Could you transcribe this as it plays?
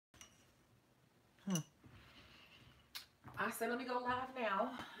I said, let me go live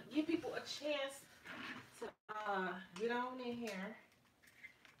now. Give people a chance to get on in here.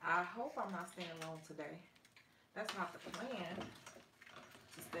 I hope I'm not staying long today. That's not the plan,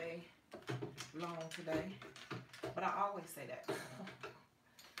 to stay long today. But I always say that.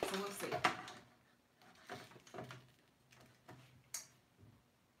 So we'll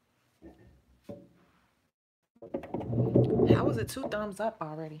see. How is it 2 thumbs up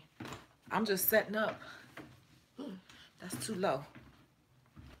already? I'm just setting up. That's too low.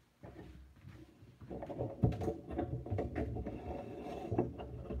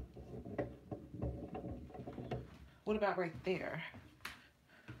 What about right there?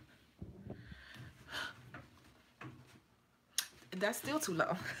 That's still too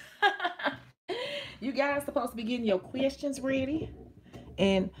low. You guys supposed to be getting your questions ready.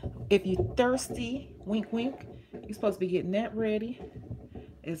 And if you're thirsty, wink, wink, you're supposed to be getting that ready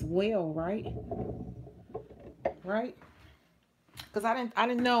as well, right? Right? Because I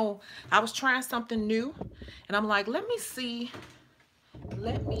didn't know. I was trying something new. And I'm like, let me see.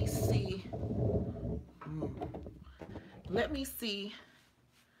 Let me see. Let me see.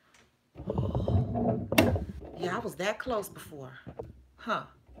 Oh. Yeah, I was that close before. Huh.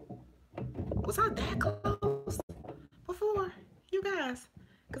 Was I that close before, you guys?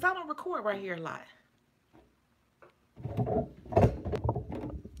 Because I don't record right here a lot.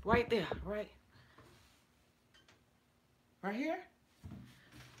 Right there, right? Right here?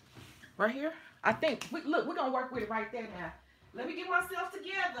 Right here? I think, look, we're going to work with it right there now. Let me get myself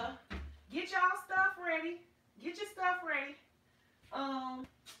together. Get y'all stuff ready. Get your stuff ready.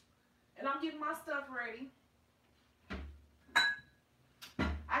 And I'm getting my stuff ready.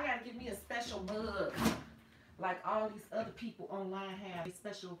 I got to get me a special mug. Like all these other people online have they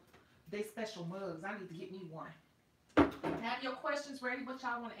special mugs. I need to get me one. Have your questions ready. What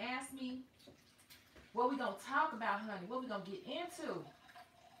y'all want to ask me? What we going to talk about, honey? What we going to get into?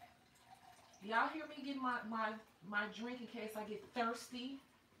 Y'all hear me get my drink in case I get thirsty?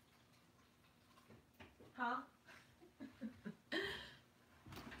 Huh?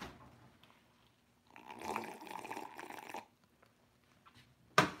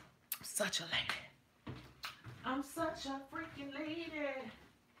 Such a lady. I'm such a freaking lady.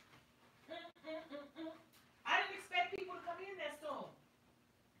 I didn't expect people to come in that soon.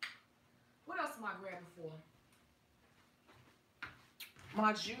 What else am I grabbing for?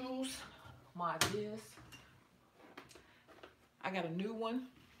 My juice. My this. I got a new one.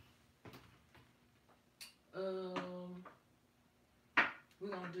 We're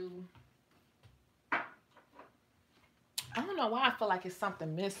gonna do. I don't know why I feel like it's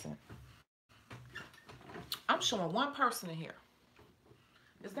something missing. I'm showing one person in here.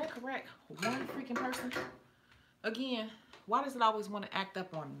 Is that correct? One freaking person? Again, why does it always want to act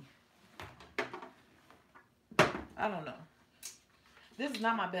up on me? I don't know. This is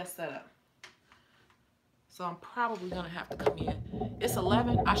not my best setup. So I'm probably going to have to come in. It's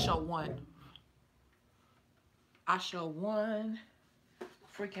 11. I show one. I show one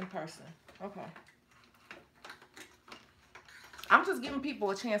freaking person. Okay. I'm just giving people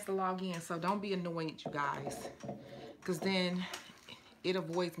a chance to log in, so don't be annoyed, you guys. Because then it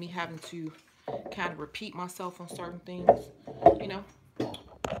avoids me having to kind of repeat myself on certain things. You know?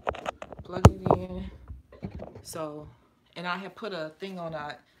 Plug it in. So, and I have put a thing on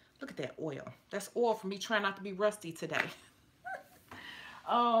look at that oil. That's oil for me trying not to be rusty today.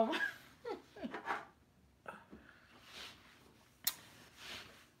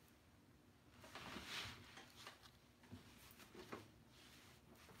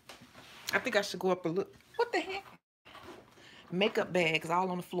 I think I should go up a little. What the heck? Makeup bags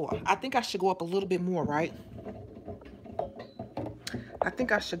all on the floor. I think I should go up a little bit more, right? I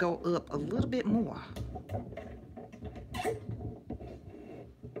think I should go up a little bit more.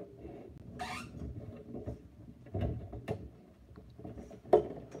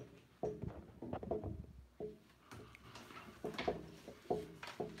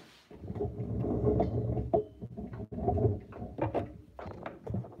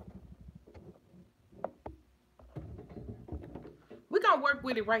 Work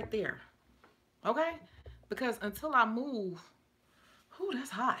with it right there, okay? Because until I move, whoo, that's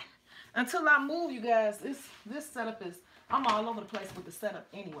hot. Until I move, you guys, this setup is, I'm all over the place with the setup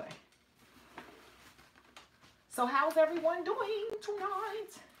anyway. So how's everyone doing tonight?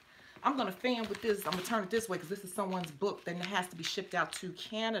 I'm gonna fan with this. I'm gonna turn it this way because this is someone's book that has to be shipped out to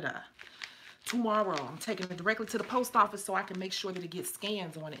Canada tomorrow. I'm taking it directly to the post office so I can make sure that it gets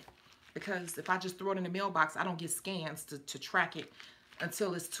scans on it. Because if I just throw it in the mailbox, I don't get scans to track it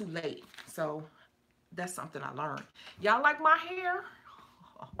until it's too late. So that's something I learned. Y'all like my hair?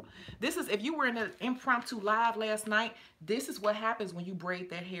 This is, if you were in an impromptu live last night, this is what happens when you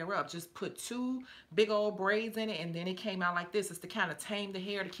braid that hair up. Just put 2 big old braids in it, and then it came out like this. It's to kind of tame the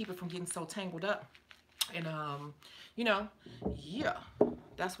hair, to keep it from getting so tangled up. And, you know, yeah,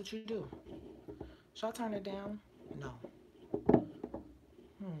 that's what you do. Should I turn it down? No.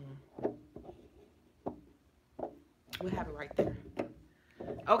 We'll have it right there.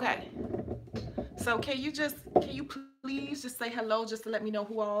 Okay. So can you please just say hello, just to let me know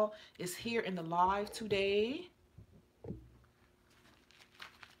who all is here in the live today?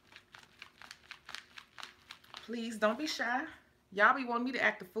 Please don't be shy. Y'all be wanting me to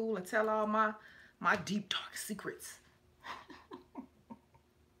act a fool and tell all my deep dark secrets.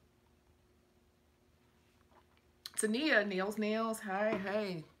 Tania, nails.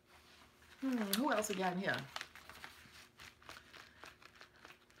 Hey. Who else we got in here?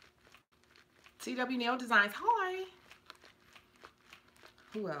 TW Nail Designs. Hi.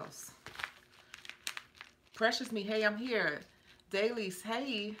 Who else? Precious Me. Hey, I'm here. Dailies.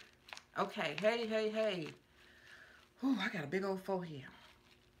 Hey. Okay. Hey. Ooh, I got a big old forehead.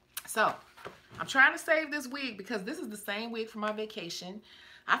 So, I'm trying to save this wig because this is the same wig from my vacation.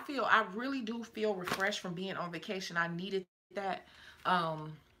 I really do feel refreshed from being on vacation. I needed that.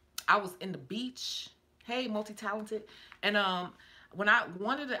 I was in the beach. Hey, multi-talented. And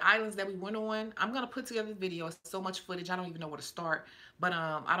one of the islands that we went on, I'm going to put together the video. It's so much footage, I don't even know where to start. But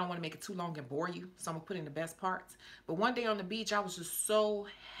I don't want to make it too long and bore you, so I'm going to put in the best parts. But one day on the beach, I was just so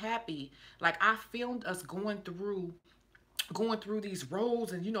happy. Like, I filmed us going through these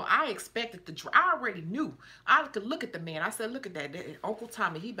roads, and you know, I expected I already knew. I could look at the man. I said, look at that Uncle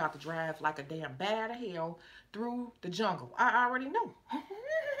Tommy, he about to drive like a damn bat of hell through the jungle. I already knew.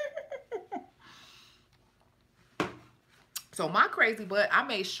 So my crazy butt, I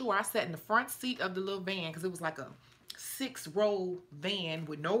made sure I sat in the front seat of the little van, because it was like a 6-row van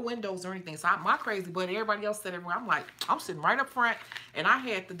with no windows or anything. So my crazy butt, everybody else sat everywhere. I'm like, I'm sitting right up front, and I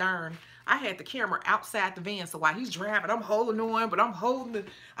had the camera outside the van. So while he's driving, I'm holding on, but I'm holding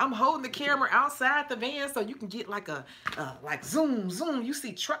the camera outside the van, so you can get like like zoom. You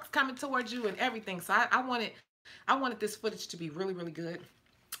see trucks coming towards you and everything. So I wanted this footage to be really, really good.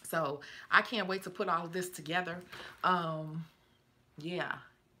 So I can't wait to put all of this together. Yeah.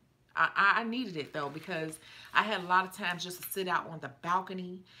 I needed it though, because I had a lot of times just to sit out on the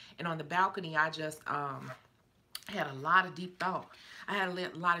balcony, and on the balcony I just had a lot of deep thought. I had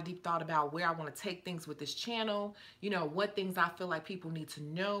a lot of deep thought about where I want to take things with this channel, you know, what things I feel like people need to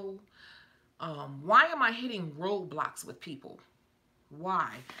know. Why am I hitting roadblocks with people?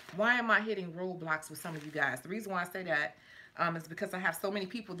 Why am I hitting roadblocks with some of you guys? The reason why I say that is because I have so many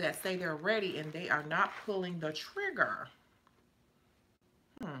people that say they're ready and they are not pulling the trigger.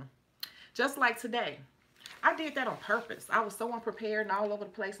 Just like today, I did that on purpose. I was so unprepared and all over the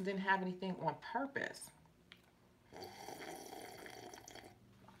place and didn't have anything on purpose.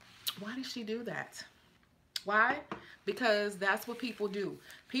 Why did she do that? Why? Because that's what people do.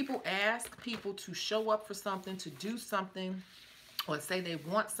 People ask people to show up for something, to do something, or say they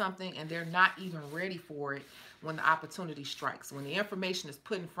want something, and they're not even ready for it when the opportunity strikes. When the information is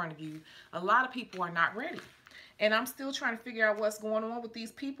put in front of you, a lot of people are not ready. And I'm still trying to figure out what's going on with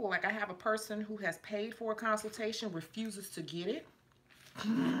these people. Like, I have a person who has paid for a consultation, refuses to get it.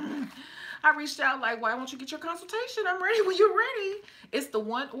 I reached out like, why won't you get your consultation? I'm ready when you're ready. It's the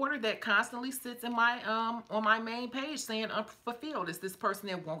one order that constantly sits in my on my main page saying unfulfilled. It's this person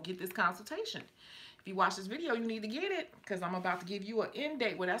that won't get this consultation. If you watch this video, you need to get it, because I'm about to give you an end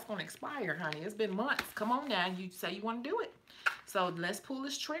date where that's going to expire, honey. It's been months. Come on now. You say you want to do it. So let's pull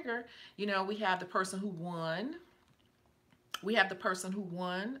this trigger. You know, we have the person who won. We have the person who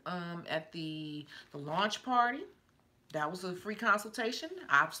won at the launch party. That was a free consultation.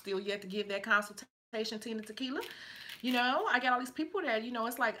 I've still yet to give that consultation, Tina Tequila. You know, I got all these people that, you know,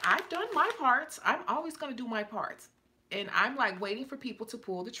 it's like, I've done my parts. I'm always going to do my parts. And I'm like waiting for people to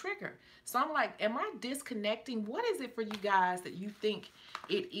pull the trigger. So I'm like, am I disconnecting? What is it for you guys that you think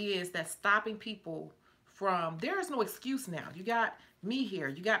it is that's stopping people from, there is no excuse now. You got me here.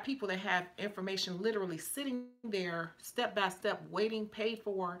 You got people that have information literally sitting there step by step, waiting, paid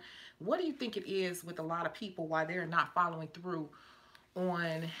for. What do you think it is with a lot of people why they're not following through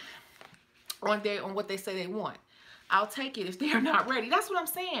on what they say they want? I'll take it if they're not ready. That's what I'm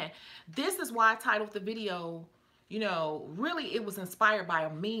saying. This is why I titled the video, you know, really it was inspired by a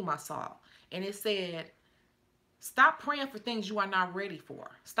meme I saw. And it said, stop praying for things you are not ready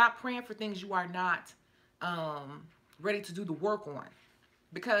for. Stop praying for things you are not ready to do the work on.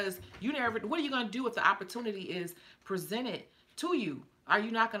 Because you never, what are you going to do if the opportunity is presented to you? Are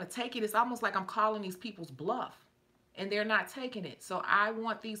you not going to take it? It's almost like I'm calling these people's bluff. and they're not taking it. So I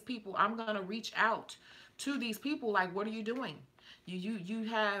want these people, I'm going to reach out to these people like, what are you doing? You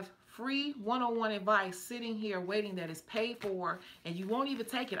have free one-on-one advice sitting here waiting that is paid for, and you won't even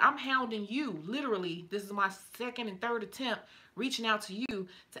take it. I'm hounding you. Literally, this is my second and third attempt reaching out to you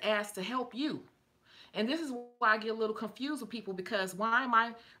to ask to help you. And this is why I get a little confused with people, because why am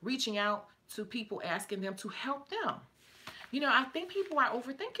I reaching out to people asking them to help them? You know, I think people are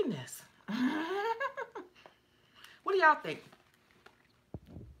overthinking this. What do y'all think?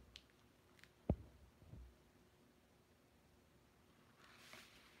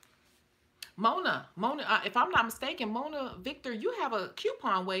 Mona, if I'm not mistaken, Mona Victor, you have a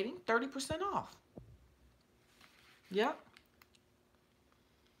coupon waiting, 30% off. Yep.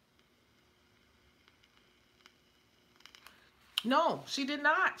 No, she did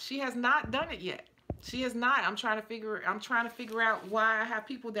not. She has not done it yet. She has not. I'm trying to figure out why I have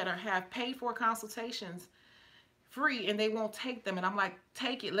people that have paid for consultations free and they won't take them. And I'm like,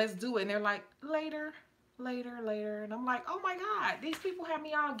 take it, let's do it. And they're like, later, later, later. And I'm like, oh my God, these people have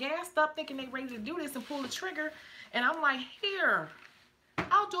me all gassed up thinking they ready to do this and pull the trigger. And I'm like, here,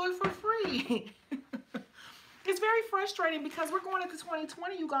 I'll do it for free. It's very frustrating because we're going into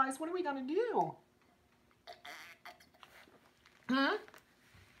 2020, you guys. What are we going to do? Huh?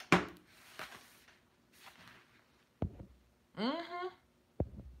 Mm-hmm.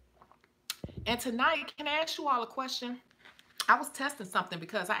 And tonight, can I ask you all a question? I was testing something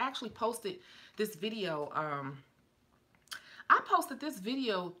because I actually posted this video. I posted this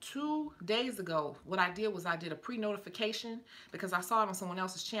video 2 days ago. What I did was I did a pre-notification because I saw it on someone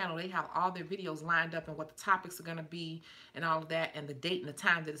else's channel. They have all their videos lined up and what the topics are going to be and all of that, and the date and the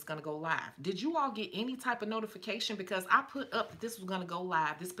time that it's going to go live. Did you all get any type of notification? Because I put up that this was going to go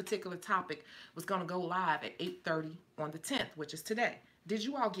live. This particular topic was going to go live at 8:30 on the 10th, which is today. Did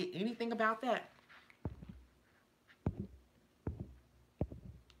you all get anything about that?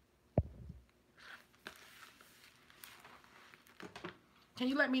 Can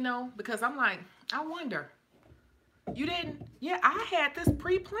you let me know? Because I'm like, I wonder. You didn't? Yeah, I had this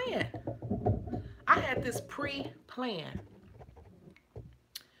pre-planned. I had this pre-planned.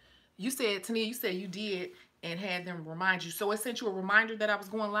 You said, Tania, you said you did and had them remind you. So it sent you a reminder that I was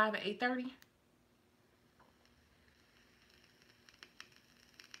going live at 8:30?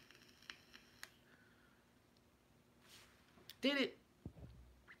 Did it?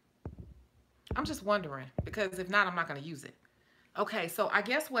 I'm just wondering, because if not, I'm not going to use it. Okay, so I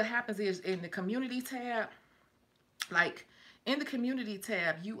guess what happens is in the community tab, like in the community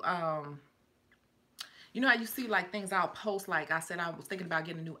tab, you know how you see like things I'll post, like I said I was thinking about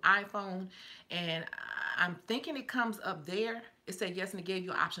getting a new iPhone, and I'm thinking it comes up there. It said yes, and it gave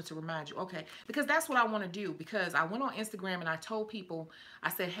you an option to remind you. Okay, because that's what I want to do, because I went on Instagram and I told people, I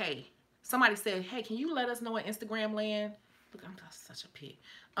said, hey, somebody said, hey, can you let us know in Instagram land? Look, I'm such a pig.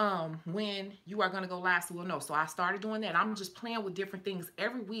 When you are going to go live, so we'll know. So I started doing that. I'm just playing with different things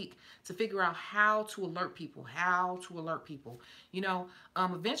every week to figure out how to alert people, You know,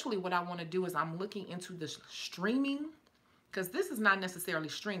 eventually what I want to do is I'm looking into the streaming, because this is not necessarily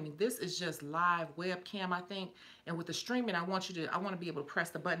streaming. This is just live webcam, I think. And with the streaming, I want to be able to press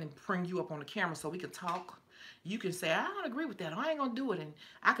the button and bring you up on the camera so we can talk. You can say, I don't agree with that. I ain't going to do it. And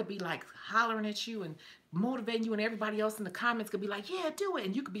I could be like hollering at you and motivating you, and everybody else in the comments could be like, yeah, do it.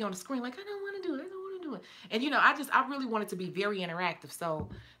 And you could be on the screen like, I don't want to do it. I don't want to do it. And, you know, I really want it to be very interactive. So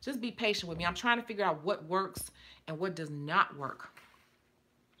just be patient with me. I'm trying to figure out what works and what does not work.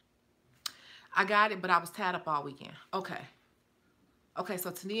 I got it, but I was tied up all weekend. Okay. Okay,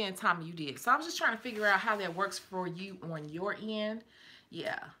 so Tania and Tommy, you did. So I was just trying to figure out how that works for you on your end.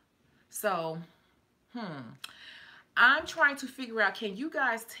 Yeah. So, I'm trying to figure out, can you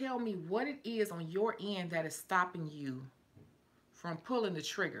guys tell me what it is on your end that is stopping you from pulling the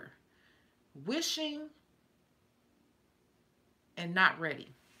trigger? Wishing and not ready.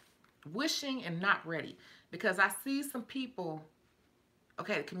 Wishing and not ready. Because I see some people,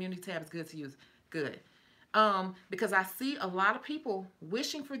 okay, the community tab is good to use. Good. Because I see a lot of people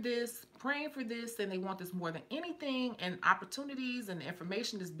wishing for this, praying for this, and they want this more than anything, and opportunities and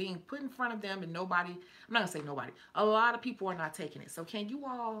information is being put in front of them, and nobody, I'm not gonna say nobody, a lot of people are not taking it. So can you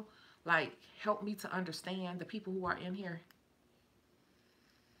all like help me to understand the people who are in here?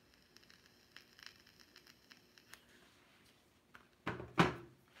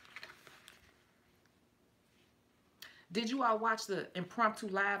 Did you all watch the impromptu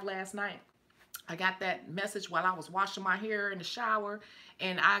live last night? I got that message while I was washing my hair in the shower,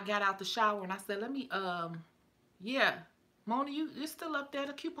 and I got out the shower and I said, let me, yeah, Mona, it's still up there.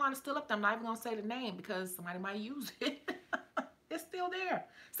 The coupon is still up there. I'm not even going to say the name because somebody might use it. It's still there.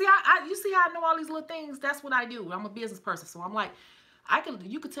 See, you see how I know all these little things? That's what I do. I'm a business person. So I'm like,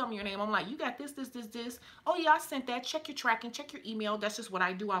 you could tell me your name. I'm like, you got this, this, this, this. Oh yeah, I sent that. Check your tracking, check your email. That's just what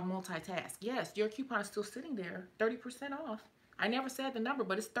I do. I multitask. Yes, your coupon is still sitting there, 30% off. I never said the number,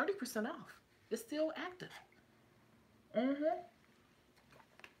 but it's 30% off. It's still active.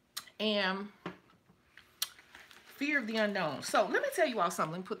 And fear of the unknown. So let me tell you all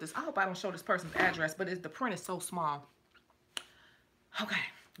something. Let me put this. I hope I don't show this person's address, but the print is so small. Okay,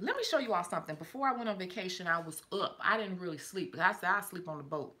 let me show you all something. Before I went on vacation, I was up. I didn't really sleep. I said I'll sleep on the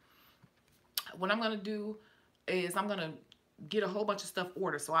boat. What I'm going to do is I'm going to get a whole bunch of stuff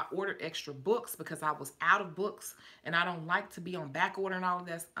ordered. So I ordered extra books because I was out of books, and I don't like to be on back order and all of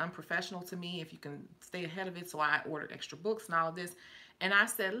that's unprofessional to me if you can stay ahead of it. So I ordered extra books and all of this. And I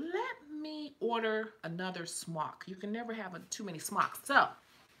said, let me order another smock. You can never have too many smocks. So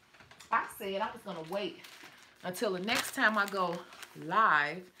I said I was going to wait until the next time I go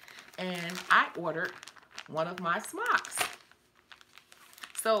live, and I ordered one of my smocks.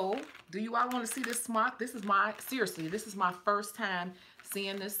 So do you all want to see this smock? Seriously, this is my first time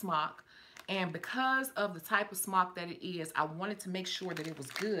seeing this smock. And because of the type of smock that it is, I wanted to make sure that it was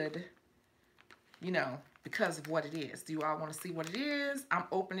good, you know, because of what it is. Do you all want to see what it is? I'm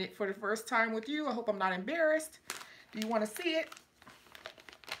opening it for the first time with you. I hope I'm not embarrassed. Do you want to see it?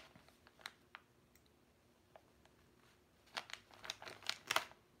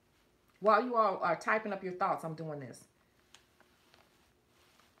 While you all are typing up your thoughts, I'm doing this.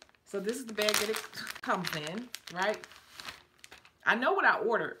 So this is the bag that it comes in, right? I know what I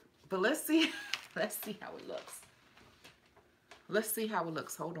ordered, but let's see. Let's see how it looks. Let's see how it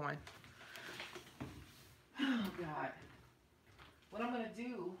looks. Hold on. Oh, God. What I'm going to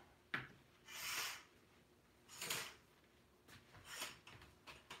do,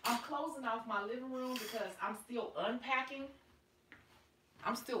 I'm closing off my living room because I'm still unpacking.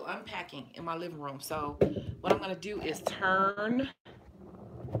 I'm still unpacking in my living room. So what I'm going to do is turn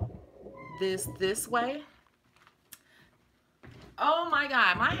this way. Oh my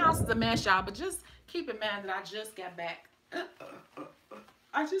God, my house is a mess, y'all, but just keep in mind that I just got back.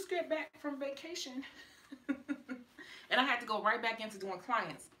 I just got back from vacation. And I had to go right back into doing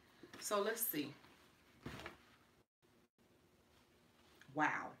clients. So let's see.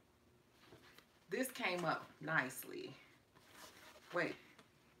 Wow. This came up nicely. Wait.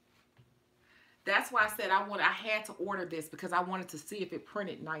 That's why I said I had to order this because I wanted to see if it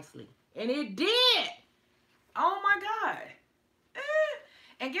printed nicely. And it did. Oh my God.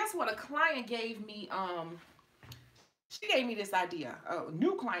 And guess what? A client gave me, she gave me this idea. A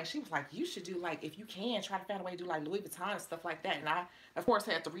new client, she was like, you should do, like, if you can, try to find a way to do like Louis Vuitton and stuff like that. And I, of course,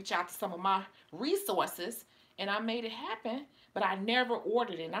 had to reach out to some of my resources, and I made it happen, but I never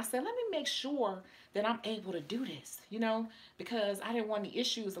ordered it. And I said, let me make sure that I'm able to do this, you know, because I didn't want any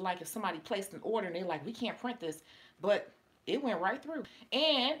issues of, like, if somebody placed an order and they're like, we can't print this, but it went right through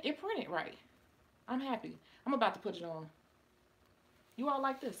and it printed right. I'm happy. I'm about to put it on. You all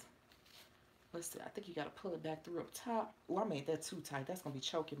like this? Let's see. I think you got to pull it back through up top. Oh, I made that too tight. That's going to be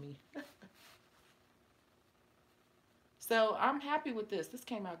choking me. So I'm happy with this. This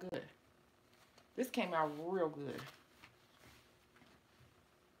came out good. This came out real good.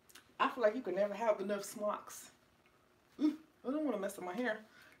 I feel like you can never have enough smocks. I don't want to mess up my hair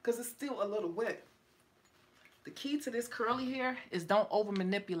because it's still a little wet. The key to this curly hair is don't over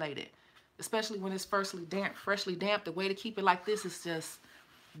manipulate it, especially when it's freshly damp. The way to keep it like this is just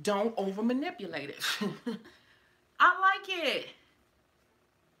don't over manipulate it. I like it.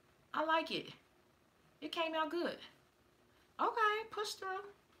 I like it. It came out good. Okay, push through.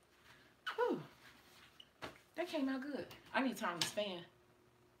 Whew. That came out good. I need to turn this fan.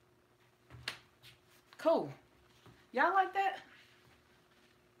 Cool. Y'all like that?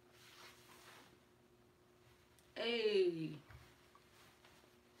 Hey.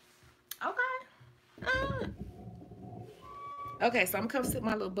 Okay. Okay, so I'm gonna come sit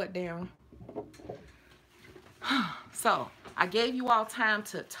my little butt down. So I gave you all time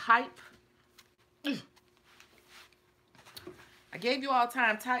to type. I gave you all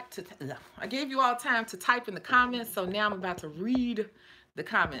time to type in the comments. So now I'm about to read the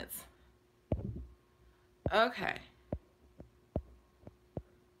comments. Okay.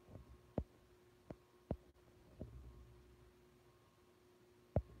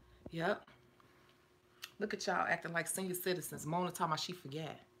 Yep. Look at y'all acting like senior citizens. Mona talking about she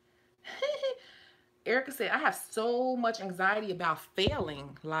forgot. Erica said, I have so much anxiety about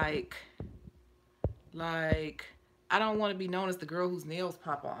failing. Like, I don't want to be known as the girl whose nails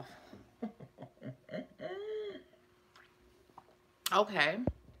pop off. Okay.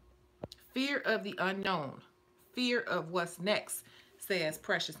 Fear of the unknown. Fear of what's next, says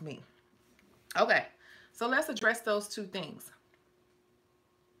Precious Me. Okay, so let's address those two things.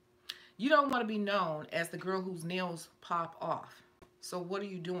 You don't want to be known as the girl whose nails pop off. So what are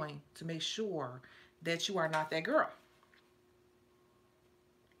you doing to make sure that you are not that girl?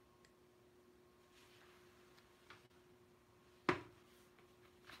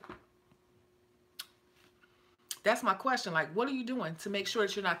 That's my question. Like, what are you doing to make sure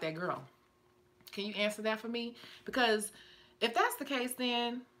that you're not that girl? Can you answer that for me? Because if that's the case,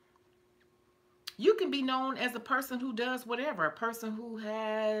 then you can be known as a person who does whatever, a person who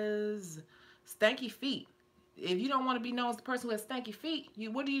has stanky feet. If you don't want to be known as the person who has stanky feet,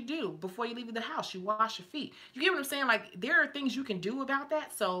 what do? Before you leave the house? You wash your feet. You get what I'm saying? Like, there are things you can do about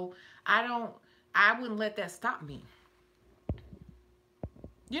that. So I wouldn't let that stop me.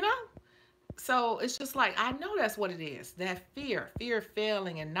 You know? So it's just like, I know that's what it is. That fear of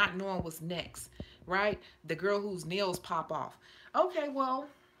failing and not knowing what's next, right? The girl whose nails pop off. Okay, well,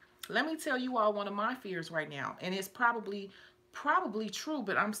 let me tell you all one of my fears right now. And it's probably true,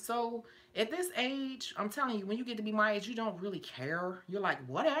 but I'm so, at this age, I'm telling you, when you get to be my age, you don't really care. You're like,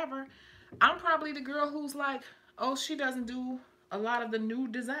 whatever. I'm probably the girl who's like, oh, she doesn't do a lot of the new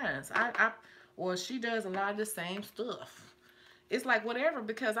designs. Or she does a lot of the same stuff. It's like whatever,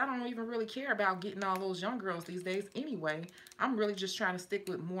 because I don't even really care about getting all those young girls these days anyway. I'm really just trying to stick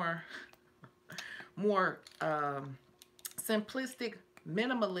with more simplistic,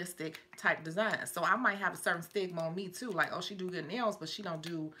 minimalistic type designs. So I might have a certain stigma on me too, like, oh, she do good nails, but she don't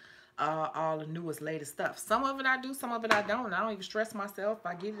do all the newest, latest stuff. Some of it I do, some of it I don't. I don't even stress myself. If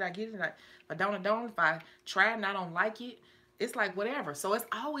I get it, I get it. If I don't, I don't. If I try it and I don't like it, it's like whatever. So it's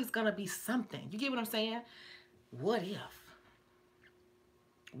always gonna be something. You get what I'm saying? What if?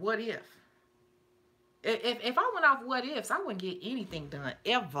 What if? If I went off what ifs, I wouldn't get anything done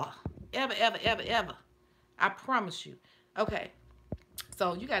ever. Ever, ever, ever, ever. I promise you. Okay.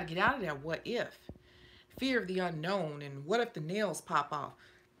 So you got to get out of that what if. Fear of the unknown, and what if the nails pop off?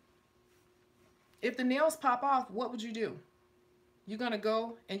 If the nails pop off, what would you do? You're going to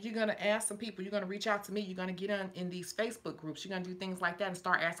go and you're going to ask some people. You're going to reach out to me. You're going to get in these Facebook groups. You're going to do things like that and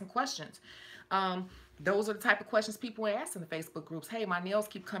start asking questions. Those are the type of questions people ask in the Facebook groups. Hey, my nails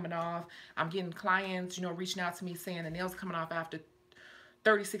keep coming off. I'm getting clients, reaching out to me saying the nails coming off after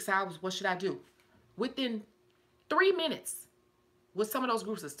 36 hours. What should I do? Within 3 minutes, with some of those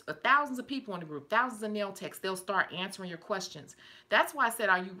groups, there's thousands of people in the group, thousands of nail techs, they'll start answering your questions. That's why I said,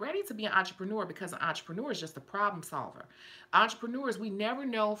 are you ready to be an entrepreneur? Because an entrepreneur is just a problem solver. Entrepreneurs, we never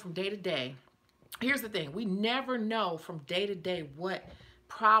know from day to day. Here's the thing. We never know from day to day what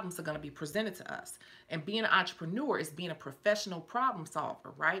problems are going to be presented to us. And being an entrepreneur is being a professional problem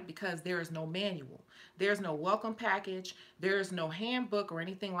solver, right? Because there is no manual. There's no welcome package. There's no handbook or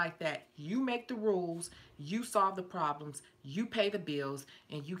anything like that. You make the rules, you solve the problems, you pay the bills,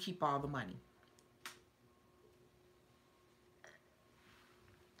 and you keep all the money.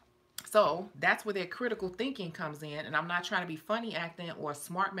 So that's where their critical thinking comes in. And I'm not trying to be funny acting or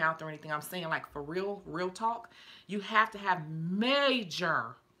smart mouth or anything. I'm saying, like, for real talk, you have to have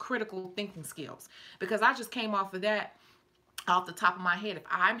major critical thinking skills. Because I just came off of that off the top of my head. If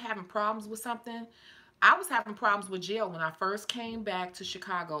I'm having problems with something, I was having problems with gel when I first came back to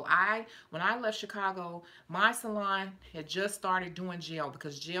Chicago. When I left Chicago, my salon had just started doing gel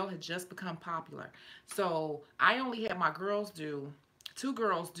because gel had just become popular. So I only had my girls do, 2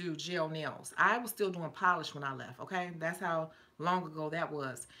 girls do gel nails. I was still doing polish when I left, okay? That's how long ago that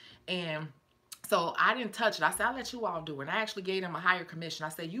was. And so I didn't touch it. I said, I'll let you all do it. And I actually gave them a higher commission. I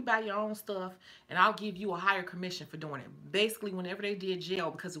said, you buy your own stuff, and I'll give you a higher commission for doing it. Basically, whenever they did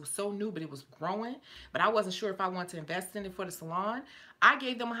gel, because it was so new, but it was growing, but I wasn't sure if I wanted to invest in it for the salon, I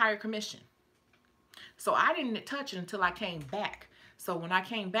gave them a higher commission. So I didn't touch it until I came back. So when I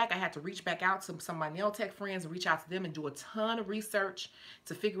came back, I had to reach back out to some of my nail tech friends and reach out to them and do a ton of research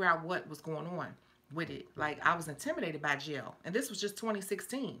to figure out what was going on with it. Like, I was intimidated by gel. And this was just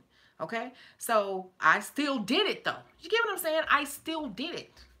 2016. Okay, so I still did it though. You get what I'm saying? I still did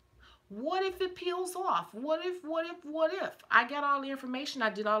it. What if it peels off? What if? I got all the information. I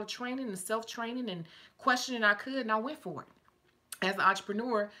did all the training and self-training and questioning I could, and I went for it. As an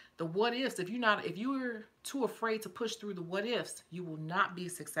entrepreneur, the what ifs, if you're too afraid to push through the what ifs, you will not be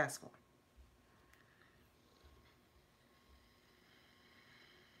successful.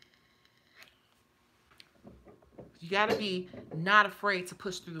 You got to be not afraid to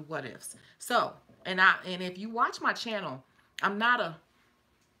push through the what ifs. So, and if you watch my channel, I'm not a,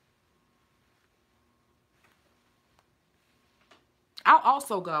 I'll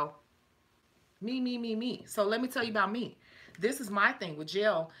also go me. So let me tell you about me. this is my thing with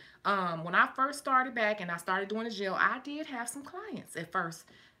gel. When I first started back and I started doing the gel, I did have some clients at first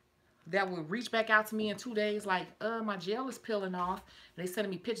that would reach back out to me in 2 days like, my gel is peeling off. And they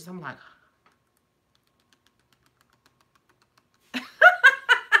sending me pictures. I'm like,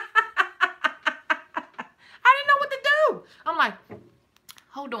 I didn't know what to do. I'm like,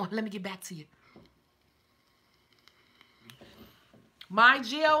 hold on, let me get back to you. My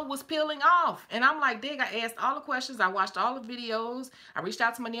gel was peeling off. And I'm like, dig, I asked all the questions. I watched all the videos. I reached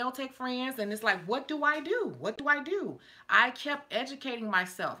out to my nail tech friends. And it's like, what do I do? What do I do? I kept educating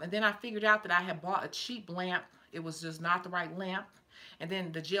myself. And then I figured out that I had bought a cheap lamp. It was just not the right lamp. And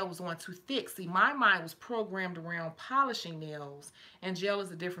then the gel was on too thick. See, my mind was programmed around polishing nails. And gel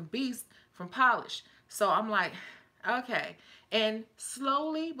is a different beast from polish. So I'm like, okay. And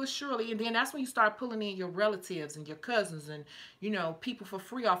slowly but surely, and then that's when you start pulling in your relatives and your cousins and, you know, people for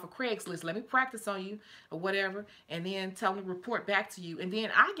free off of Craigslist. Let me practice on you or whatever. And then tell them to report back to you. And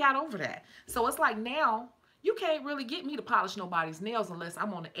then I got over that. So it's like now you can't really get me to polish nobody's nails unless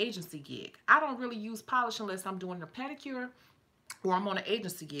I'm on an agency gig. I don't really use polish unless I'm doing a pedicure or I'm on an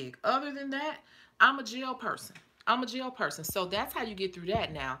agency gig. Other than that, I'm a gel person. I'm a gel person. So that's how you get through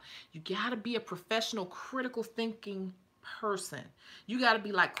that now. You got to be a professional, critical thinking person. You got to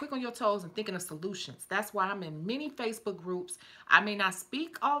be like quick on your toes and thinking of solutions. That's why I'm in many Facebook groups. I may not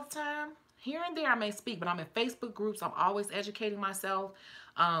speak all the time. Here and there I may speak, but I'm in Facebook groups. I'm always educating myself.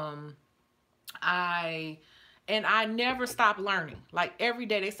 I never stop learning. Like every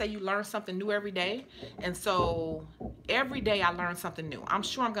day, they say you learn something new every day. And so every day I learn something new. I'm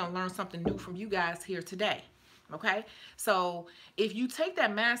sure I'm going to learn something new from you guys here today. Okay? So if you take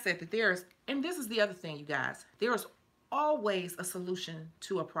that mindset that there's, and this is the other thing, you guys, there's always a solution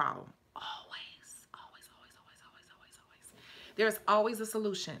to a problem. Always, always, always, always, always, always, always. There's always a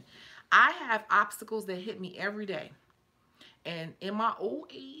solution. I have obstacles that hit me every day. And in my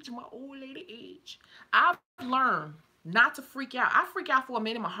old age, my old lady age, I've learned not to freak out. I freak out for a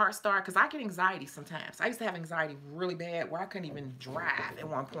minute, my heart starts, because I get anxiety sometimes. I used to have anxiety really bad where I couldn't even drive at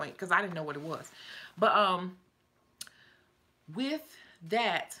one point because I didn't know what it was. But with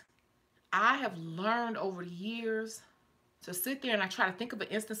that, I have learned over the years to sit there and I try to think of an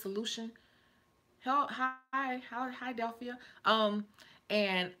instant solution. Hi, Delphia.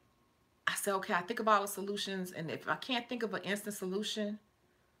 And I said, okay, I think about the solutions, and if I can't think of an instant solution,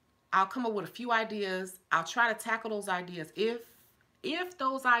 I'll come up with a few ideas. I'll try to tackle those ideas. If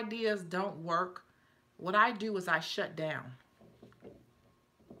those ideas don't work, what I do is I shut down.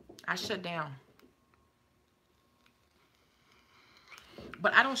 I shut down.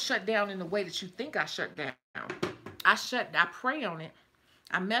 But I don't shut down in the way that you think I shut down. I pray on it.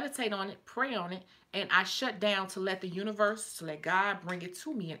 I meditate on it, pray on it, and I shut down to let the universe, to let God bring it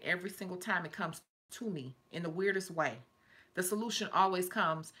to me. And every single time it comes to me in the weirdest way, the solution always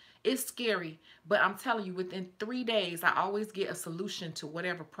comes. It's scary, but I'm telling you, within 3 days, I always get a solution to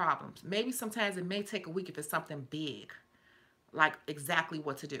whatever problems. Maybe sometimes it may take a week if it's something big, like exactly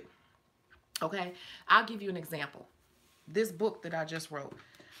what to do. Okay, I'll give you an example. This book that I just wrote,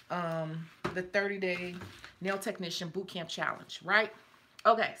 the 30-day Nail Technician Bootcamp Challenge, right?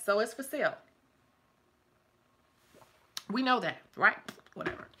 Okay, so it's for sale. We know that, right?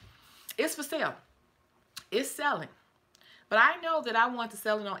 Whatever. It's for sale. It's selling. But I know that I want to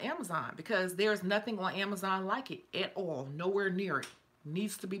sell it on Amazon because there's nothing on Amazon like it at all. Nowhere near it.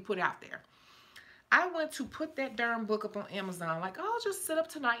 Needs to be put out there. I went to put that darn book up on Amazon like, oh, I'll just sit up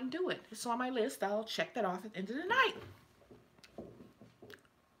tonight and do it. It's on my list. I'll check that off at the end of the night.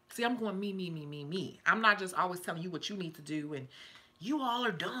 See, I'm going me. I'm not just always telling you what you need to do and you all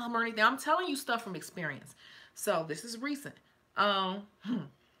are dumb or anything. I'm telling you stuff from experience. So this is recent. I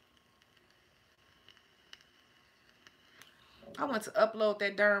went to upload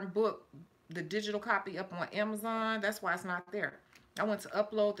that darn book, the digital copy, up on Amazon. That's why it's not there. I went to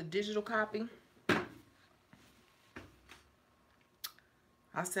upload the digital copy.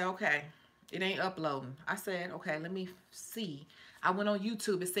 I said, okay, it ain't uploading. I said, okay, let me see. I went on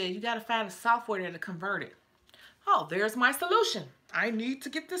YouTube. It said, you got to find a software there to convert it. Oh, there's my solution. I need to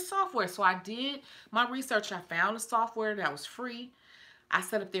get this software. So I did my research. I found a software that was free. I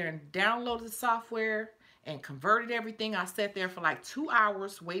sat up there and downloaded the software and converted everything. I sat there for like 2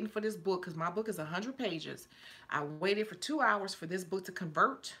 hours waiting for this book because my book is 100 pages. I waited for 2 hours for this book to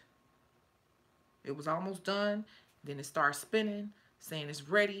convert. It was almost done. Then it started spinning, saying it's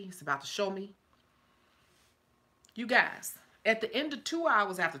ready. It's about to show me. You guys, at the end of 2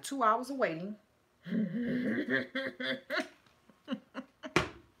 hours, after 2 hours of waiting,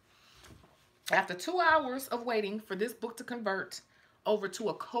 after 2 hours of waiting for this book to convert over to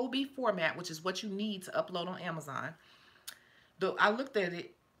a Kobe format, which is what you need to upload on Amazon, I looked at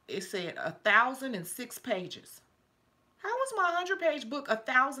it. It said 1,006 pages. How was my 100-page book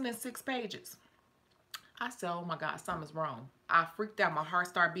 1,006 pages? I said, oh my God, something's wrong. I freaked out. My heart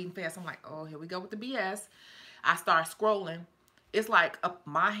started beating fast. I'm like, oh, here we go with the BS. I start scrolling. It's like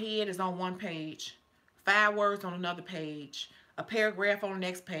my head is on one page, 5 words on another page, a paragraph on the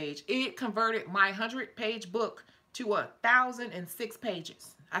next page. It converted my 100-page book to 1,006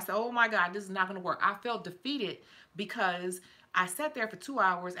 pages. I said, oh my God, this is not going to work. I felt defeated because I sat there for 2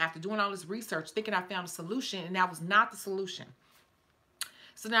 hours after doing all this research thinking I found a solution, and that was not the solution.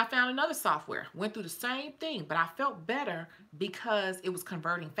 So then I found another software, went through the same thing, but I felt better because it was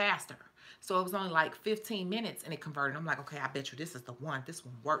converting faster. So it was only like 15 minutes and it converted. I'm like, okay, I bet you this is the one. This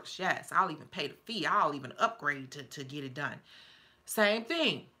one works. Yes, I'll even pay the fee. I'll even upgrade to get it done. Same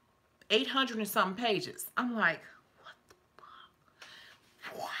thing, 800 and something pages. I'm like, what the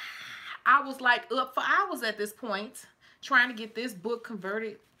fuck? I was like up for hours at this point trying to get this book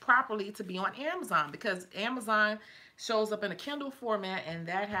converted properly to be on Amazon, because Amazon shows up in a Kindle format and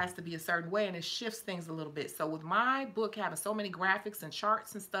that has to be a certain way, and it shifts things a little bit. So with my book having so many graphics and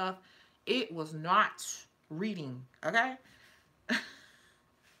charts and stuff, it was not reading, okay?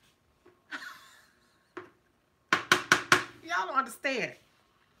 Y'all don't understand.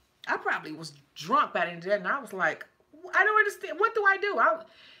 I probably was drunk by the end of that, and I was like, I don't understand. What do I do?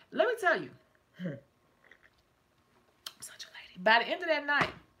 Let me tell you. I'm such a lady. By the end of that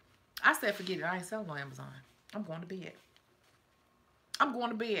night, I said, forget it. I ain't selling on Amazon. I'm going to bed. I'm going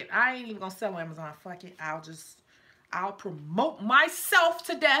to bed. I ain't even going to sell on Amazon. Fuck it. I'll promote myself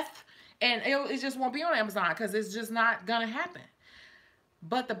to death, and it just won't be on Amazon because it's just not going to happen.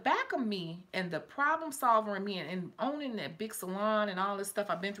 But the back of me and the problem solver in me and owning that big salon and all this stuff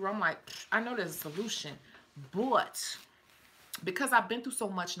I've been through, I'm like, I know there's a solution. But because I've been through so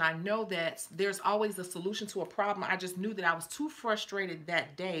much and I know that there's always a solution to a problem, I just knew that I was too frustrated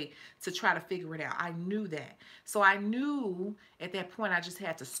that day to try to figure it out. I knew that. So I knew at that point I just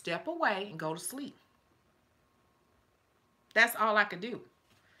had to step away and go to sleep. That's all I could do.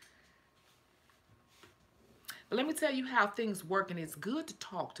 But let me tell you how things work, and it's good to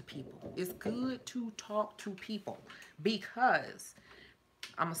talk to people. It's good to talk to people, because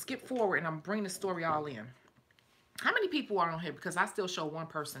I'm going to skip forward and I'm going to bring the story all in. How many people are on here? Because I still show one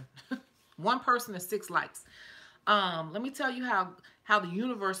person. One person and 6 likes. Let me tell you how the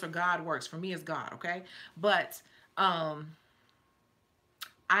universe or God works. For me, it's God, okay? But I'm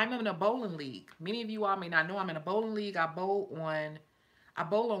in a bowling league. Many of you all may not know I'm in a bowling league. I bowl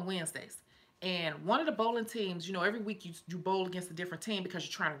on Wednesdays. And one of the bowling teams, you know, every week you bowl against a different team because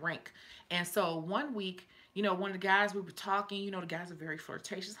you're trying to rank. And so one week, you know, one of the guys, we were talking, you know, the guys are very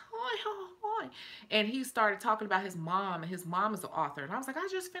flirtatious. Hi, hi, hi. And he started talking about his mom, and his mom is an author. And I was like, I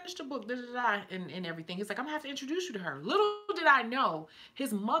just finished a book, and everything. He's like, I'm going to have to introduce you to her. Little did I know,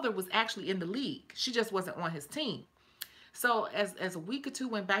 his mother was actually in the league. She just wasn't on his team. So as a week or 2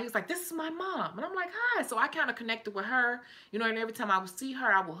 went by, he was like, this is my mom. And I'm like, hi. So I kind of connected with her, you know, and every time I would see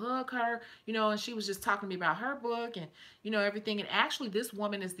her, I would hug her, you know, and she was just talking to me about her book and, you know, everything. And actually, this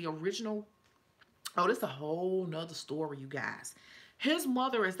woman is the original. Oh, this is a whole nother story, you guys. His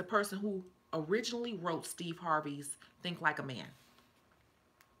mother is the person who originally wrote Steve Harvey's Think Like a Man.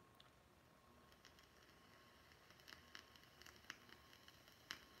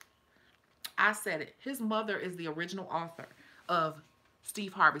 I said it. His mother is the original author of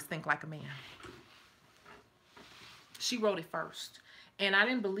Steve Harvey's Think Like a Man. She wrote it first. And I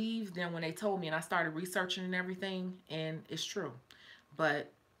didn't believe them when they told me, and I started researching and everything, and it's true.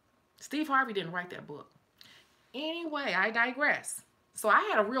 But Steve Harvey didn't write that book. Anyway, I digress. So I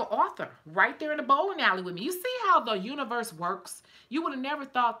had a real author right there in the bowling alley with me. You see how the universe works? You would have never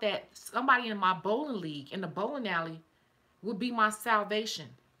thought that somebody in my bowling league, in the bowling alley, would be my salvation.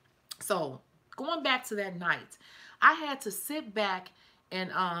 So going back to that night, I had to sit back and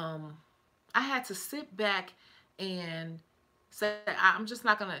say, I'm just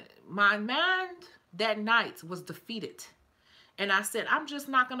not gonna, my mind that night was defeated. And I said, I'm just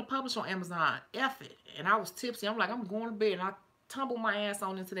not gonna publish on Amazon. F it. And I was tipsy. I'm like, I'm going to bed. And I tumbled my ass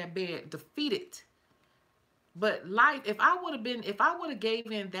on into that bed, defeated. But life, if I would have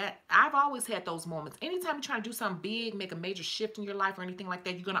gave in that, I've always had those moments. Anytime you're trying to do something big, make a major shift in your life or anything like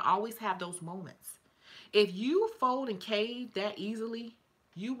that, you're going to always have those moments. If you fold and cave that easily,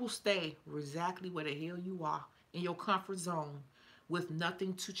 you will stay exactly where the hell you are, in your comfort zone, with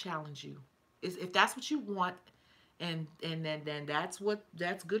nothing to challenge you. If that's what you want, and then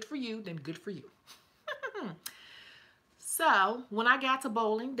that's good for you, then good for you. So when I got to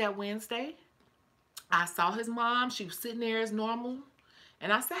bowling that Wednesday, I saw his mom. She was sitting there as normal.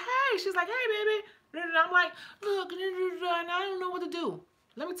 And I said, hey. She's like, hey, baby. And I'm like, look, and I don't know what to do.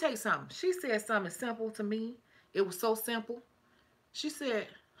 Let me tell you something. She said something simple to me. It was so simple. She said,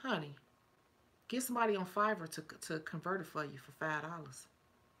 honey, get somebody on Fiverr to convert it for you for $5.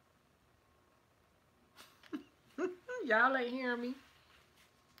 Y'all ain't hearing me.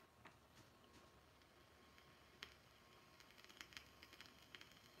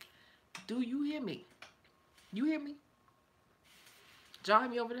 Do you hear me? You hear me? Y'all hear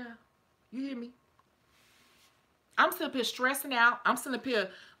me over there? You hear me? I'm sitting up here stressing out. I'm sitting up here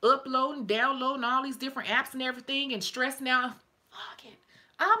uploading, downloading all these different apps and everything and stressing out. Fuck it.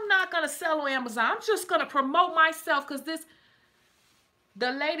 I'm not going to sell on Amazon. I'm just going to promote myself because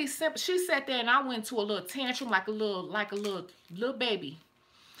the lady, she sat there and I went to a little tantrum like a little baby.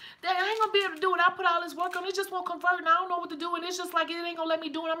 Dad, I ain't going to be able to do it. I put all this work on it. It just won't convert and I don't know what to do. And it's just like, it ain't going to let me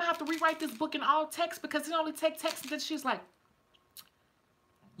do it. I'm going to have to rewrite this book in all text because it only takes text. And then she's like,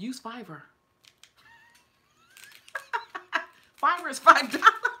 use Fiverr. Fiverr is $5.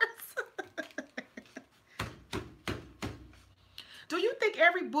 Do you think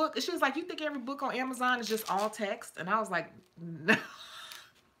every book, she was like, you think every book on Amazon is just all text? And I was like, no.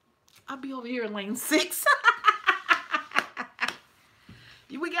 I'll be over here in lane 6.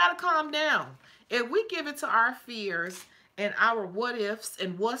 We got to calm down. If we give it to our fears and our what ifs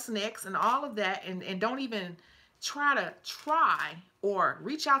and what's next and all of that and don't even try or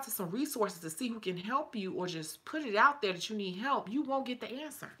reach out to some resources to see who can help you or just put it out there that you need help, you won't get the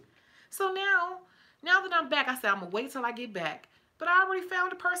answer. So now that I'm back, I said, I'm going to wait till I get back. But I already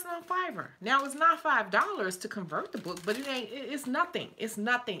found a person on Fiverr. Now, it's not $5 to convert the book, but it's nothing. It's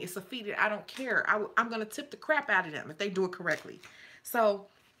nothing. It's a fee that I don't care. I'm going to tip the crap out of them if they do it correctly. So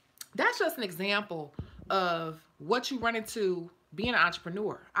that's just an example of what you run into being an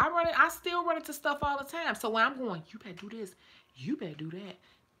entrepreneur. I still run into stuff all the time. So when I'm going, you better do this. You better do that.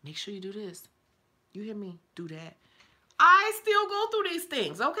 Make sure you do this. You hear me? Do that. I still go through these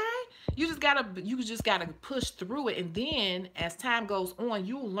things, okay? You just gotta push through it, and then as time goes on,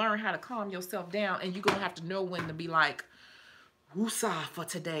 you'll learn how to calm yourself down, and you're gonna have to know when to be like, woosah for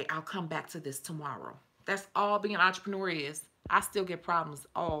today. I'll come back to this tomorrow. That's all being an entrepreneur is. I still get problems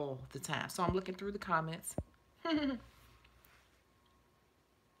all the time. So I'm looking through the comments. Lady.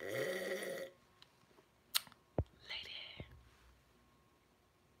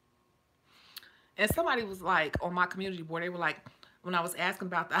 And somebody was like, on my community board, they were like, when I was asking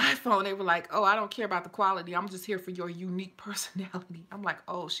about the iPhone, they were like, oh, I don't care about the quality. I'm just here for your unique personality. I'm like,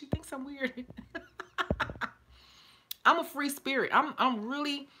 oh, she thinks I'm weird. I'm a free spirit. I'm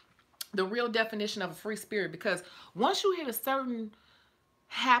really the real definition of a free spirit, because once you hit a certain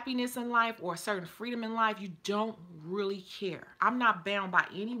happiness in life or a certain freedom in life, you don't really care. I'm not bound by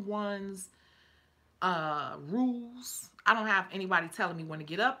anyone's rules. I don't have anybody telling me when to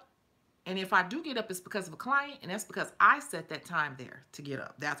get up. And if I do get up, it's because of a client, and that's because I set that time there to get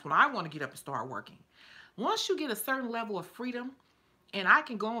up. That's when I want to get up and start working. Once you get a certain level of freedom, and I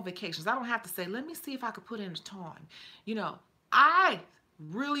can go on vacations, I don't have to say, let me see if I could put in the time. You know, I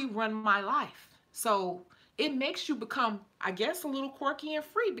really run my life. So it makes you become, I guess, a little quirky and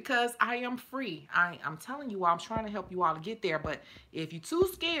free, because I am free. I'm telling you all, I'm trying to help you all to get there. But if you're too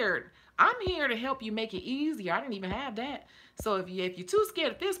scared, I'm here to help you make it easier. I didn't even have that. So if you're too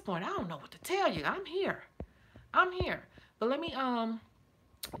scared at this point, I don't know what to tell you. I'm here. I'm here. But let me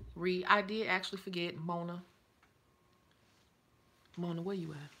read. I did actually forget Mona. Mona, where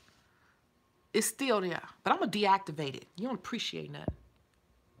you at? It's still there, but I'm gonna deactivate it. You don't appreciate nothing.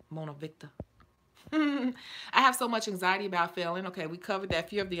 Mona Victor. I have so much anxiety about failing. Okay, we covered that.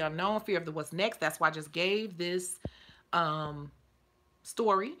 Fear of the unknown, fear of the what's next. That's why I just gave this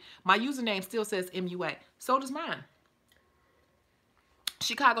story. My username still says MUA. So does mine.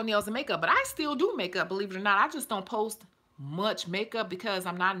 Shecago Nails and Makeup. But I still do makeup, believe it or not. I just don't post much makeup because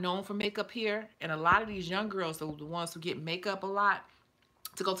I'm not known for makeup here. And a lot of these young girls are the ones who get makeup a lot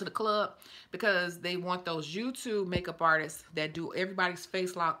to go to the club, because they want those YouTube makeup artists that do everybody's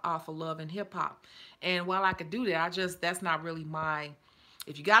face lock off of Love and Hip Hop. And while I could do that, that's not really my,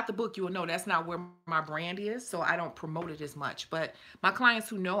 if you got the book, you will know that's not where my brand is. So I don't promote it as much. But my clients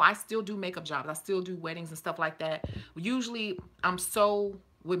who know, I still do makeup jobs. I still do weddings and stuff like that. Usually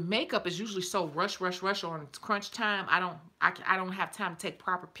with makeup, it's usually so rush on crunch time. I don't have time to take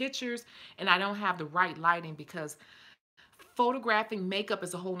proper pictures, and I don't have the right lighting, because photographing makeup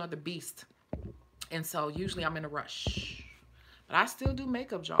is a whole nother beast. And so usually I'm in a rush. But I still do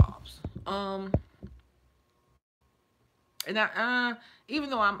makeup jobs. And even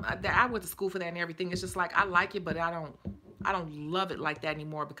though I went to school for that and everything, it's just like I like it, but I don't love it like that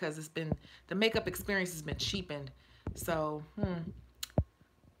anymore, because the makeup experience has been cheapened. So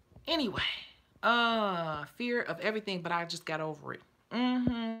Anyway, fear of everything, but I just got over it.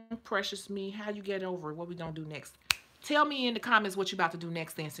 Precious me, how you get over it? What we gonna do next? Tell me in the comments what you about to do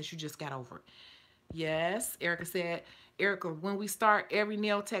next then, since you just got over it. Yes, Erica said, Erica, when we start, every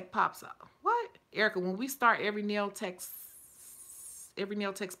nail tech pops up. What? Erica, when we start,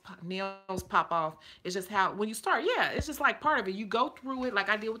 nails pop off. It's just how, when you start, yeah, it's just like part of it. You go through it like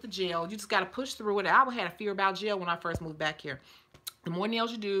I did with the gel. You just got to push through it. I had a fear about gel when I first moved back here. The more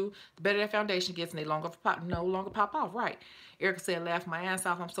nails you do, the better that foundation gets, and they no longer pop off. Right. Erica said, laugh my ass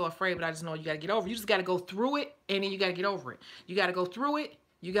off. I'm so afraid, but I just know you got to get over it. You just got to go through it, and then you got to get over it. You got to go through it.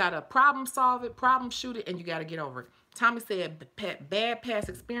 You got to problem solve it, problem shoot it, and you got to get over it. Tommy said, bad past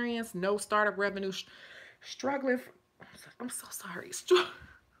experience, no startup revenue, struggling. I'm so sorry.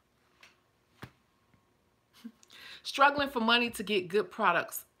 Struggling for money to get good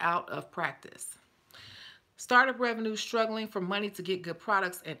products out of practice. Startup revenue, struggling for money to get good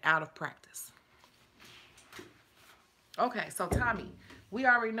products and out of practice. Okay, so Tommy, we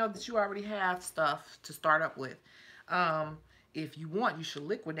already know that you already have stuff to start up with. If you want, you should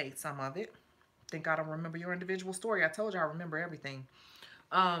liquidate some of it. Think I don't remember your individual story. I told you I remember everything.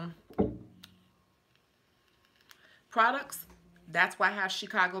 Products, that's why I have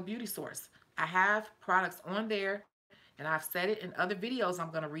Shecago Beauty Source. I have products on there, and I've said it in other videos.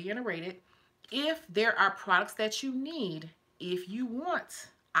 I'm going to reiterate it. If there are products that you need, if you want,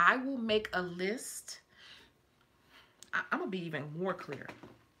 I will make a list. I'm going to be even more clear.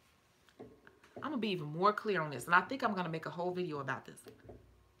 I'm going to be even more clear on this. And I think I'm going to make a whole video about this.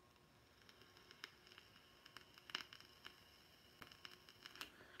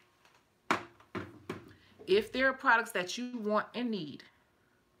 If there are products that you want and need,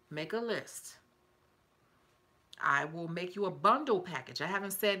 make a list. I will make you a bundle package. I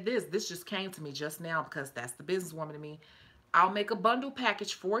haven't said this. This just came to me just now because that's the businesswoman in me. I'll make a bundle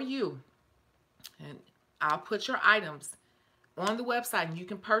package for you. And I'll put your items on the website, and you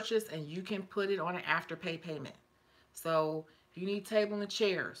can purchase, and you can put it on an afterpay payment. So if you need table and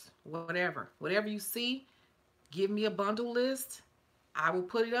chairs, whatever you see, give me a bundle list. I will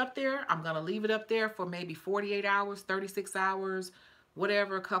put it up there. I'm going to leave it up there for maybe 48 hours, 36 hours,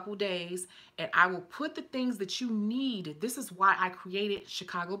 whatever, a couple days, and I will put the things that you need. This is why I created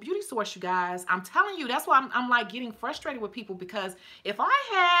Shecago Beauty Source, you guys. I'm telling you, that's why I'm like getting frustrated with people, because if I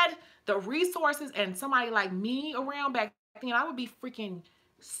had the resources and somebody like me around back then, I would be freaking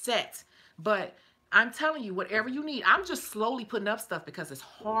set. But I'm telling you, whatever you need, I'm just slowly putting up stuff because it's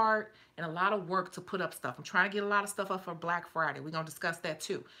hard and a lot of work to put up stuff. I'm trying to get a lot of stuff up for Black Friday. We're going to discuss that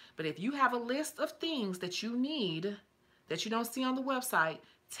too. But if you have a list of things that you need that you don't see on the website,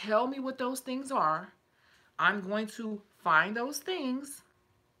 tell me what those things are. I'm going to find those things.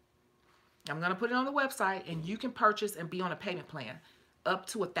 I'm going to put it on the website, and you can purchase and be on a payment plan up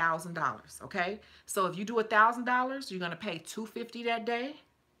to $1,000. Okay. So if you do $1,000, you're going to pay $250 that day,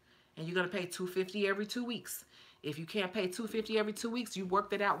 and you're going to pay $250 every 2 weeks. If you can't pay $250 every 2 weeks, you work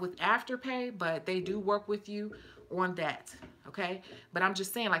that out with Afterpay, but they do work with you on that. Okay. But I'm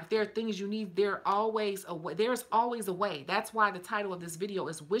just saying, like, if there are things you need, there's always a way. There's always a way. That's why the title of this video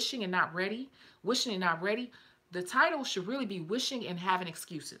is Wishing and Not Ready. Wishing and Not Ready. The title should really be Wishing and Having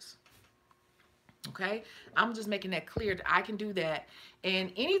Excuses. Okay. I'm just making that clear that I can do that.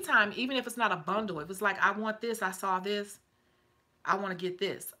 And anytime, even if it's not a bundle, if it's like, I want this, I saw this, I want to get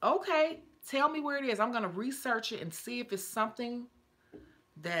this. Okay. Tell me where it is. I'm going to research it and see if it's something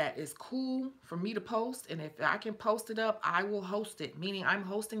that is cool for me to post. And if I can post it up, I will host it. Meaning I'm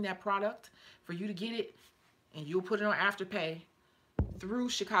hosting that product for you to get it, and you'll put it on Afterpay through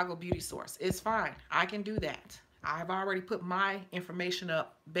Shecago Beauty Source. It's fine. I can do that. I've already put my information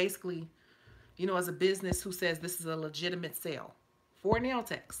up, basically, you know, as a business who says this is a legitimate sale for nail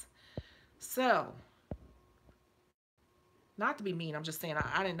techs. So, not to be mean, I'm just saying,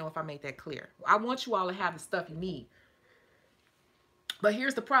 I didn't know if I made that clear. I want you all to have the stuff you need. But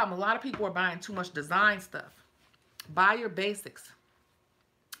here's the problem. A lot of people are buying too much design stuff. Buy your basics.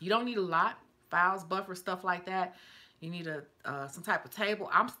 You don't need a lot. Files, buffers, stuff like that. You need some type of table.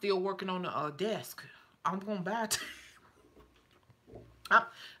 I'm still working on the desk. I'm going to buy a table.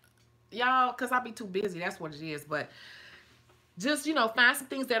 Y'all, because I'll be too busy. That's what it is. But just, you know, find some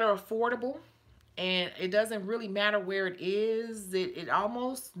things that are affordable. And it doesn't really matter where it is. It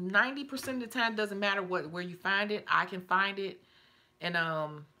almost 90% of the time doesn't matter where you find it. I can find it, and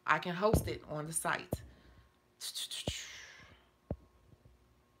I can host it on the site.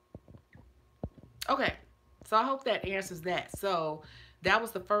 Okay, so I hope that answers that. So that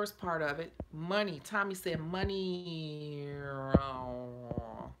was the first part of it. Money. Tommy said money.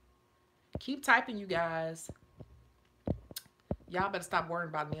 Keep typing, you guys. Y'all better stop worrying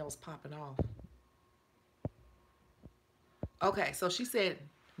about nails popping off. Okay, so she said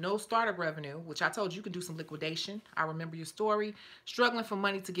no startup revenue, which I told you you can do some liquidation. I remember your story. Struggling for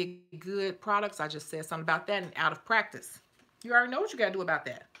money to get good products. I just said something about that and out of practice. You already know what you got to do about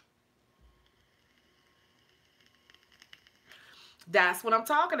that. That's what I'm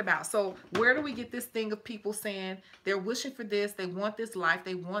talking about. So where do we get this thing of people saying they're wishing for this, they want this life,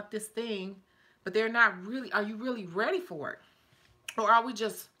 they want this thing, but they're not really, are you really ready for it? Or are we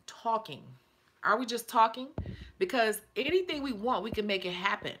just talking? Are we just talking? Because anything we want, we can make it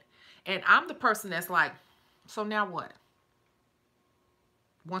happen. And I'm the person that's like, so now what?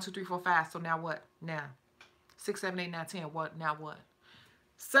 1, 2, 3, 4, 5. So now what? Now 6, 7, 8, 9, 10. What? Now what?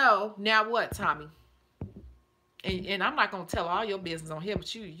 So now what, Tommy? And I'm not gonna tell all your business on here,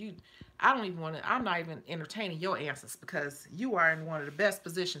 but I don't even want to. I'm not even entertaining your answers because you are in one of the best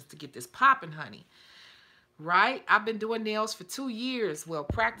positions to get this popping, honey. Right? I've been doing nails for 2 years, well,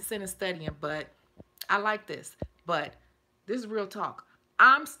 practicing and studying, but I like this. But this is real talk.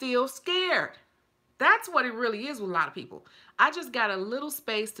 I'm still scared. That's what it really is with a lot of people. I just got a little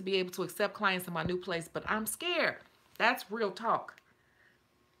space to be able to accept clients in my new place, but I'm scared. That's real talk.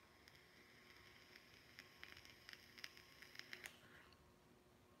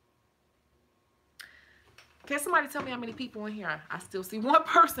 Can somebody tell me how many people in here? I still see one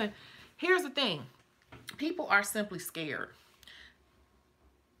person. Here's the thing. People are simply scared.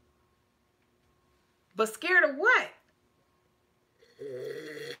 But scared of what?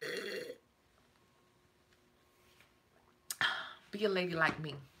 Be a lady like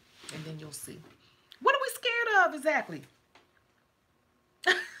me, and then you'll see. What are we scared of exactly?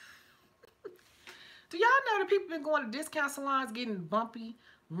 Do y'all know that people been going to discount salons getting bumpy,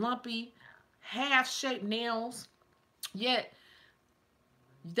 lumpy, half-shaped nails? Yet,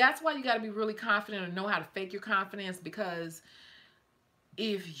 that's why you got to be really confident and know how to fake your confidence, because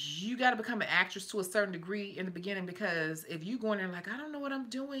if you got to become an actress to a certain degree in the beginning, because if you go in there like, I don't know what I'm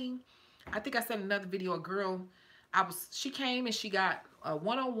doing. I think I said in another video, a girl, she came and she got a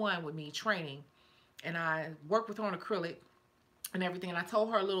one-on-one with me training, and I worked with her on acrylic and everything, and I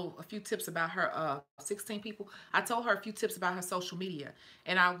told her a few tips about her 16 people. I told her a few tips about her social media,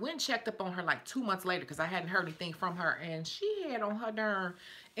 and I went and checked up on her like 2 months later because I hadn't heard anything from her, and she had on her darn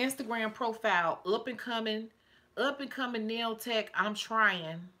Instagram profile, up and coming nail tech, I'm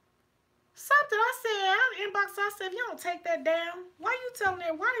trying something. I said, I inboxed, I said, if you don't take that down, why you telling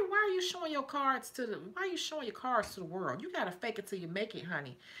that? Why are you showing your cards to the? Why are you showing your cards to the world? You gotta fake it till you make it,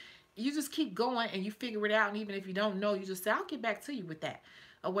 honey. You just keep going and you figure it out, and even if you don't know, you just say, I'll get back to you with that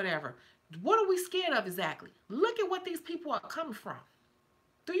or whatever. What are we scared of exactly? Look at what these people are coming from.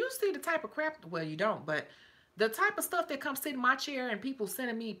 Do you see the type of crap? Well, you don't, but the type of stuff that comes sit in my chair and people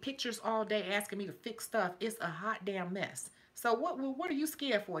sending me pictures all day asking me to fix stuff, it's a hot damn mess. So what are you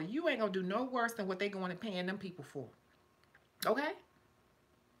scared for? You ain't gonna do no worse than what they going and paying them people for. Okay?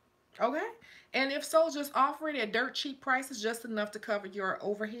 Okay? And if so, just offer it at dirt cheap prices, just enough to cover your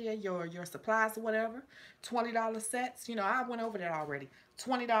overhead, your supplies or whatever. $20 sets. You know, I went over that already.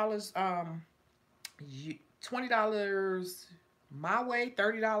 $20 $20 my way,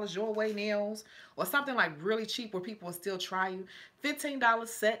 $30 your way nails, or something like really cheap where people will still try you. $15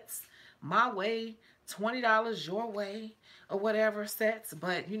 sets my way, $20 your way, or whatever sets.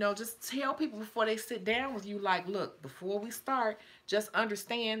 But you know, just tell people before they sit down with you, like, look, before we start, just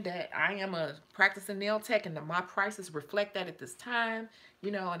understand that I am a practicing nail tech and that my prices reflect that at this time,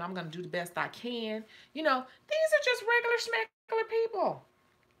 you know, and I'm going to do the best I can. You know, these are just regular schmegular people.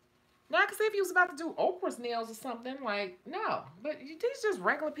 Not because if you was about to do Oprah's nails or something, like, no. But these just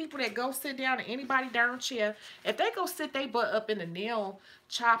regular people that go sit down in anybody darn chair. If they go sit their butt up in the nail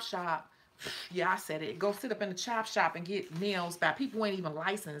chop shop, yeah, I said it. Go sit up in the chop shop and get nails by people who ain't even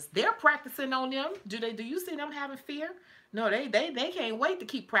licensed. They're practicing on them. Do you see them having fear? No, they can't wait to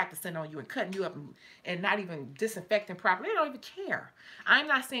keep practicing on you and cutting you up and not even disinfecting properly. They don't even care. I'm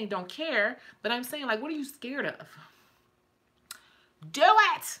not saying don't care, but I'm saying, like, what are you scared of? Do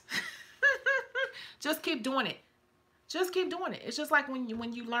it. Just keep doing it. Just keep doing it. It's just like when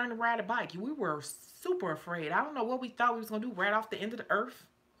you learn to ride a bike. We were super afraid. I don't know what we thought we was going to do, right off the end of the earth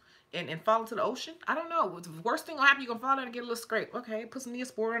and fall into the ocean. I don't know. The worst thing will happen, you're going to fall down and get a little scrape. Okay, put some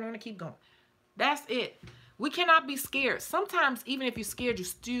Neosporin on and keep going. That's it. We cannot be scared. Sometimes, even if you're scared, you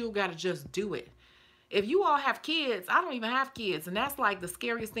still got to just do it. If you all have kids, I don't even have kids, and that's like the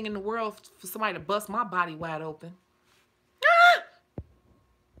scariest thing in the world for somebody to bust my body wide open.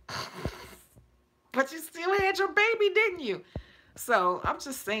 But you still had your baby, didn't you? So, I'm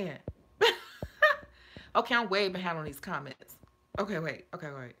just saying. Okay, I'm way behind on these comments. Okay, wait. Okay,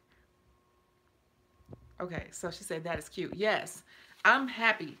 wait. Okay, so she said that is cute. Yes, I'm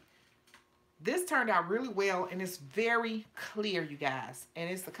happy. This turned out really well, and it's very clear, you guys. And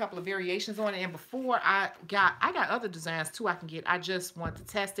it's a couple of variations on it. And before I got other designs too I can get. I just want to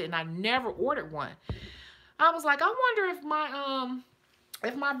test it, and I never ordered one. I was like, I wonder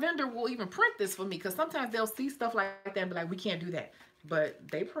if my vendor will even print this for me, because sometimes they'll see stuff like that and be like, we can't do that. But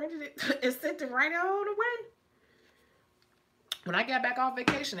they printed it and sent it right on the way. When I got back off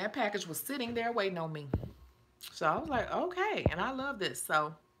vacation, that package was sitting there waiting on me. So I was like, okay, and I love this.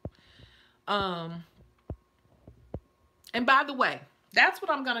 So, and by the way, that's what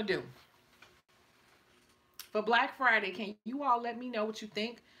I'm gonna do for Black Friday. Can you all let me know what you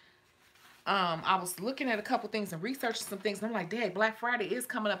think? I was looking at a couple things and researching some things, and I'm like, dang, Black Friday is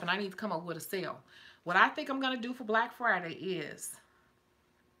coming up, and I need to come up with a sale. What I think I'm gonna do for Black Friday is,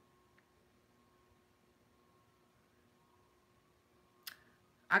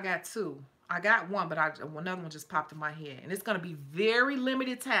 I got two. I got one, but another one just popped in my head. And it's going to be very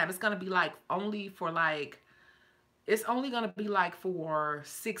limited time. It's going to be like only for like, it's only going to be like for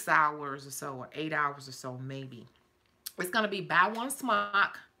 6 hours or so, or 8 hours or so, maybe. It's going to be buy one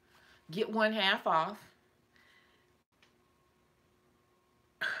smock, get one half off.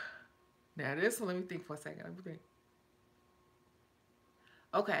 Now this one, let me think for a second. Let me think.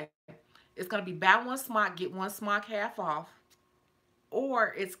 Okay. It's going to be buy one smock, get one smock half off.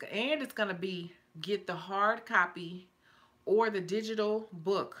 Or it's going to be get the hard copy or the digital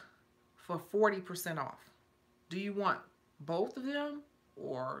book for 40% off. Do you want both of them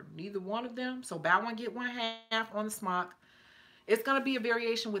or neither one of them? So buy one, get one half on the smock. It's going to be a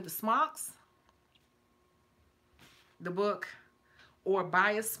variation with the smocks, the book, or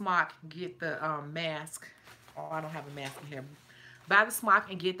buy a smock, get the mask. Oh, I don't have a mask in here. Buy the smock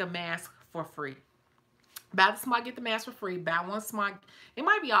and get the mask for free. Buy the smock, get the mask for free. Buy one smock. It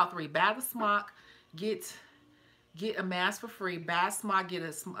might be all three. Buy the smock, get a mask for free. Buy a smock, get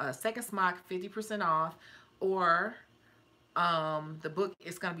a second smock, 50% off. Or the book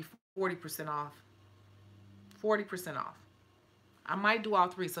is going to be 40% off. 40% off. I might do all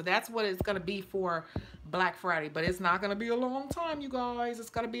three. So that's what it's going to be for Black Friday. But it's not going to be a long time, you guys. It's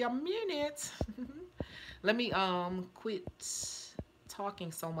going to be a minute. Let me quit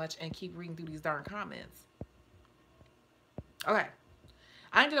talking so much and keep reading through these darn comments. Okay,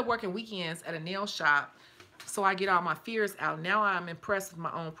 I ended up working weekends at a nail shop, so I get all my fears out. Now I'm impressed with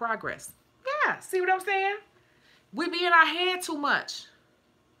my own progress. Yeah, see what I'm saying? We be in our head too much.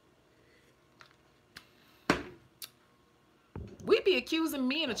 We be accusing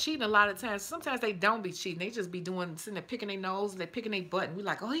men of cheating a lot of times. Sometimes they don't be cheating. They just be sitting there picking their nose, they picking their butt. And we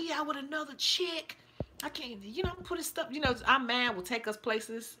like, oh yeah, with another chick. I can't, put his stuff, our man will take us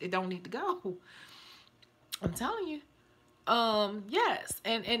places it don't need to go. I'm telling you. Yes,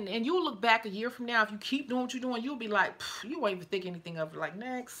 and you'll look back a year from now, if you keep doing what you're doing, you'll be like, you won't even think anything of it. Like,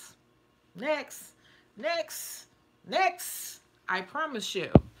 next. I promise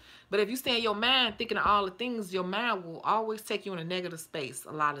you. But if you stay in your mind thinking of all the things, your mind will always take you in a negative space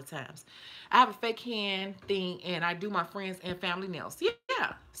a lot of times. I have a fake hand thing, and I do my friends and family nails.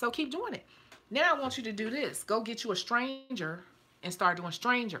 Yeah, so keep doing it. Now I want you to do this. Go get you a stranger and start doing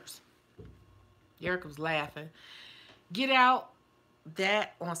strangers. Erica was laughing. Get out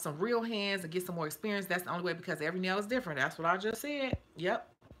that on some real hands and get some more experience. That's the only way, because every nail is different. That's what I just said. Yep.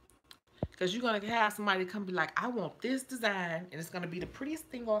 Because you're going to have somebody come be like, I want this design, and it's going to be the prettiest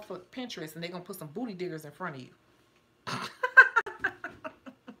thing off of Pinterest, and they're going to put some booty diggers in front of you.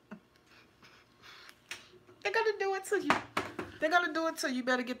 They're going to do it to you. They're going to do it to you. You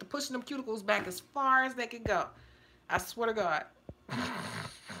better get to pushing them cuticles back as far as they can go. I swear to God.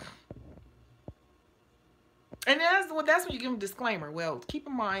 And that's when you give them a disclaimer. Well, keep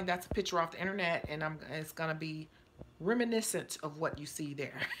in mind that's a picture off the internet, and it's gonna be reminiscent of what you see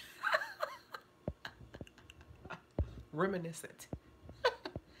there. Reminiscent.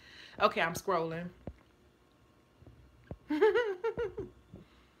 Okay, I'm scrolling.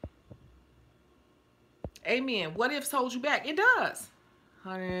 Amen. What ifs hold you back? It does.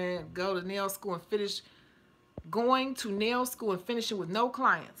 Honey, go to nail school and finish. Going to nail school and finishing with no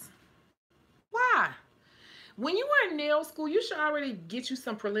clients. Why? When you were in nail school, you should already get you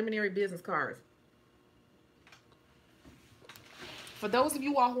some preliminary business cards. For those of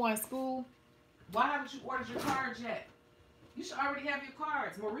you all who are in school, why haven't you ordered your cards yet? You should already have your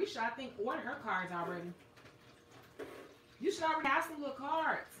cards. Marisha, I think, ordered her cards already. You should already have some little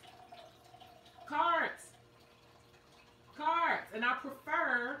cards. Cards. And I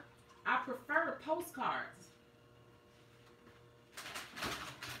prefer postcards.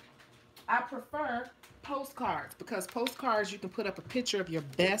 I prefer postcards, because postcards you can put up a picture of your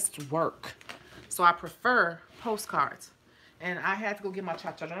best work. So I prefer postcards. And I had to go get my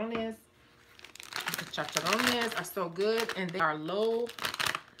chicharrones. The chicharrones are so good, and they are low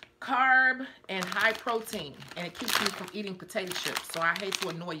carb and high protein, and it keeps you from eating potato chips. So I hate to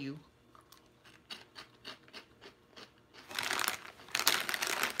annoy you,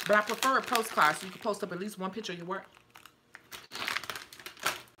 but I prefer a postcard, so you can post up at least one picture of your work.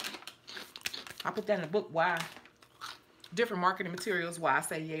 I put that in the book, why different marketing materials, why I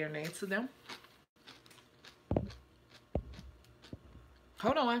say yay or nay to them.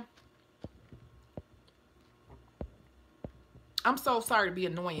 Hold on. I'm so sorry to be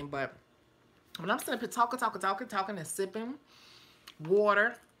annoying, but when I'm sitting up here talking and sipping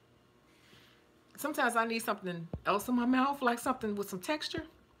water, sometimes I need something else in my mouth, like something with some texture.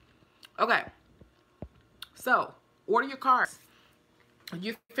 Okay. So, order your cards.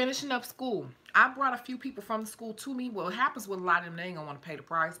 You're finishing up school. I brought a few people from the school to me. Well, it happens with a lot of them. They ain't going to want to pay the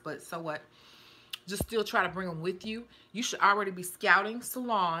price, but so what? Just still try to bring them with you. You should already be scouting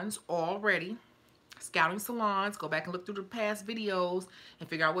salons already. Scouting salons. Go back and look through the past videos and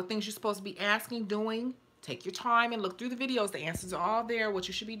figure out what things you're supposed to be asking, doing. Take your time and look through the videos. The answers are all there, what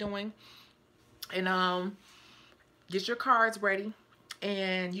you should be doing. And get your cards ready.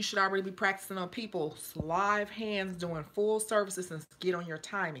 And you should already be practicing on people's live hands doing full services and get on your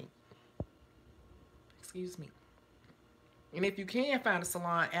timing. Excuse me. And if you can find a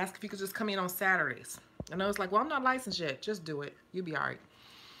salon, ask if you could just come in on Saturdays. I know it's like, well, I'm not licensed yet. Just do it. You'll be all right.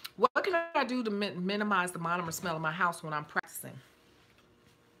 What can I do to minimize the monomer smell in my house when I'm practicing?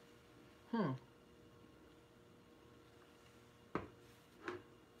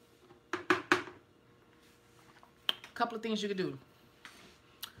 Couple of things you could do.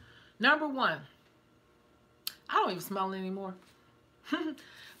 Number one, I don't even smell it anymore.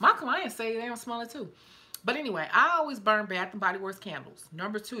 My clients say they don't smell it too. But anyway, I always burn Bath & Body Works candles.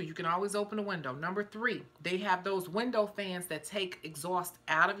 Number two, you can always open a window. Number three, they have those window fans that take exhaust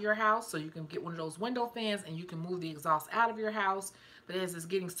out of your house. So you can get one of those window fans and you can move the exhaust out of your house. But as it's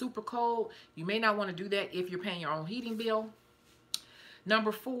getting super cold, you may not want to do that if you're paying your own heating bill.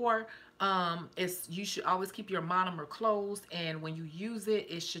 Number four, you should always keep your monomer closed, and when you use it,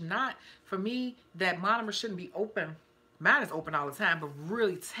 it should not, for me, that monomer shouldn't be open. Mine is open all the time, but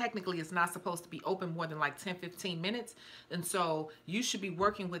really technically it's not supposed to be open more than like 10-15 minutes. And so you should be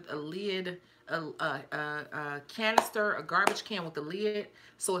working with a lid, a canister, a garbage can with a lid.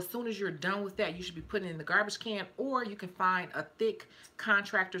 So as soon as you're done with that, you should be putting it in the garbage can, or you can find a thick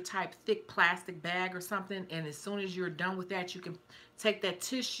contractor type thick plastic bag or something. And as soon as you're done with that, you can take that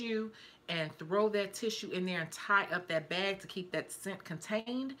tissue and throw that tissue in there and tie up that bag to keep that scent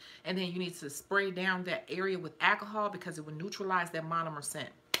contained. And then you need to spray down that area with alcohol because it will neutralize that monomer scent.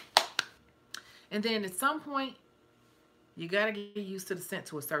 And then at some point, you got to get used to the scent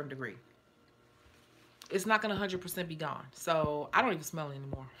to a certain degree. It's not going to 100% be gone. So I don't even smell it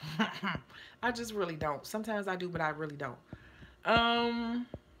anymore. I just really don't. Sometimes I do, but I really don't.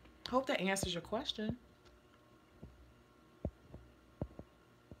 Hope that answers your question.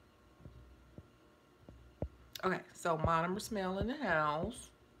 Okay, so monomer smell in the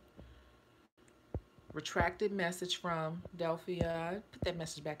house. Retracted message from Delphia. Put that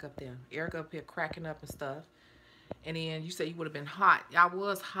message back up there. Erica up here cracking up and stuff. And then you said you would have been hot. I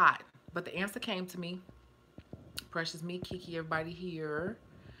was hot, but the answer came to me. Precious me, Kiki, everybody here.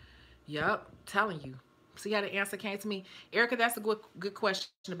 Yep, telling you. See how the answer came to me? Erica, that's a good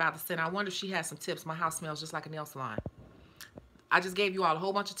question about the scent. I wonder if she has some tips. My house smells just like a nail salon. I just gave you all a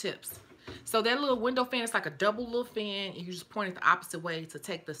whole bunch of tips. So that little window fan is like a double little fan. You just point it the opposite way to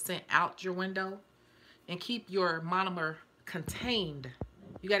take the scent out your window and keep your monomer contained.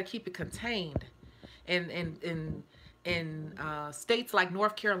 You got to keep it contained. And in states like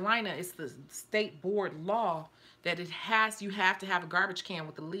North Carolina, it's the state board law that you have to have a garbage can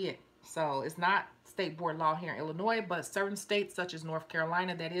with a lid. So it's not state board law here in Illinois, but certain states such as North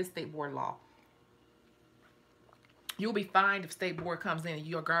Carolina, that is state board law. You'll be fined if state board comes in and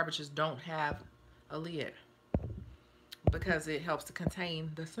your garbages don't have a lid because it helps to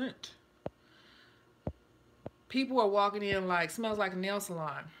contain the scent. People are walking in like, smells like a nail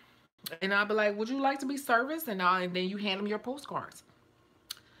salon. And I'll be like, would you like to be serviced? And then you hand them your postcards.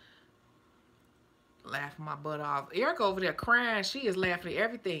 Laughing my butt off. Erica over there crying. She is laughing at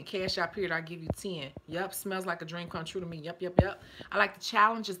everything. Cash out period, I'll give you 10. Yep, smells like a dream come true to me. Yep, yep, yep. I like the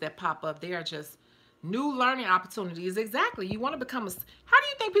challenges that pop up. They are just new learning opportunities. Exactly. You want to become how do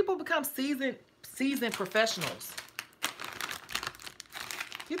you think people become seasoned professionals?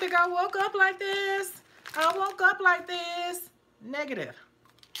 You think I woke up like this? I woke up like this? Negative.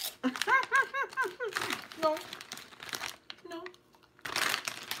 No. No.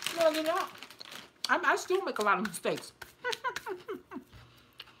 No, you're not. I still make a lot of mistakes.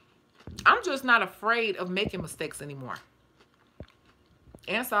 I'm just not afraid of making mistakes anymore.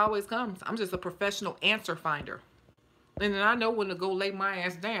 Answer always comes. I'm just a professional answer finder. And then I know when to go lay my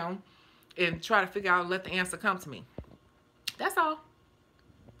ass down and try to figure out, let the answer come to me. That's all.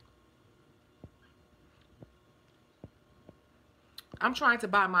 I'm trying to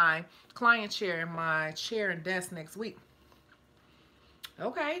buy my client chair and my chair and desk next week.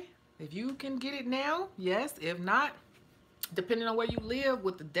 Okay, if you can get it now, yes. If not, depending on where you live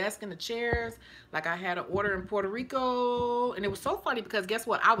with the desk and the chairs, like I had an order in Puerto Rico, and it was so funny because guess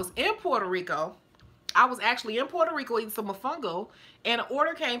what? I was in Puerto Rico. I was actually in Puerto Rico eating some mofongo, and an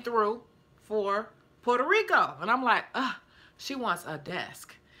order came through for Puerto Rico. And I'm like, she wants a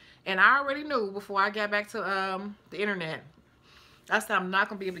desk. And I already knew before I got back to the internet, I said I'm not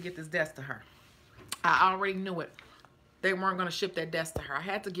going to be able to get this desk to her. I already knew it. They weren't going to ship that desk to her. I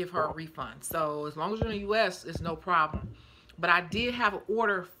had to give her a refund. So as long as you're in the U.S., it's no problem. But I did have an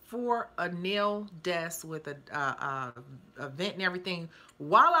order for a nail desk with a vent and everything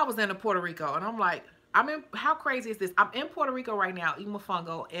while I was in Puerto Rico. And I'm like, how crazy is this? I'm in Puerto Rico right now, eating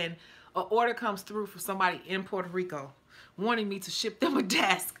mofongo, and an order comes through for somebody in Puerto Rico wanting me to ship them a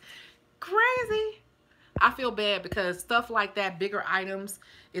desk. Crazy. I feel bad because stuff like that, bigger items,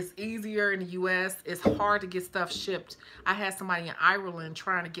 is easier in the U.S. It's hard to get stuff shipped. I had somebody in Ireland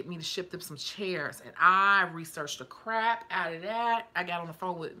trying to get me to ship them some chairs, and I researched the crap out of that. I got on the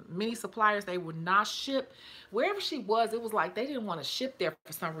phone with many suppliers. They would not ship. Wherever she was, it was like they didn't want to ship there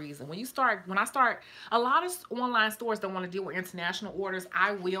for some reason. When I start, a lot of online stores don't want to deal with international orders.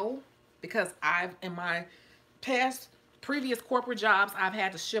 I will, because in my previous corporate jobs, I've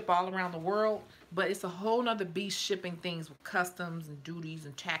had to ship all around the world. But it's a whole nother beast shipping things with customs and duties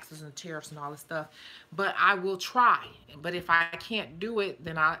and taxes and tariffs and all this stuff. But I will try. But if I can't do it,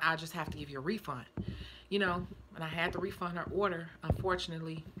 then I just have to give you a refund. You know, and I had to refund her order.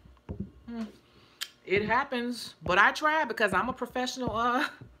 Unfortunately, it happens. But I tried because I'm a professional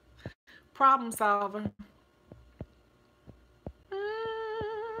problem solver.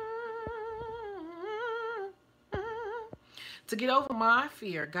 To get over my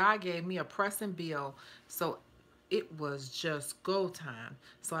fear, God gave me a pressing bill, so it was just go time.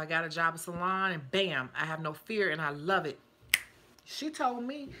 So I got a job at salon, and bam, I have no fear, and I love it. She told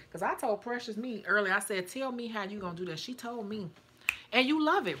me, because I told Precious Me earlier, I said, tell me how you gonna do that. She told me, and you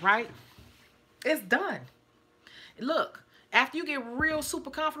love it, right? It's done. Look, after you get real super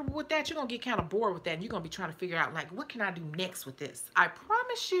comfortable with that, you're gonna get kind of bored with that, and you're gonna be trying to figure out, like, what can I do next with this? I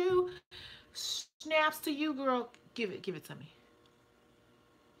promise you, snaps to you, girl. Give it to me.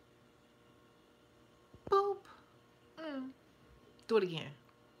 Boop. Do it again.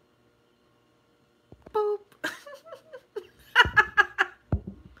 Boop.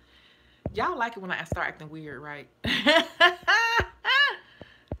 Y'all like it when I start acting weird, right?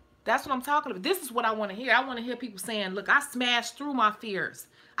 That's what I'm talking about. This is what I want to hear. I want to hear people saying, look, I smashed through my fears.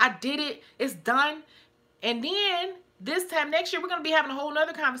 I did it. It's done. And then this time next year, we're going to be having a whole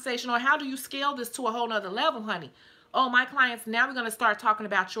nother conversation on how do you scale this to a whole nother level, honey. Oh, my clients, now we're going to start talking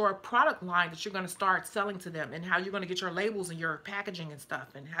about your product line that you're going to start selling to them, and how you're going to get your labels and your packaging and stuff,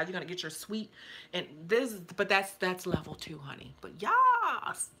 and how you're going to get your suite. And this, but that's level 2, honey. But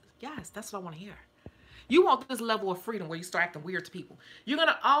yes, that's what I want to hear. You want this level of freedom where you start acting weird to people. You're going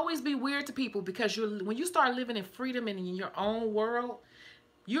to always be weird to people because when you start living in freedom and in your own world,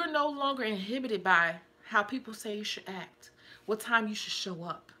 you're no longer inhibited by how people say you should act, what time you should show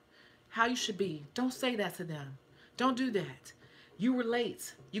up, how you should be. Don't say that to them. Don't do that. You were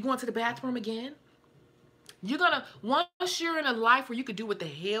late. You going to the bathroom again? You're going to, once you're in a life where you could do what the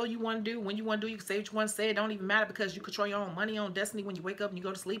hell you want to do, when you want to do, you can say what you want to say. It don't even matter because you control your own money, your own destiny when you wake up and you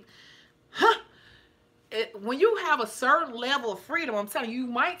go to sleep. When you have a certain level of freedom, I'm telling you, you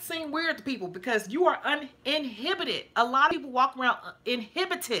might seem weird to people because you are uninhibited. A lot of people walk around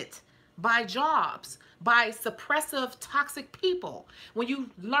inhibited by jobs, by suppressive, toxic people. When you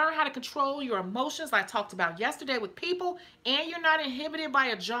learn how to control your emotions, like I talked about yesterday with people, and you're not inhibited by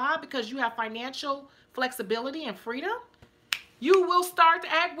a job because you have financial flexibility and freedom, you will start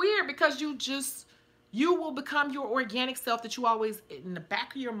to act weird because you will become your organic self that you always, in the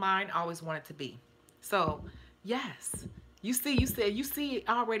back of your mind, always wanted to be. So, yes, you see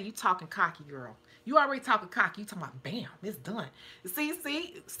already, you talking cocky, girl. You already talking cocky. You talking about, bam, it's done.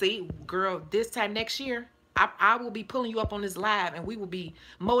 See, girl, this time next year, I will be pulling you up on this live, and we will be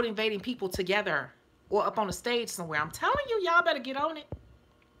motivating people together or up on the stage somewhere. I'm telling you, y'all better get on it.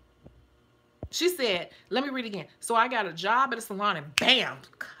 She said, let me read again. So I got a job at a salon, and bam,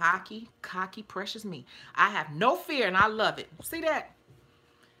 cocky, precious me. I have no fear, and I love it. See that?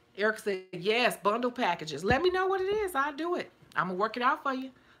 Eric said, yes, bundle packages. Let me know what it is. I'll do it. I'm going to work it out for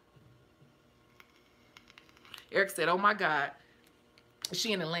you. Eric said, oh my God.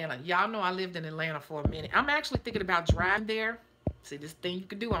 She in Atlanta. Y'all know I lived in Atlanta for a minute. I'm actually thinking about driving there. See, this thing you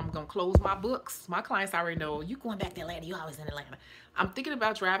can do. I'm going to close my books. My clients already know, you going back to Atlanta. You always in Atlanta. I'm thinking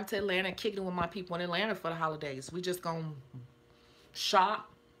about driving to Atlanta and kicking it with my people in Atlanta for the holidays. We just going to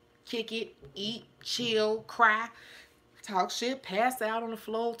shop, kick it, eat, chill, cry, talk shit, pass out on the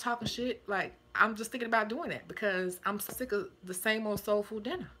floor, talking shit. Like, I'm just thinking about doing that because I'm sick of the same old soul food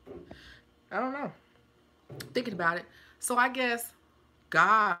dinner. I don't know. Thinking about it. So I guess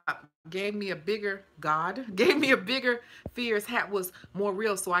God gave me a bigger fears hat was more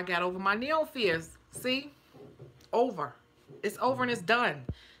real, so I got over my nail fears. See? Over. It's over and it's done.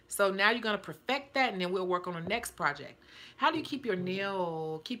 So now you're going to perfect that, and then we'll work on the next project. How do you keep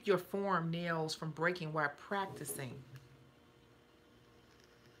your form nails from breaking while practicing?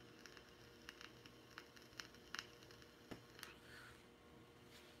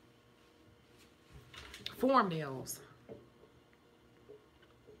 Form nails.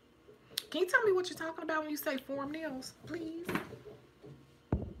 Can you tell me what you're talking about when you say form nails, please?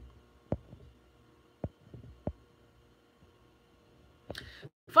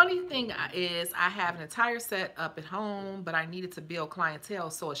 Funny thing is, I have an entire set up at home, but I needed to build clientele,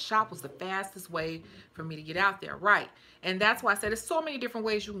 so a shop was the fastest way for me to get out there, right? And that's why I said there's so many different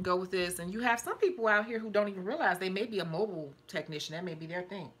ways you can go with this, and you have some people out here who don't even realize they may be a mobile technician. That may be their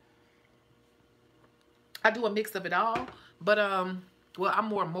thing. I do a mix of it all, but well, I'm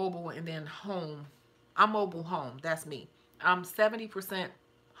more mobile and then home. I'm mobile home. That's me. I'm 70%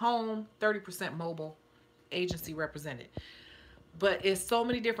 home, 30% mobile, agency represented. But it's so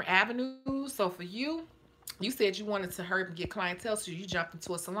many different avenues. So for you, you said you wanted to hurry up and get clientele, so you jumped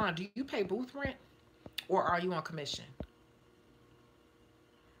into a salon. Do you pay booth rent or are you on commission?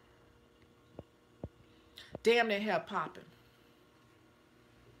 Damn, that hair popping.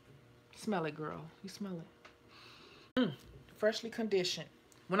 Smell it, girl. You smell it. Freshly conditioned.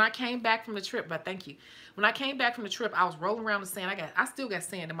 When I came back from the trip, but thank you. When I came back from the trip, I was rolling around the sand. I still got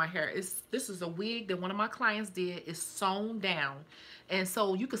sand in my hair. This is a wig that one of my clients did. It's sewn down. And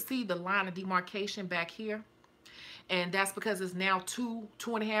so you can see the line of demarcation back here. And that's because it's now two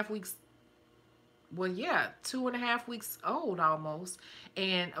and a half weeks. Well, yeah, 2.5 weeks old almost.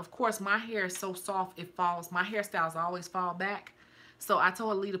 And of course, my hair is so soft, it falls. My hairstyles always fall back. So I told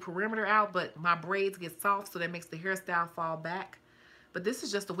her to leave the perimeter out, but my braids get soft, so that makes the hairstyle fall back. But this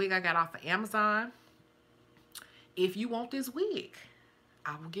is just a wig I got off of Amazon. If you want this wig,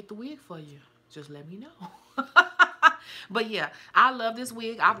 I will get the wig for you. Just let me know. But yeah, I love this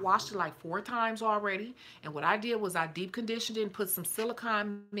wig. I've washed it like 4 times already. And what I did was I deep conditioned it and put some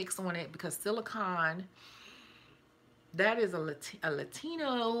silicone mix on it, because silicone, that is a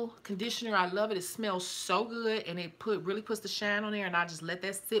Latino conditioner. I love it. It smells so good, and it really puts the shine on there. And I just let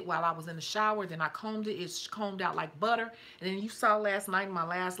that sit while I was in the shower. Then I combed it. It's combed out like butter. And then you saw last night in my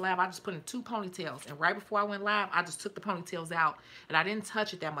last live, I just put in 2 ponytails. And right before I went live, I just took the ponytails out. And I didn't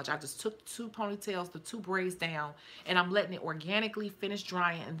touch it that much. I just took 2 ponytails, the 2 braids down. And I'm letting it organically finish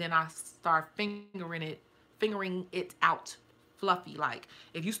drying. And then I start fingering it out. Fluffy. Like,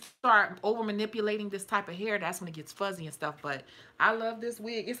 if you start over manipulating this type of hair, that's when it gets fuzzy and stuff. But I love this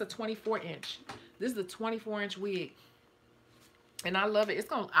wig. It's a 24-inch. This is a 24-inch wig, and I love it.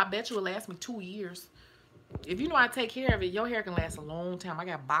 I bet you it'll last me 2 years. If you know how to take care of it, your hair can last a long time. I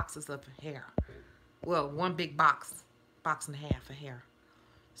got boxes of hair. Well, one big box and a half of hair.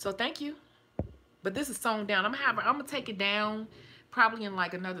 So thank you. But this is sewn down. I'm gonna take it down probably in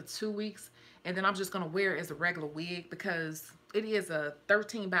like another 2 weeks, and then I'm just gonna wear it as a regular wig, because it is a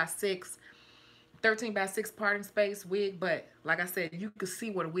 13 by 6 parting space wig. But like I said, you can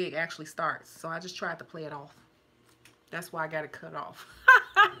see where the wig actually starts. So I just tried to play it off. That's why I got it cut off.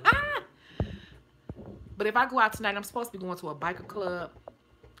 But if I go out tonight, I'm supposed to be going to a biker club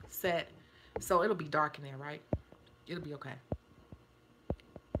set, so it'll be dark in there, right? It'll be okay.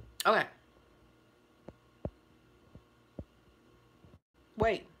 Okay.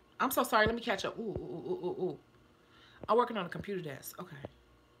 Wait, I'm so sorry. Let me catch up. Ooh. I'm working on a computer desk. Okay.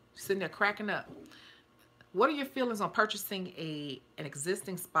 Sitting there cracking up. What are your feelings on purchasing an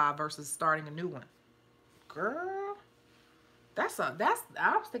existing spa versus starting a new one? Girl, I was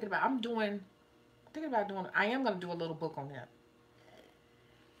thinking about, I am going to do a little book on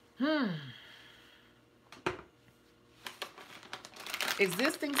that.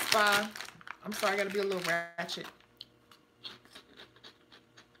 Existing spa. I'm sorry, I got to be a little ratchet.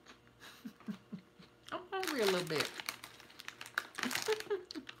 I'm hungry a little bit.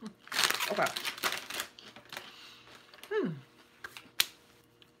 Okay.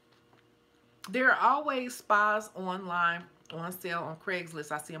 There are always spas online on sale on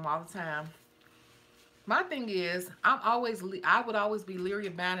Craigslist. I see them all the time. My thing is, I would always be leery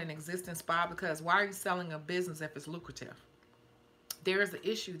about an existing spa, because why are you selling a business if it's lucrative? There is an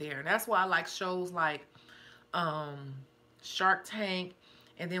issue there. And that's why I like shows like um, Shark Tank.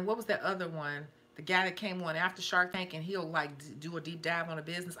 And then what was that other one? The guy that came on after Shark Tank, and he'll like do a deep dive on a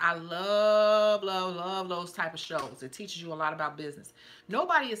business. I love, love, love those type of shows. It teaches you a lot about business.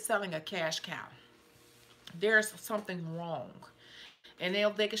 Nobody is selling a cash cow. There's something wrong. And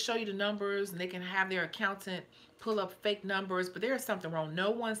they can show you the numbers, and they can have their accountant pull up fake numbers, but there's something wrong.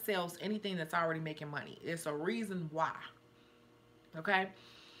 No one sells anything that's already making money. It's a reason why. Okay?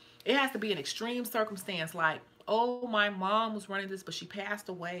 It has to be an extreme circumstance, like, oh, my mom was running this, but she passed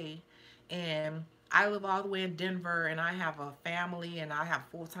away, and I live all the way in Denver, and I have a family, and I have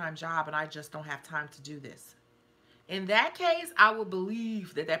a full-time job, and I just don't have time to do this. In that case, I would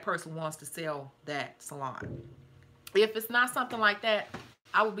believe that that person wants to sell that salon. If it's not something like that,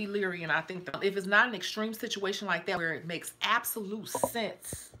 I would be leery. And I think that if it's not an extreme situation like that where it makes absolute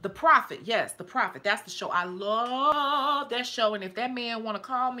sense, The Profit, yes, The Profit, that's the show. I love that show. And if that man want to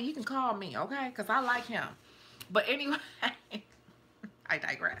call me, he can call me, okay? Because I like him. But anyway, I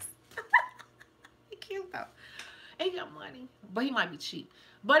digress. He cute though. He got money, but he might be cheap.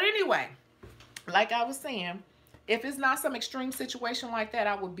 But anyway, like I was saying, if it's not some extreme situation like that,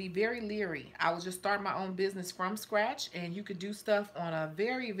 I would be very leery. I would just start my own business from scratch, and you could do stuff on a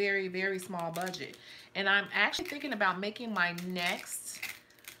very, very, very small budget. And I'm actually thinking about making my next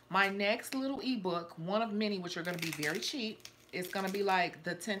little ebook, one of many, which are going to be very cheap. It's going to be like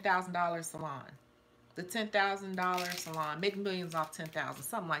the $10,000 salon. The $10,000 salon. Make millions off 10,000,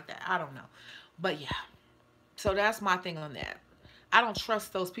 something like that. I don't know. But yeah. So that's my thing on that. I don't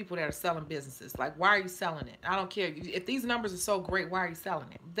trust those people that are selling businesses. Like, why are you selling it? I don't care. If these numbers are so great, why are you selling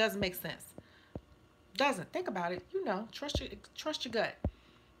it? It doesn't make sense. Doesn't. Think about it. You know, trust your gut.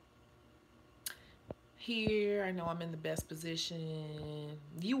 Here, I know I'm in the best position.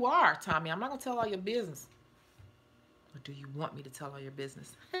 You are, Tommy. I'm not going to tell all your business. Or do you want me to tell all your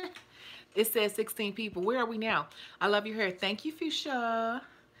business? It says 16 people. Where are we now? I love your hair. Thank you, Fuchsia.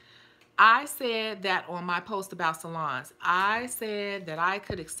 I said that on my post about salons. I said that I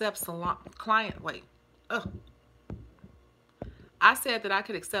could accept I said that I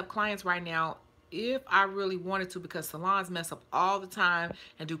could accept clients right now if I really wanted to, because salons mess up all the time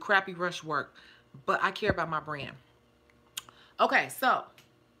and do crappy rush work. But I care about my brand. Okay, so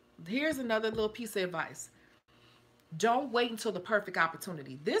here's another little piece of advice. Don't wait until the perfect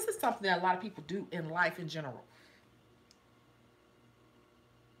opportunity. This is something that a lot of people do in life in general.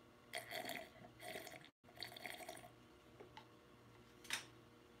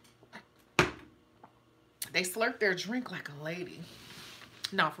 They slurp their drink like a lady.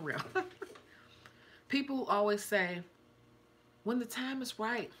 No, for real. People always say, when the time is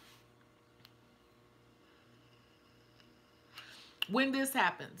right, when this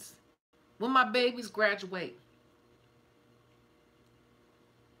happens, when my babies graduate,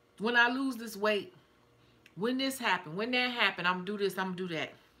 when I lose this weight, when this happen, when that happen, I'm gonna do this, I'm gonna do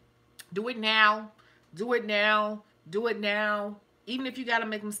that. Do it now, do it now, do it now. Even if you gotta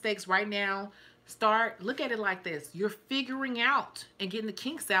make mistakes right now, look at it like this. You're figuring out and getting the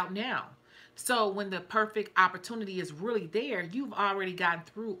kinks out now. So when the perfect opportunity is really there, you've already gotten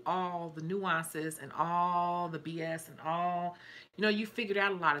through all the nuances and all the BS and all, you know, you figured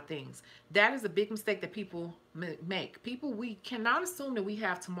out a lot of things. That is a big mistake that people make. We cannot assume that we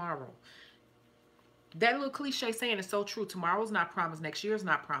have tomorrow. That little cliche saying is so true. Tomorrow's not promised. Next year's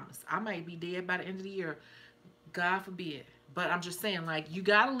not promised. I might be dead by the end of the year. God forbid. But I'm just saying, like, you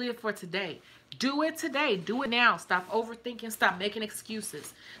got to live for today. Do it today. Do it now. Stop overthinking. Stop making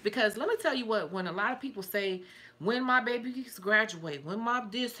excuses. Because let me tell you what, when a lot of people say, when my babies graduate, when my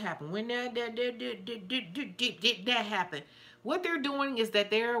this happened, when that happened, what they're doing is that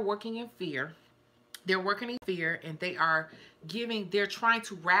they're working in fear. They're working in fear, and they're trying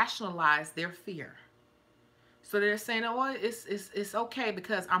to rationalize their fear. So they're saying, oh, it's okay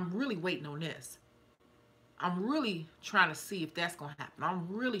because I'm really waiting on this. I'm really trying to see if that's going to happen. I'm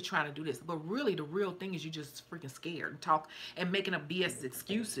really trying to do this. But really, the real thing is you just freaking scared and talk and making up BS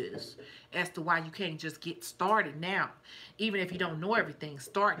excuses as to why you can't just get started now. Even if you don't know everything,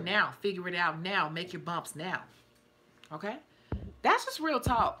 start now. Figure it out now. Make your bumps now. Okay? That's just real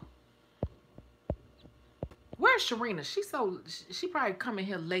talk. Where's Sharina? She probably coming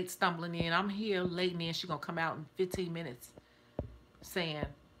here late, stumbling in. I'm here late, and then she's going to come out in 15 minutes saying,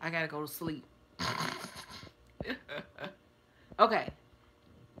 I got to go to sleep. Okay.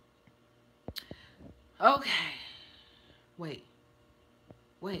 Wait.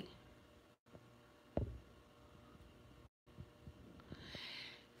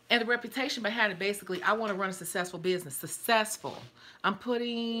 And the reputation behind it, basically, I want to run a successful business. Successful. I'm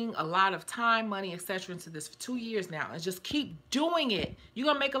putting a lot of time, money, etc. into this for 2 years now. And just keep doing it. You're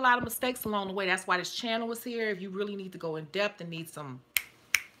going to make a lot of mistakes along the way. That's why this channel is here. If you really need to go in depth and need some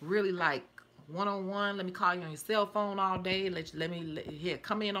really like one-on-one, let me call you on your cell phone all day. Here,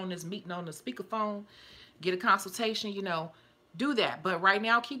 come in on this meeting on the speakerphone. Get a consultation, you know. Do that. But right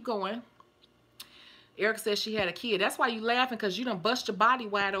now, keep going. Eric says she had a kid. That's why you laughing, because you done bust your body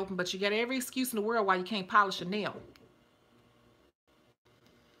wide open, but you got every excuse in the world why you can't polish a nail.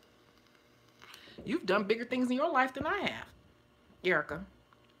 You've done bigger things in your life than I have, Erica.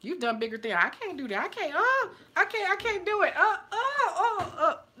 You've done bigger things. I can't do that. I can't do it.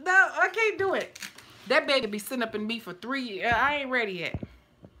 No, I can't do it. That baby be sitting up in me for 3 years. I ain't ready yet.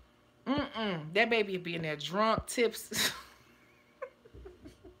 That baby be in there drunk, tips.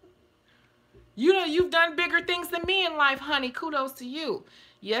 You know, you've done bigger things than me in life, honey. Kudos to you.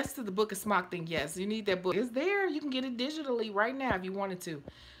 Yes to the Book of Smock thing. Yes, you need that book. It's there. You can get it digitally right now if you wanted to.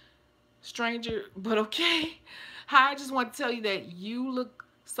 Stranger, but okay. Hi, I just want to tell you that you look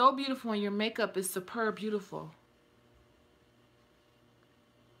so beautiful and your makeup is superb beautiful.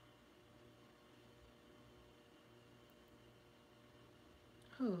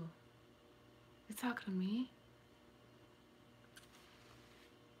 Who? You talking to me?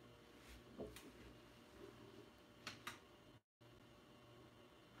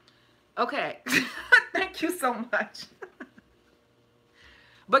 Okay. Thank you so much.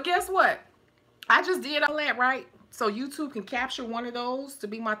 But guess what? I just did all that, right? So YouTube can capture one of those to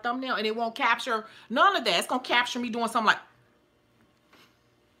be my thumbnail, and it won't capture none of that. It's going to capture me doing something like...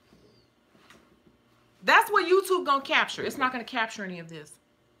 That's what YouTube going to capture. It's not going to capture any of this.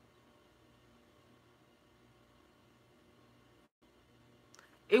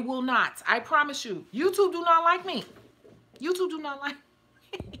 It will not. I promise you. YouTube do not like me. YouTube do not like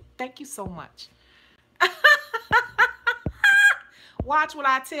me. Thank you so much. Watch what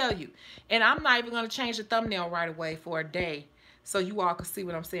I tell you. And I'm not even going to change the thumbnail right away for a day so you all can see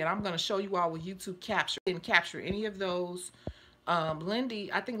what I'm saying. I'm going to show you all what YouTube capture. It didn't capture any of those. Lindy,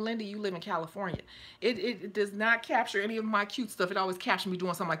 I think, Lindy, you live in California. It does not capture any of my cute stuff. It always captures me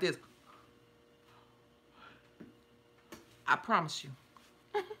doing something like this. I promise you.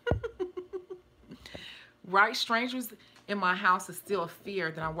 Right? Strangers in my house is still a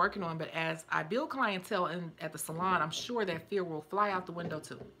fear that I'm working on, but as I build clientele at the salon, I'm sure that fear will fly out the window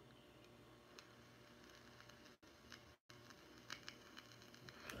too.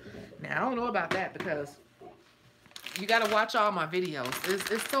 Now, I don't know about that, because you got to watch all my videos.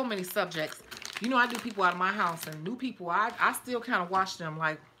 There's so many subjects. You know, I do people out of my house, and new people, I still kind of watch them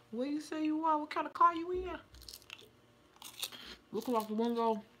like, what do you say you are? What kind of car you in? Looking out the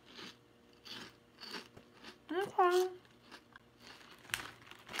window. Okay.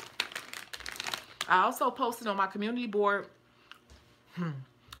 I also posted on my community board,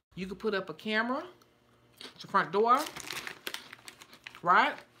 you could put up a camera at your front door,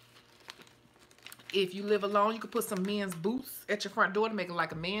 right? If you live alone, you could put some men's boots at your front door to make it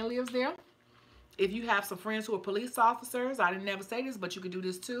like a man lives there. If you have some friends who are police officers, I didn't never say this, but you could do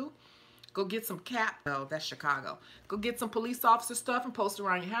this too. Go get some oh, that's Chicago. Go get some police officer stuff and post it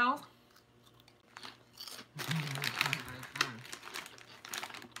around your house.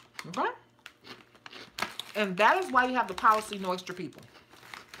 Okay? And that is why you have the policy, no extra people.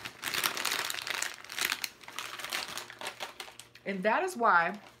 And that is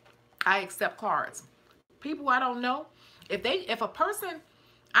why I accept cards. People I don't know, if a person,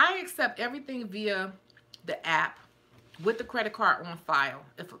 I accept everything via the app with the credit card on file.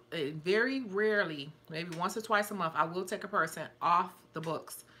 Very rarely, maybe once or twice a month, I will take a person off the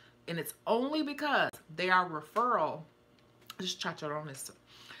books. And it's only because they are referral. Just touch on this.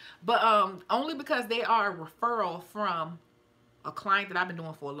 But only because they are a referral from a client that I've been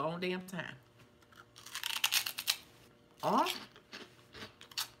doing for a long damn time. Oh.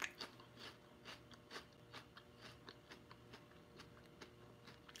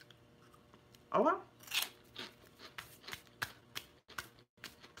 Okay.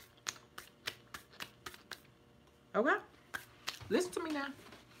 Okay. Listen to me now.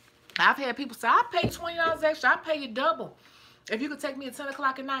 I've had people say, I pay $20 extra. I pay you double. If you could take me at 10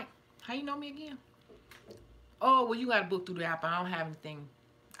 o'clock at night. How you know me again? Oh, well, you got to book through the app. I don't have anything.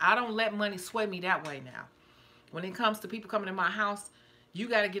 I don't let money sway me that way now. When it comes to people coming in my house, you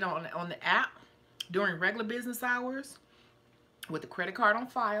got to get on the app during regular business hours with the credit card on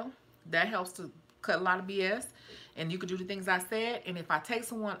file. That helps to cut a lot of BS. And you can do the things I said. And if I take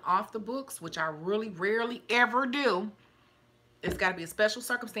someone off the books, which I really rarely ever do, it's got to be a special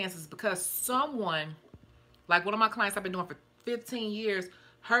circumstances, because someone, like one of my clients I've been doing for 15 years,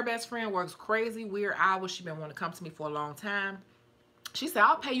 Her best friend works crazy, weird hours. She been wanting to come to me for a long time. She said,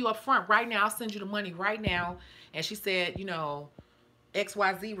 I'll pay you up front right now. I'll send you the money right now. And she said, you know,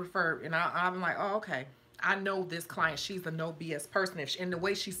 XYZ referred. And I'm like, oh, okay. I know this client. She's a no BS person. If she, and the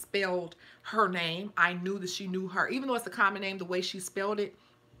way she spelled her name, I knew that she knew her. Even though it's a common name, the way she spelled it,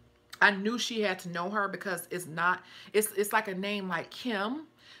 I knew she had to know her, because it's not, it's like a name like Kim,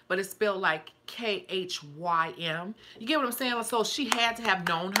 but it's spelled like K-H-Y-M. You get what I'm saying? So she had to have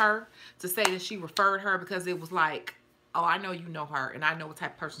known her to say that she referred her, because it was like, oh, I know you know her, and I know what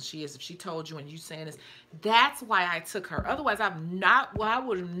type of person she is. If she told you and you saying this, that's why I took her. Otherwise, I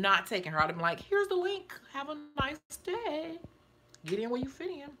would have not taken her. I'd have been like, here's the link. Have a nice day. Get in where you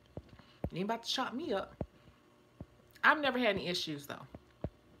fit in. You ain't about to chop me up. I've never had any issues, though.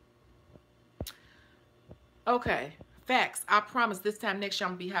 Okay, facts. I promise this time next year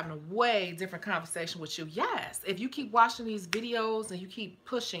I'm going to be having a way different conversation with you. Yes, if you keep watching these videos and you keep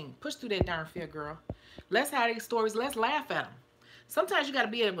push through that darn fear, girl. Let's have these stories. Let's laugh at them. Sometimes you got to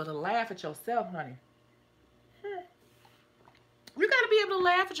be able to laugh at yourself, honey. You got to be able to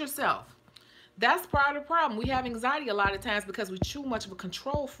laugh at yourself. That's part of the problem. We have anxiety a lot of times because we're too much of a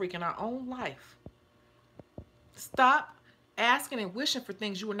control freak in our own life. Stop asking and wishing for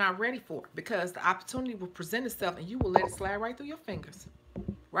things you were not ready for, because the opportunity will present itself and you will let it slide right through your fingers.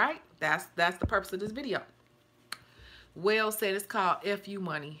 Right? That's the purpose of this video. Well said. It's called FU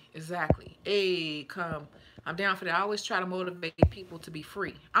money. Exactly. Hey, come. I'm down for that. I always try to motivate people to be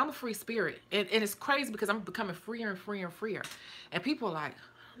free. I'm a free spirit. And it's crazy because I'm becoming freer and freer and freer. And people are like,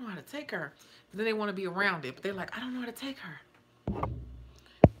 I don't know how to take her. But then they want to be around it. But they're like, I don't know how to take her.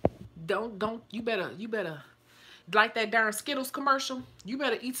 You better, like that darn Skittles commercial. You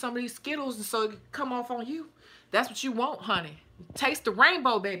better eat some of these Skittles and so it can come off on you. That's what you want, honey. Taste the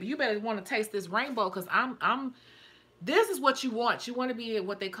rainbow, baby. You better want to taste this rainbow, because this is what you want. You want to be at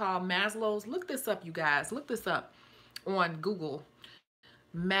what they call Maslow's. Look this up, you guys. Look this up on Google.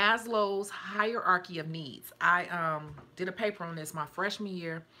 Maslow's hierarchy of needs. I did a paper on this my freshman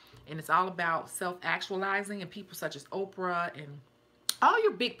year, and it's all about self-actualizing, and people such as Oprah and all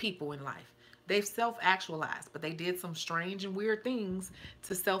your big people in life. They've self-actualized, but they did some strange and weird things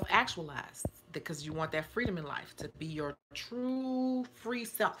to self-actualize, because you want that freedom in life, to be your true free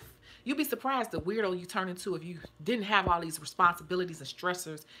self. You'd be surprised the weirdo you turn into if you didn't have all these responsibilities and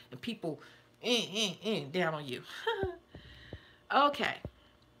stressors and people down on you. Okay.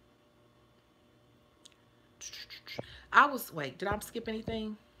 Wait, did I skip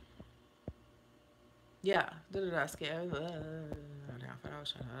anything? Yeah. Did I skip?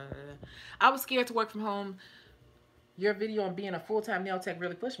 I was scared to work from home. Your video on being a full-time nail tech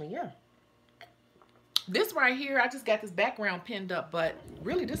really pushed me. Yeah. This right here, I just got this background pinned up, but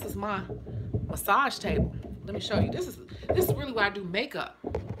really this is my massage table. Let me show you. This is really where I do makeup.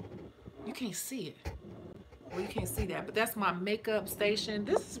 You can't see it. Well, you can't see that, but that's my makeup station.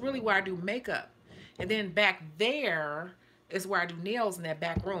 This is really where I do makeup. And then back there is where I do nails, in that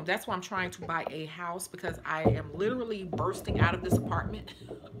back room. That's why I'm trying to buy a house, because I am literally bursting out of this apartment.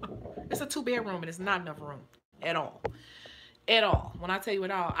 It's a 2-bedroom and it's not enough room at all. At all. When I tell you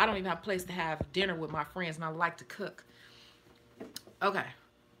at all, I don't even have a place to have dinner with my friends, and I like to cook. Okay.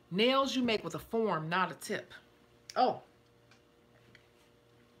 Nails you make with a form, not a tip. Oh.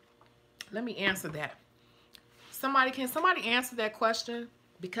 Let me answer that. Can somebody answer that question?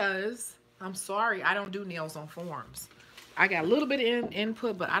 Because I'm sorry, I don't do nails on forms. I got a little bit of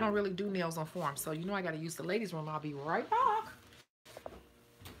input, but I don't really do nails on forms. So you know I got to use the ladies' room. I'll be right back.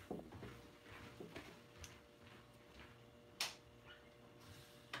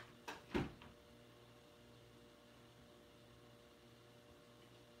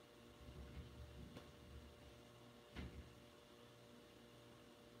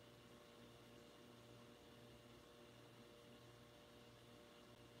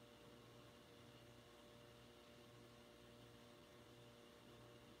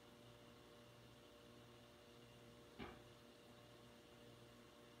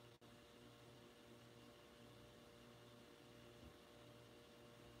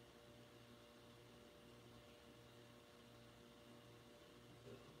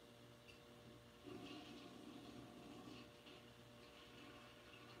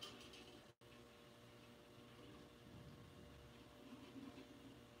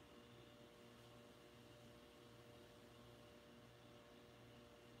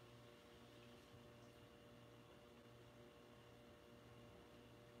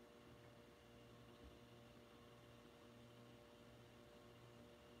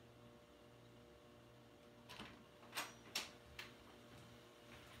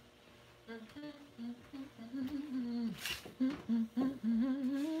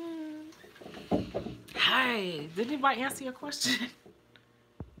 Hey, did anybody answer your question?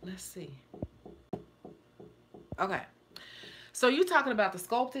 Let's see. Okay. So you're talking about the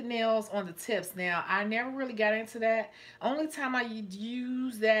sculpted nails on the tips. Now, I never really got into that. Only time I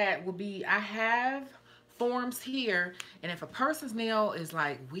use that would be I have forms here, and if a person's nail is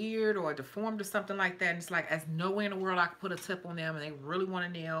like weird or deformed or something like that, and it's like as no way in the world I could put a tip on them and they really want a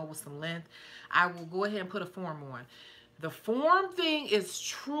nail with some length, I will go ahead and put a form on. The form thing is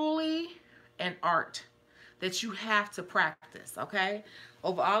truly an art that you have to practice, okay?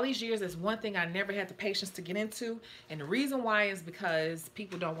 Over all these years, that's one thing I never had the patience to get into. And the reason why is because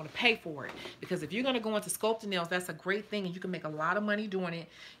people don't want to pay for it. Because if you're going to go into sculpting nails, that's a great thing. And you can make a lot of money doing it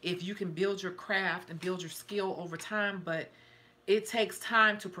if you can build your craft and build your skill over time. But it takes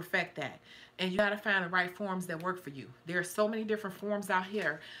time to perfect that. And you got to find the right forms that work for you. There are so many different forms out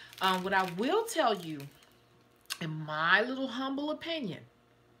here. What I will tell you, in my little humble opinion,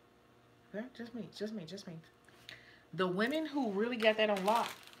 just me. The women who really got that on lock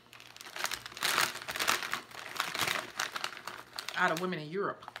are the women in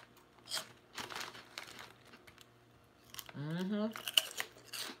Europe.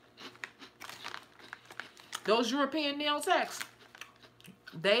 Those European nail techs,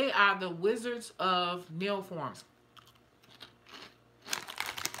 they are the wizards of nail forms.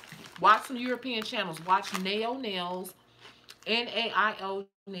 Watch some European channels. Watch Nail Nails, Naio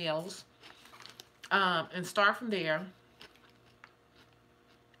Nails. And start from there.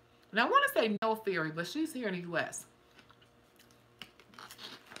 Now I want to say No Theory, but she's here in the U.S.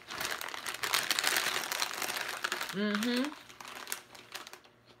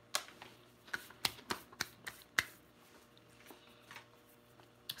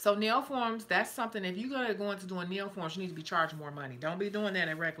 So nail forms, that's something, if you're going to go into doing nail forms, you need to be charging more money. Don't be doing that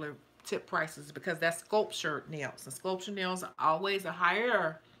at regular tip prices because that's sculpture nails. And sculpture nails are always a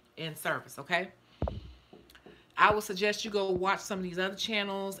higher end service, okay? I would suggest you go watch some of these other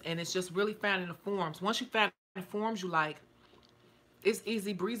channels, and it's just really finding the forms. Once you find the forms you like, it's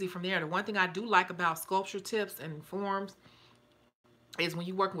easy breezy from there. The one thing I do like about sculpture tips and forms is when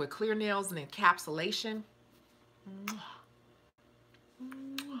you're working with clear nails and encapsulation.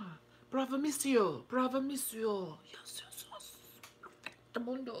 Bravo, monsieur. Bravo, monsieur. Yes, yes, yes.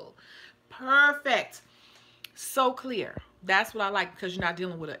 Perfecto. Perfect. So clear. That's what I like because you're not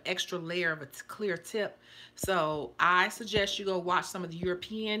dealing with an extra layer of a clear tip. So I suggest you go watch some of the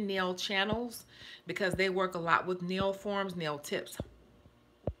European nail channels because they work a lot with nail forms, nail tips.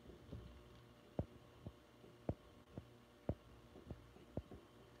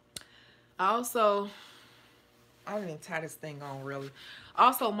 Also, I don't even tie this thing on really.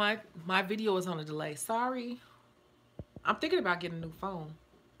 Also, my video is on a delay. Sorry. I'm thinking about getting a new phone.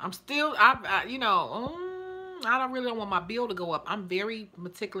 I'm still, you know, I don't really want my bill to go up. I'm very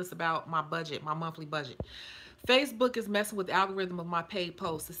meticulous about my budget, my monthly budget. Facebook is messing with the algorithm of my paid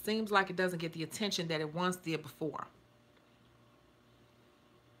posts. It seems like it doesn't get the attention that it once did before.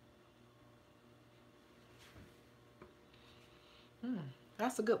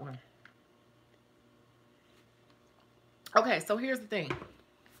 That's a good one. Okay, so here's the thing.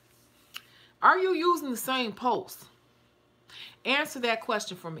 Are you using the same post? Answer that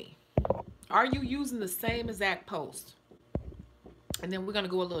question for me. Are you using the same exact post? And then we're going to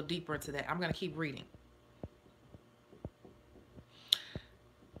go a little deeper into that. I'm going to keep reading.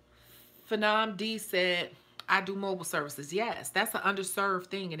 Phenom D said, I do mobile services. Yes, that's an underserved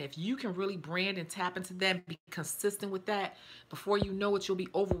thing. And if you can really brand and tap into that, be consistent with that, before you know it, you'll be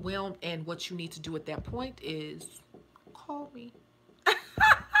overwhelmed. And what you need to do at that point is call me.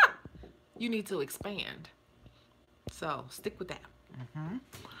 You need to expand. So stick with that.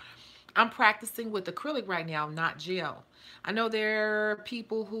 I'm practicing with acrylic right now, not gel. I know there are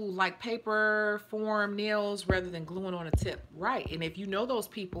people who like paper form nails rather than gluing on a tip. Right. And if you know those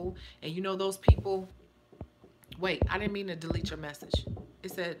people, and you know those people, wait, I didn't mean to delete your message.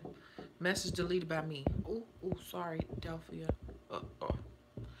 It said message deleted by me. Oh, sorry, Delphia.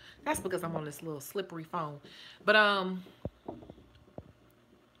 That's because I'm on this little slippery phone. But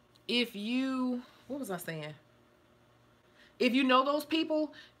if you, what was I saying? If you know those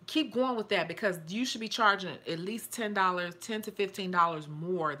people, keep going with that because you should be charging at least $10, $10 to $15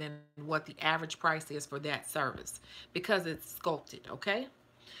 more than what the average price is for that service because it's sculpted, okay?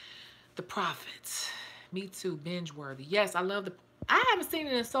 The Profits. Me too, binge worthy. Yes, I love I haven't seen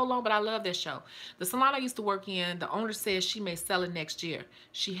it in so long, but I love that show. The salon I used to work in, the owner says she may sell it next year.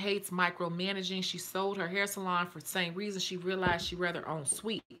 She hates micromanaging. She sold her hair salon for the same reason. She realized she'd rather own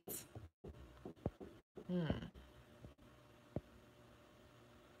suites.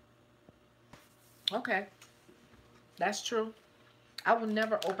 Okay, that's true. I will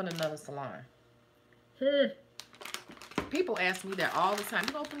never open another salon. People ask me that all the time.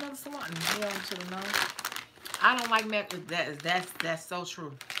 You open another salon? Hell to the no. I don't like that. That's so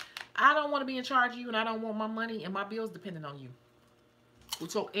true. I don't want to be in charge of you, and I don't want my money and my bills depending on you.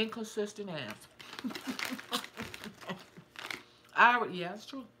 With your inconsistent ass. Yeah, it's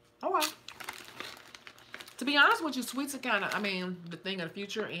true. All right. To be honest with you, sweets are kind of, I mean, the thing of the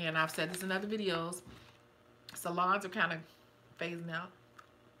future, and I've said this in other videos. Salons are kind of phasing out.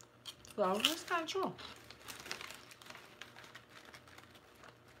 So it's kind of true.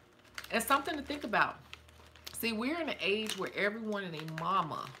 And something to think about. See, we're in an age where everyone and their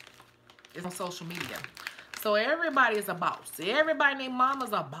mama is on social media. So everybody is a boss. Everybody and their mama's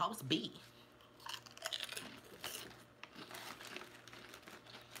a boss bee.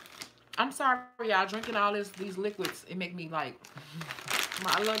 I'm sorry, y'all. Drinking all these liquids, it make me like,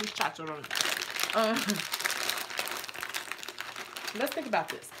 I love these chocolate. Let's think about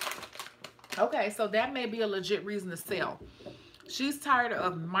this. Okay, so that may be a legit reason to sell. She's tired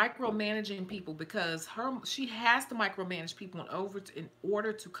of micromanaging people because she has to micromanage people in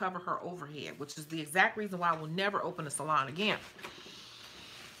order to cover her overhead, which is the exact reason why I will never open a salon again.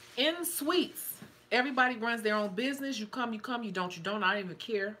 In suites, everybody runs their own business. You come, you don't, you don't. I don't even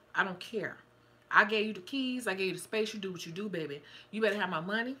care. I don't care. I gave you the keys. I gave you the space. You do what you do, baby. You better have my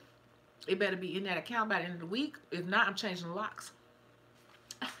money. It better be in that account by the end of the week. If not, I'm changing the locks.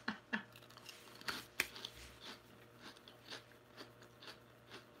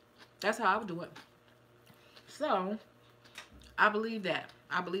 That's how I would do it. So, I believe that.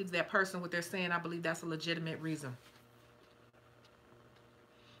 I believe that person, what they're saying, I believe that's a legitimate reason.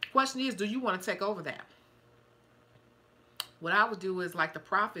 Question is, do you want to take over that? What I would do is, like the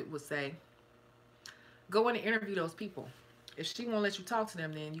prophet would say, go in and interview those people. If she won't let you talk to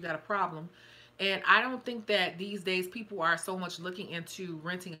them, then you got a problem. And I don't think that these days people are so much looking into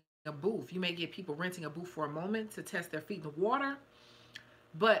renting a booth. You may get people renting a booth for a moment to test their feet in the water.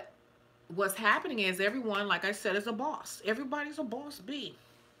 But what's happening is everyone, like I said, is a boss. Everybody's a boss bee.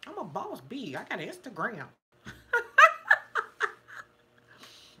 I'm a boss bee. I got an Instagram.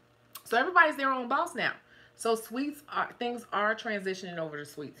 So everybody's their own boss now. So things are transitioning over to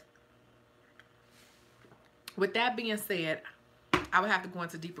suites. With that being said, I would have to go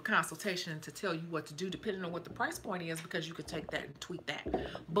into deeper consultation to tell you what to do depending on what the price point is, because you could take that and tweak that.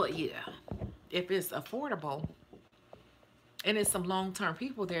 But yeah, if it's affordable and it's some long-term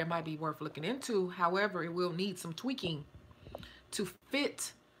people there, it might be worth looking into. However, it will need some tweaking to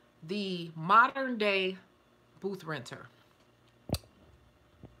fit the modern day booth renter.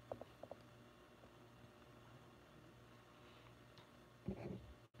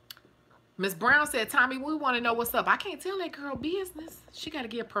 Miss Brown said, Tommy, we want to know what's up. I can't tell that girl business. She got to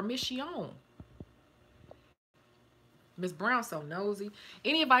get permission. Miss Brown so nosy.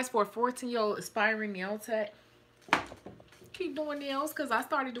 Any advice for a 14-year-old aspiring nail tech? Keep doing nails, because I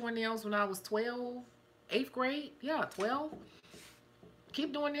started doing nails when I was 12, 8th grade. Yeah, 12.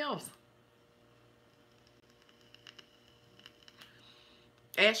 Keep doing nails.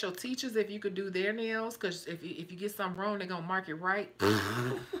 Ask your teachers if you could do their nails, because if you get something wrong, they're going to mark it right.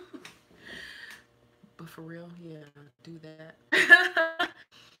 But for real, yeah, do that.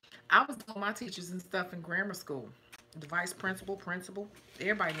 I was doing my teachers and stuff in grammar school. The vice principal,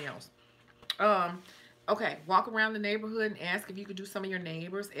 everybody nails. Okay, walk around the neighborhood and ask if you could do some of your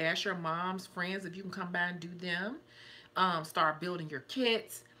neighbors. Ask your mom's friends if you can come by and do them. Start building your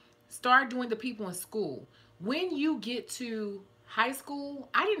kits. Start doing the people in school. When you get to high school,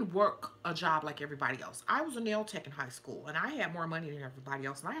 I didn't work a job like everybody else. I was a nail tech in high school, and I had more money than everybody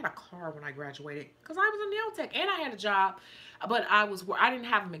else. And I had a car when I graduated because I was a nail tech, and I had a job, but I didn't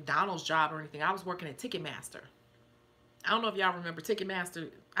have a McDonald's job or anything. I was working at Ticketmaster. I don't know if y'all remember Ticketmaster.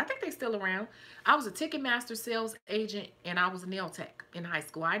 I think they're still around. I was a Ticketmaster sales agent, and I was a nail tech in high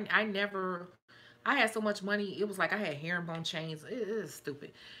school. I had so much money. It was like I had herringbone chains. It is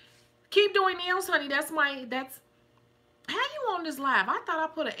stupid. Keep doing nails, honey. How you on this live? I thought I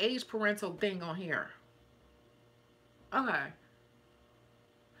put an age parental thing on here. Okay.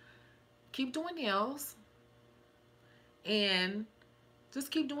 Keep doing nails. And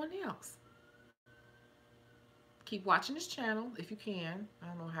just keep doing nails. Keep watching this channel if you can. I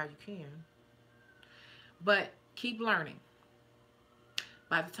don't know how you can. But keep learning.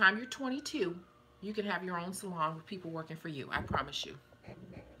 By the time you're 22, you can have your own salon with people working for you. I promise you.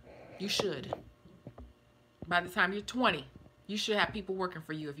 You should. By the time you're 20, you should have people working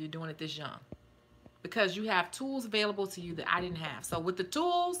for you if you're doing it this young. Because you have tools available to you that I didn't have. So with the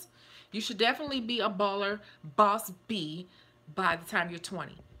tools, you should definitely be a baller, boss B by the time you're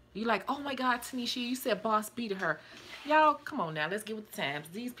 20. You like, oh my God, Tanisha, you said boss B to her. Y'all, come on now, let's get with the times.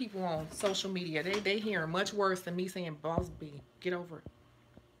 These people on social media, they hearing much worse than me saying boss B. Get over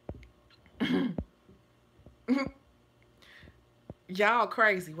it. Y'all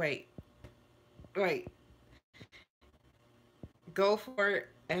crazy. Wait. Go for it.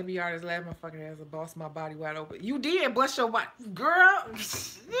 Abby artist last motherfucking ass a boss my body wide open. You did bust your body. Girl.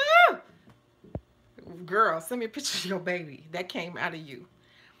 Girl, send me a picture of your baby. That came out of you.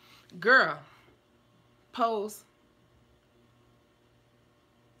 Girl. Pose.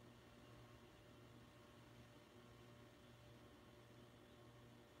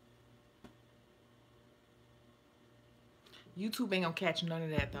 YouTube ain't gonna catch none of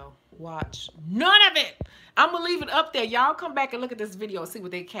that though. Watch. None of it. I'm gonna leave it up there. Y'all come back and look at this video and see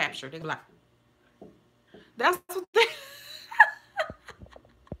what they capture. They're like, that's what they...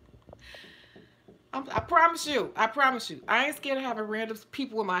 I promise you. I promise you. I ain't scared of having random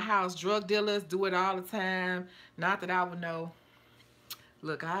people in my house. Drug dealers do it all the time. Not that I would know.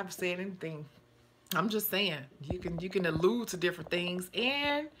 Look, I haven't said anything. I'm just saying. You can allude to different things.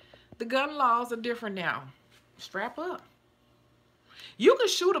 And the gun laws are different now. Strap up. You can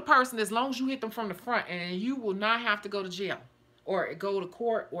shoot a person as long as you hit them from the front, and you will not have to go to jail or go to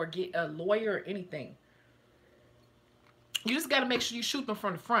court or get a lawyer or anything. You just got to make sure you shoot them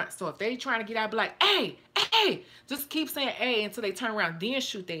from the front. So if they trying to get out, be like, hey, hey, just keep saying hey until they turn around, then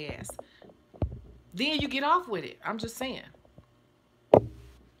shoot their ass. Then you get off with it. I'm just saying.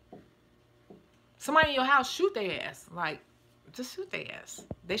 Somebody in your house, shoot their ass. Like, just shoot their ass.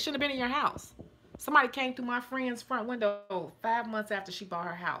 They shouldn't have been in your house. Somebody came through my friend's front window 5 months after she bought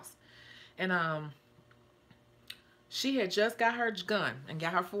her house. And she had just got her gun and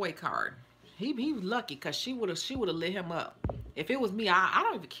got her FOIA card. He was lucky because she would have lit him up. If it was me, I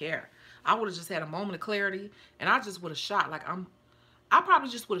don't even care. I would have just had a moment of clarity and I just would have shot. Like I probably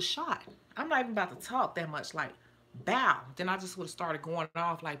just would have shot. I'm not even about to talk that much. Like, bow. Then I just would have started going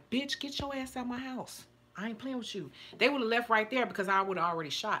off like, bitch, get your ass out of my house. I ain't playing with you. They would have left right there because I would have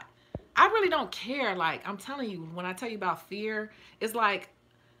already shot. I really don't care. Like, I'm telling you, when I tell you about fear, it's like,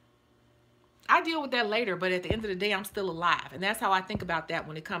 I deal with that later, but at the end of the day, I'm still alive. And that's how I think about that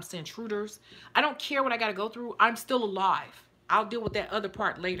when it comes to intruders. I don't care what I got to go through. I'm still alive. I'll deal with that other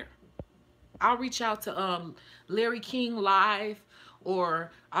part later. I'll reach out to Larry King Live,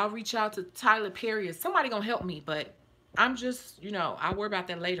 or I'll reach out to Tyler Perry, or somebody gonna help me, but I'm just, you know, I'll worry about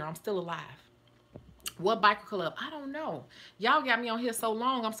that later. I'm still alive. What biker club? I don't know. Y'all got me on here so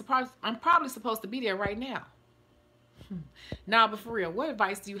long, I'm probably supposed to be there right now. Now, but for real, what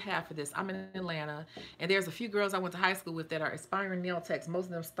advice do you have for this? I'm in Atlanta, and there's a few girls I went to high school with that are aspiring nail techs. Most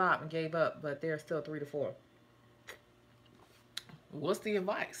of them stopped and gave up, but there's still 3 to 4. What's the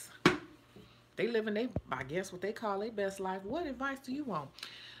advice? They live in I guess what they call their best life. What advice do you want?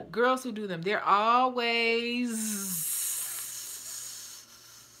 Girls who do them, they're always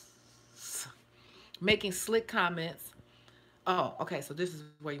making slick comments. Oh, okay, so this is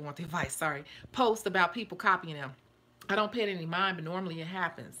where you want the advice, sorry. Post about people copying them. I don't pay it any mind, but normally it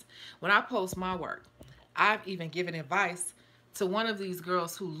happens. When I post my work, I've even given advice to one of these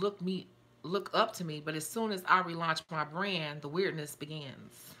girls who look up to me, but as soon as I relaunch my brand, the weirdness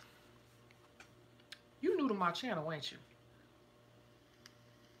begins. You new to my channel, ain't you?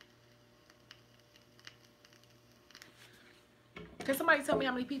 Can somebody tell me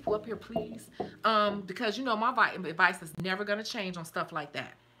how many people up here, please? Because, you know, my advice is never going to change on stuff like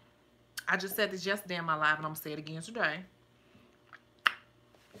that. I just said this yesterday in my live, and I'm going to say it again today.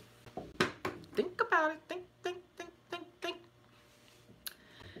 Think about it. Think.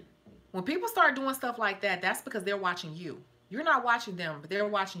 When people start doing stuff like that, that's because they're watching you. You're not watching them, but they're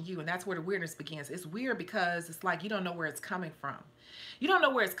watching you, and that's where the weirdness begins. It's weird because it's like you don't know where it's coming from. You don't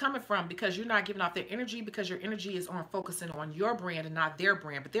know where it's coming from because you're not giving off their energy, because your energy is on focusing on your brand and not their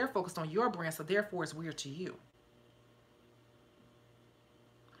brand, but they're focused on your brand, so therefore it's weird to you.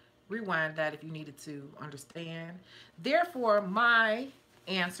 Rewind that if you needed to understand. Therefore, my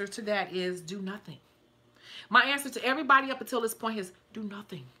answer to that is do nothing. My answer to everybody up until this point is do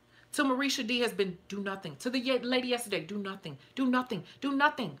nothing. To Marisha D has been do nothing. To the lady yesterday, do nothing. Do nothing. Do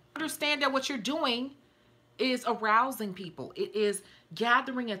nothing. Understand that what you're doing is arousing people. It is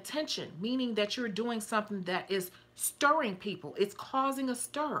gathering attention, meaning that you're doing something that is stirring people. It's causing a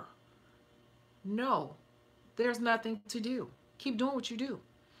stir. No, there's nothing to do. Keep doing what you do.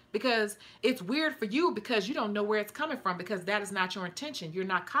 Because it's weird for you because you don't know where it's coming from, because that is not your intention. You're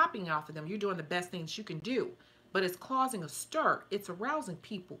not copying off of them. You're doing the best things you can do. But it's causing a stir. It's arousing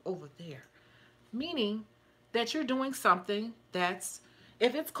people over there. Meaning that you're doing something that's,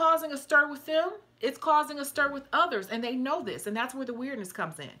 if it's causing a stir with them, It's causing a stir with others, and they know this, and that's where the weirdness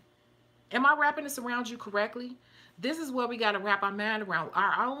comes in. Am I wrapping this around you correctly? This is where we got to wrap our mind around.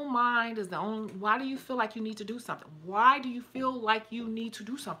 Our own mind is the only. Why do you feel like you need to do something? Why do you feel like you need to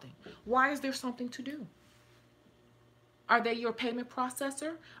do something? Why is there something to do? Are they your payment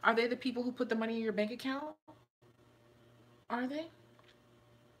processor? Are they the people who put the money in your bank account? Are they?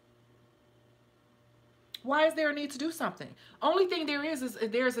 Why is there a need to do something? Only thing there is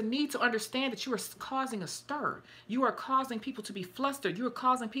there's a need to understand that you are causing a stir. You are causing people to be flustered. You are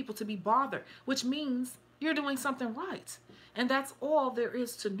causing people to be bothered, which means you're doing something right. And that's all there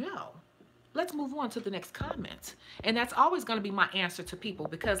is to know. Let's move on to the next comment. And that's always going to be my answer to people,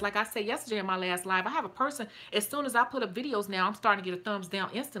 because like I said yesterday in my last live, I have a person, as soon as I put up videos now, I'm starting to get a thumbs down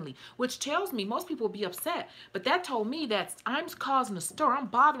instantly, which tells me most people will be upset. But that told me that I'm causing a stir. I'm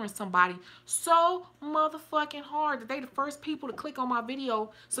bothering somebody so motherfucking hard that they the first people to click on my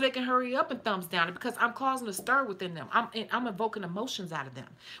video so they can hurry up and thumbs down it, because I'm causing a stir within them. I'm evoking emotions out of them.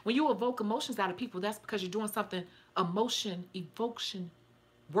 When you evoke emotions out of people, that's because you're doing something evocation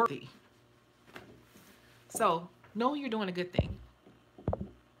worthy. So, know you're doing a good thing.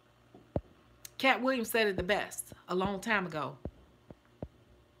 Cat Williams said it the best a long time ago.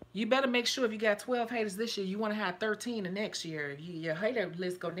 You better make sure if you got 12 haters this year, you want to have 13 the next year. If your hater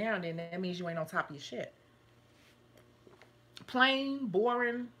list go down, then that means you ain't on top of your shit. Plain,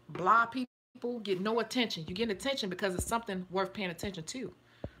 boring, blah people get no attention. You get attention because it's something worth paying attention to.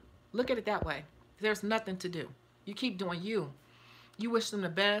 Look at it that way. There's nothing to do. You keep doing you. You wish them the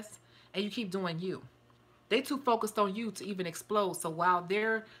best, and you keep doing you. They too focused on you to even explode. So while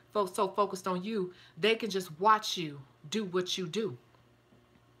they're so focused on you, they can just watch you do what you do.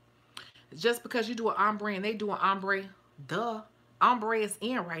 Just because you do an ombre and they do an ombre, duh. Ombre is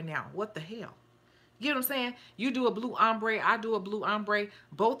in right now. What the hell? You know what I'm saying? You do a blue ombre, I do a blue ombre.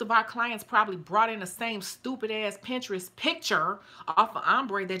 Both of our clients probably brought in the same stupid ass Pinterest picture off of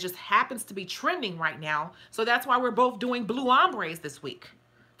ombre that just happens to be trending right now. So that's why we're both doing blue ombres this week.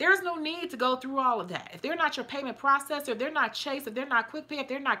 There's no need to go through all of that. If they're not your payment processor, if they're not Chase, if they're not QuickPay, if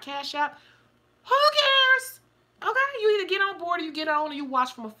they're not Cash App, who cares? Okay, you either get on board or you get on or you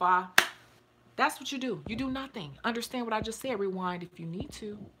watch from afar. That's what you do. You do nothing. Understand what I just said. Rewind if you need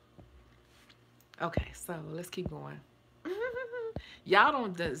to. Okay, so let's keep going. Y'all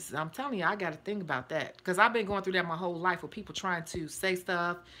don't, I'm telling you, I got to think about that. Because I've been going through that my whole life with people trying to say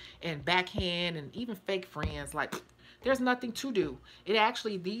stuff and backhand and even fake friends. Like, there's nothing to do. It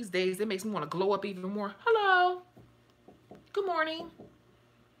actually, these days, it makes me want to glow up even more. Hello. Good morning.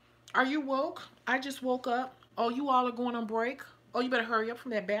 Are you woke? I just woke up. Oh, you all are going on break? Oh, you better hurry up from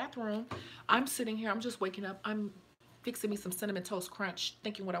that bathroom. I'm sitting here. I'm just waking up. I'm fixing me some Cinnamon Toast Crunch,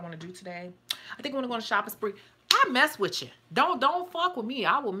 thinking what I want to do today. I think I want to go on a shopping spree. I mess with you. Don't fuck with me.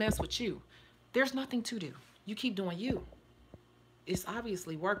 I will mess with you. There's nothing to do. You keep doing you. It's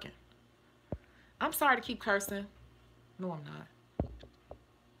obviously working. I'm sorry to keep cursing. No, I'm not.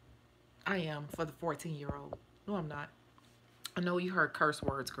 I am for the 14-year-old. No, I'm not. I know you heard curse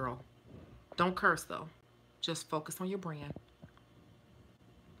words, girl. Don't curse, though. Just focus on your brand.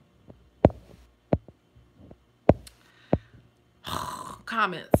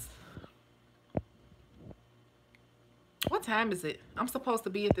 Comments. What time is it? I'm supposed to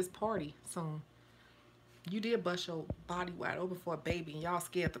be at this party soon. You did bust your body wide open for a baby and y'all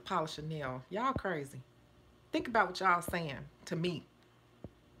scared to polish a nail. Y'all crazy. Think about what y'all saying to me.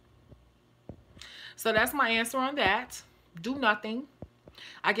 So that's my answer on that. Do nothing.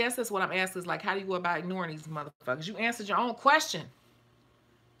 I guess that's what I'm asking is like, how do you go about ignoring these motherfuckers? You answered your own question.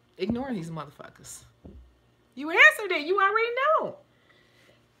 Ignoring these motherfuckers. You answered it. You already know.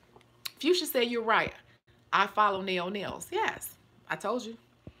 Fuchsia said you're right. I follow nails. Yes, I told you.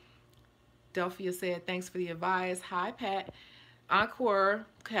 Delphia said, thanks for the advice. Hi, Pat. Encore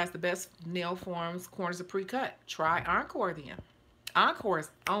has the best nail forms. Corners are pre-cut. Try Encore then. Encore is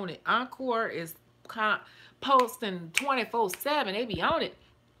on it. Encore is posting 24/7. They be on it.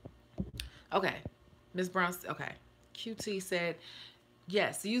 Okay. Ms. Brown, okay. QT said,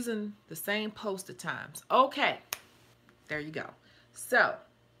 yes, using the same posted times. Okay. There you go. So,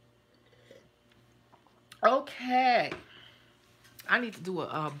 okay. I need to do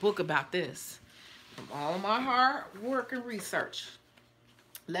a book about this. From all of my hard work and research.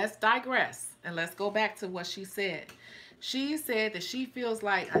 Let's digress and let's go back to what she said. She said that she feels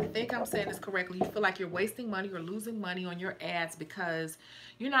like, I think I'm saying this correctly, you feel like you're wasting money or losing money on your ads because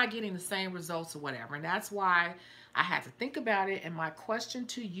you're not getting the same results or whatever. And that's why I had to think about it. And my question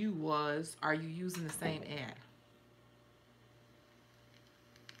to you was, are you using the same ad?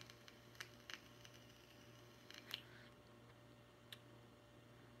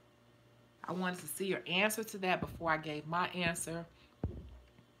 I wanted to see your answer to that before I gave my answer.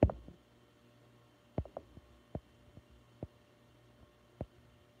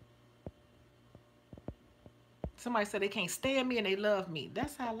 Somebody said they can't stand me and they love me.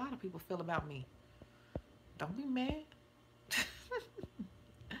 That's how a lot of people feel about me. Don't be mad.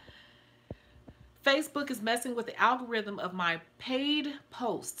 Facebook is messing with the algorithm of my paid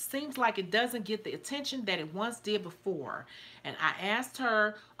posts. Seems like it doesn't get the attention that it once did before. And I asked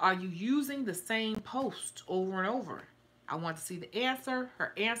her, are you using the same post over and over? I want to see the answer.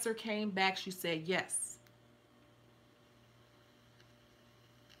 Her answer came back. She said yes.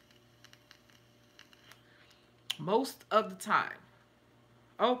 Most of the time.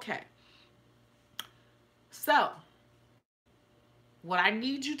 Okay. So, what I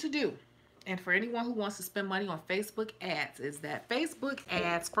need you to do, and for anyone who wants to spend money on Facebook ads, is that Facebook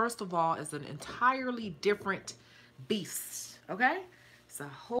ads, first of all, is an entirely different beast. Okay? It's a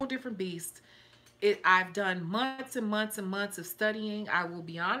whole different beast. I've done months and months and months of studying. I will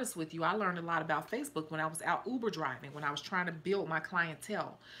be honest with you. I learned a lot about Facebook when I was out Uber driving, when I was trying to build my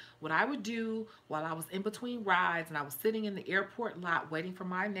clientele. What I would do while I was in between rides and I was sitting in the airport lot waiting for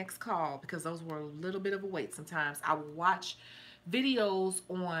my next call, because those were a little bit of a wait sometimes, I would watch videos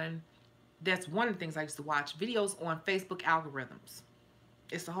on, that's one of the things I used to watch, videos on Facebook algorithms.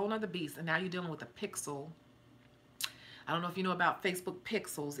 It's a whole nother beast. And now you're dealing with a pixel. I don't know if you know about Facebook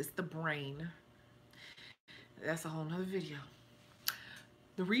pixels. It's the brain. That's a whole nother video.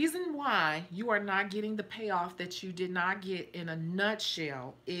 The reason why you are not getting the payoff that you did not get in a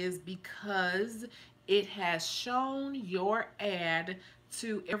nutshell is because it has shown your ad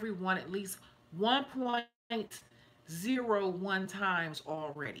to everyone at least 1.01 times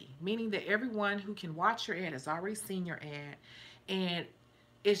already, meaning that everyone who can watch your ad has already seen your ad, and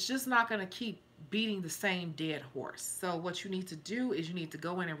it's just not going to keep beating the same dead horse. So what you need to do is you need to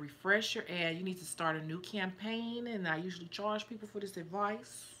go in and refresh your ad. You need to start a new campaign, and I usually charge people for this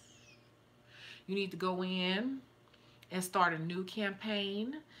advice. You need to go in and start a new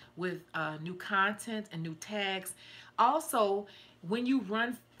campaign with new content and new tags. Also, when you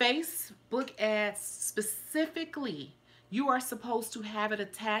run Facebook ads specifically, you are supposed to have it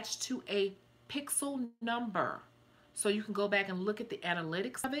attached to a pixel number. So you can go back and look at the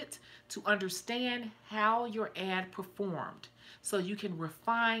analytics of it to understand how your ad performed, so you can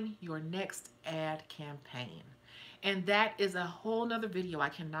refine your next ad campaign. And that is a whole nother video. I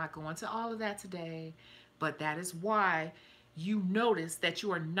cannot go into all of that today, but that is why you notice that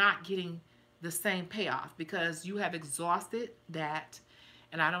you are not getting the same payoff, because you have exhausted that.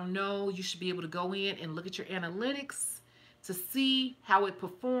 And I don't know, you should be able to go in and look at your analytics to see how it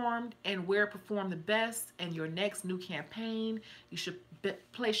performed and where it performed the best. And your next new campaign, you should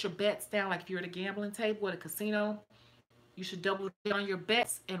place your bets down. Like if you're at a gambling table at a casino, you should double down on your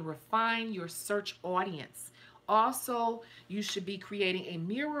bets and refine your search audience. Also, you should be creating a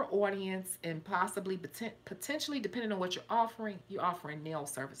mirror audience, and possibly potentially, depending on what you're offering nail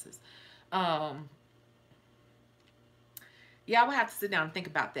services. Yeah, I would have to sit down and think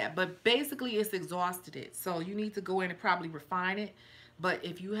about that. But basically, it's exhausted it. So you need to go in and probably refine it. But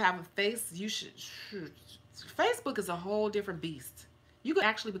if you have a you should. Facebook is a whole different beast. You could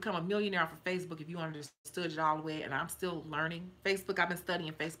actually become a millionaire off of Facebook if you understood it all the way. And I'm still learning Facebook. I've been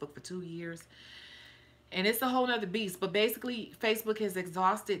studying Facebook for 2 years. And it's a whole nother beast. But basically, Facebook has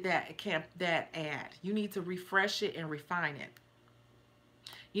exhausted that ad. You need to refresh it and refine it.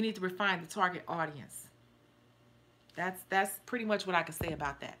 You need to refine the target audience. That's pretty much what I can say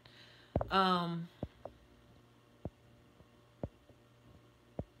about that.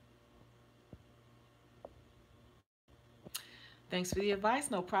 Thanks for the advice.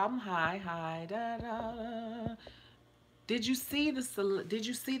 No problem. Hi. Da, da, da. Did you see the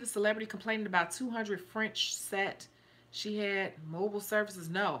celebrity complaining about 200 French set she had mobile services?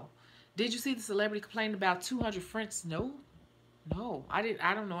 No. Did you see the celebrity complaining about 200 French? No.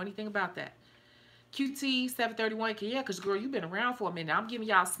 I don't know anything about that. QT 731, yeah, because girl, you've been around for a minute. I'm giving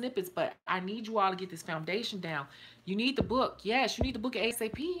y'all snippets, but I need you all to get this foundation down. You need the book. Yes, you need the book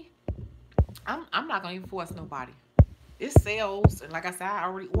ASAP. I'm not gonna even force nobody. It sells, and like I said, I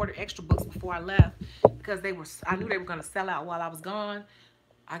already ordered extra books before I left because I knew they were gonna sell out while I was gone.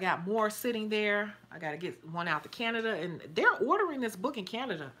 I got more sitting there. I gotta get one out to Canada, and they're ordering this book in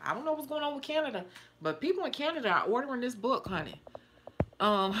Canada. I don't know what's going on with Canada, but people in Canada are ordering this book, honey.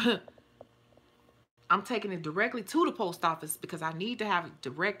 I'm taking it directly to the post office because I need to have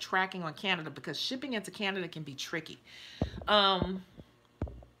direct tracking on Canada, because shipping into Canada can be tricky.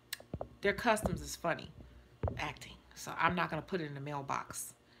 Their customs is funny acting, so I'm not going to put it in the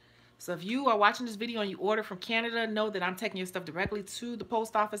mailbox. So if you are watching this video and you order from Canada, know that I'm taking your stuff directly to the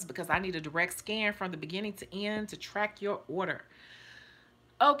post office because I need a direct scan from the beginning to end to track your order.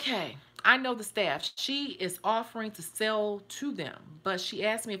 Okay, I know the staff. She is offering to sell to them, but she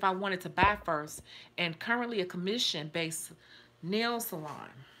asked me if I wanted to buy first, and currently a commission-based nail salon.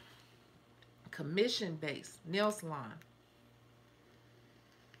 Commission-based nail salon.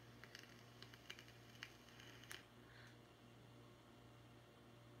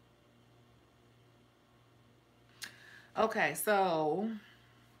 Okay, so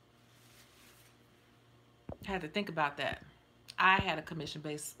I had to think about that. I had a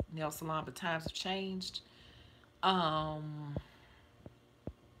commission-based nail salon, but times have changed. I'm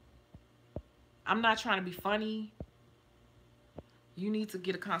not trying to be funny. You need to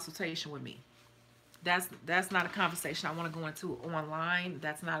get a consultation with me. That's not a conversation I want to go into online.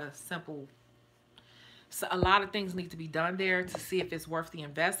 That's not a simple. So a lot of things need to be done there to see if it's worth the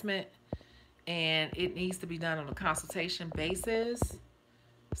investment, and it needs to be done on a consultation basis.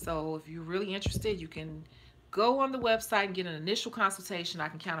 So if you're really interested, you can go on the website and get an initial consultation. I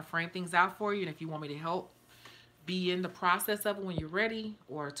can kind of frame things out for you, and if you want me to help be in the process of it when you're ready,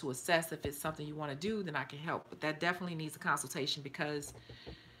 or to assess if it's something you want to do, then I can help. But that definitely needs a consultation, because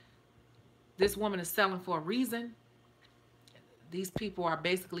this woman is selling for a reason. These people are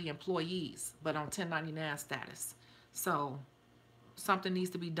basically employees, but on 1099 status. So something needs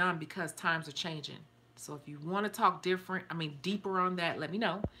to be done because times are changing. So if you want to talk deeper on that, let me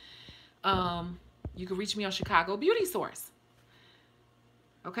know. You can reach me on Shecago Beauty Source.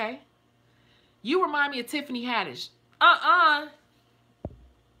 Okay? You remind me of Tiffany Haddish. I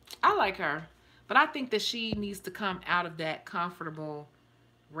like her, but I think that she needs to come out of that comfortable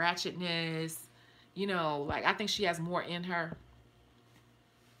ratchetness. You know, like, I think she has more in her.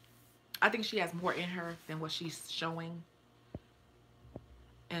 I think she has more in her than what she's showing.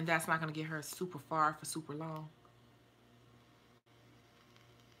 And that's not going to get her super far for super long.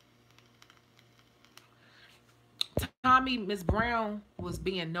 Tommy, Miss Brown was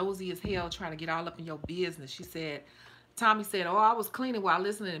being nosy as hell, trying to get all up in your business. She said, Tommy said, oh, I was cleaning while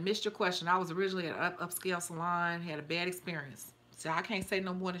listening and missed your question. I was originally at an upscale salon, had a bad experience. So I can't say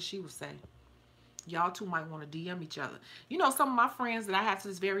no more than she would say. Y'all two might want to DM each other. You know, some of my friends that I have to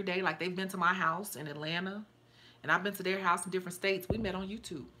this very day, like, they've been to my house in Atlanta, and I've been to their house in different states. We met on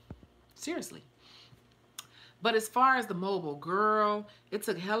YouTube. Seriously. But as far as the mobile, girl, it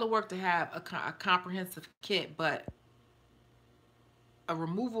took hella work to have a comprehensive kit, but a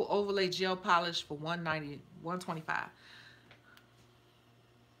removal overlay gel polish for $190, $125.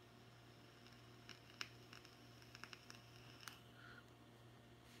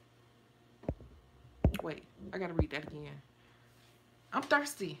 Wait, I gotta read that again. I'm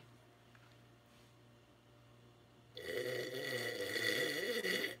thirsty.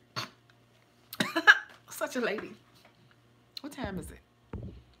 Such a lady. What time is it?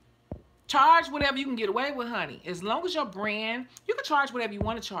 Charge whatever you can get away with, honey. As long as your brand, you can charge whatever you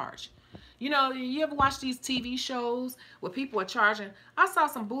want to charge. You know, you ever watch these TV shows where people are charging? I saw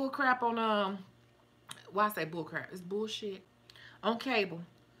some bull crap on, why I say bull crap? It's bullshit. On cable.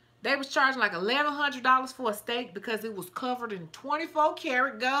 They was charging like $1,100 for a steak because it was covered in 24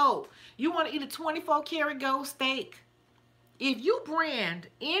 karat gold. You want to eat a 24 karat gold steak? If you brand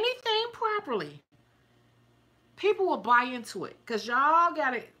anything properly, people will buy into it. Because y'all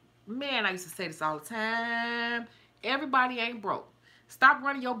got it. Man, I used to say this all the time. Everybody ain't broke. Stop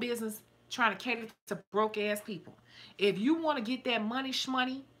running your business trying to cater to broke ass people. If you want to get that money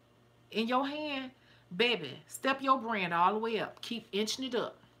shmoney in your hand, baby, step your brand all the way up. Keep inching it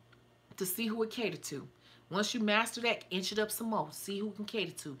up to see who it cater to. Once you master that, inch it up some more. See who can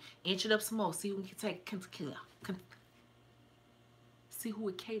cater to. Inch it up some more. See who can see who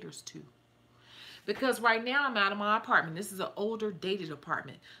it caters to. Because right now I'm out of my apartment. This is an older, dated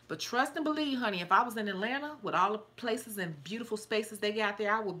apartment. But trust and believe, honey, if I was in Atlanta with all the places and beautiful spaces they got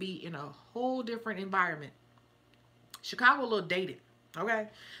there, I would be in a whole different environment. Chicago a little dated, okay?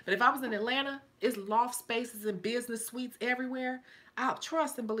 But if I was in Atlanta, it's loft spaces and business suites everywhere. I'll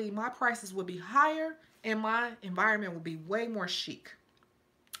trust and believe my prices would be higher and my environment would be way more chic.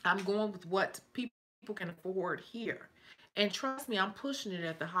 I'm going with what people can afford here. And trust me, I'm pushing it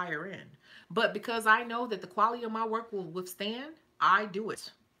at the higher end. But because I know that the quality of my work will withstand, I do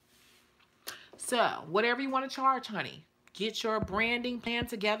it. So, whatever you want to charge, honey, get your branding plan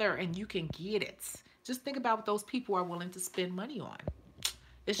together and you can get it. Just think about what those people are willing to spend money on.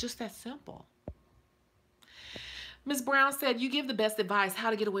 It's just that simple. Ms. Brown said, you give the best advice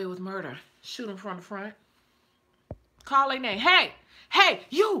how to get away with murder. Shoot them from the front. Call their name. Hey,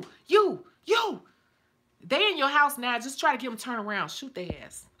 you. They in your house now. Just try to get them turned around. Shoot their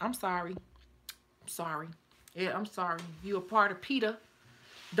ass. I'm sorry. I'm sorry. Yeah, I'm sorry. You a part of PETA.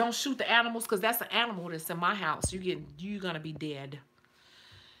 Don't shoot the animals, because that's an animal that's in my house. You're gonna be dead.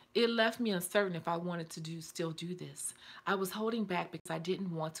 It left me uncertain if I wanted to still do this. I was holding back because I didn't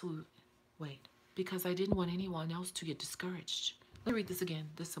want to because I didn't want anyone else to get discouraged. Let me read this again,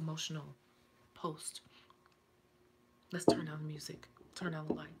 this emotional post. Let's turn down the music, turn down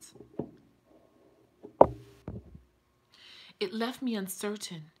the lights. It left me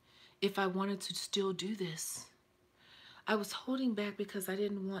uncertain if I wanted to still do this. I was holding back because I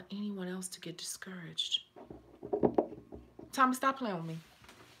didn't want anyone else to get discouraged. Tommy, stop playing with me.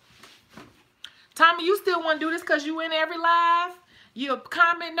 Tommy, you still want to do this because you in every live? You're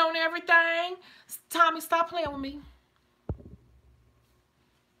commenting on everything? Tommy, stop playing with me.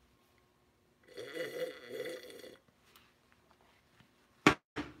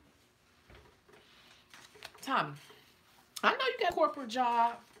 Tommy, I know you got a corporate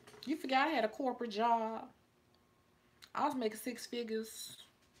job. You forgot I had a corporate job. I was making 6 figures.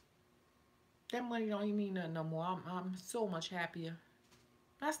 That money don't even mean nothing no more. I'm so much happier.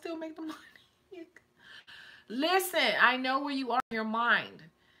 I still make the money. Listen, I know where you are in your mind.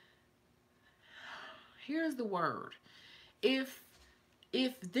 Here's the word. Maybe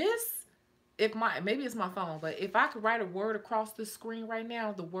it's my phone, but if I could write a word across the screen right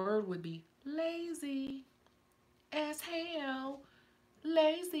now, the word would be lazy as hell.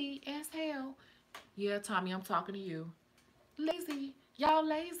 Lazy as hell. Yeah, Tommy, I'm talking to you. Lazy. Y'all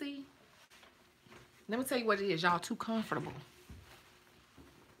lazy. Let me tell you what it is. Y'all too comfortable.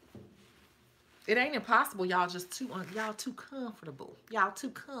 It ain't impossible. Y'all just y'all too comfortable. Y'all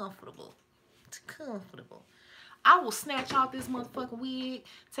too comfortable. Too comfortable. I will snatch off this motherfucking wig,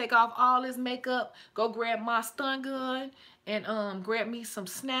 take off all this makeup, go grab my stun gun, and grab me some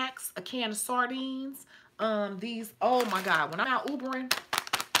snacks, a can of sardines. These, oh my God, when I'm out Ubering,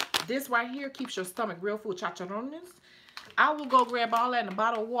 this right here keeps your stomach real full. Chicharrones. I will go grab all that in a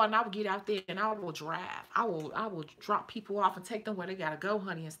bottle of water, and I will get out there and I will drive. I will drop people off and take them where they gotta go,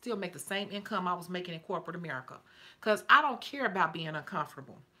 honey, and still make the same income I was making in corporate America. Cause I don't care about being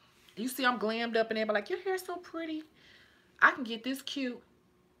uncomfortable. You see, I'm glammed up and everybody like, your hair's so pretty. I can get this cute,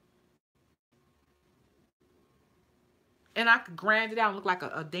 and I could grind it out and look like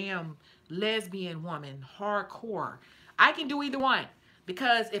a damn lesbian woman, hardcore. I can do either one.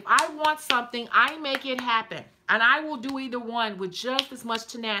 Because if I want something, I make it happen. And I will do either one with just as much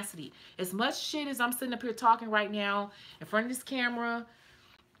tenacity. As much shit as I'm sitting up here talking right now in front of this camera,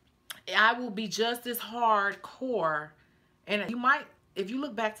 I will be just as hardcore. And you might, if you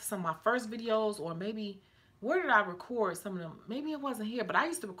look back to some of my first videos, or maybe, where did I record some of them? Maybe it wasn't here, but I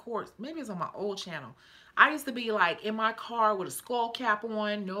used to record, maybe it's on my old channel. I used to be like in my car with a skull cap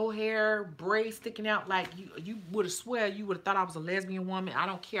on, no hair, braids sticking out. Like you would have swear you would have thought I was a lesbian woman. I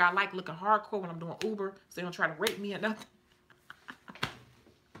don't care. I like looking hardcore when I'm doing Uber, so they don't try to rape me or nothing.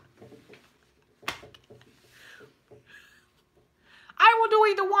 I will do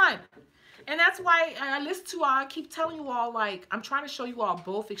either one. And that's why I listen to I keep telling you all, like, I'm trying to show you all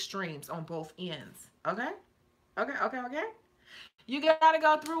both extremes on both ends. Okay? Okay, okay, okay? You gotta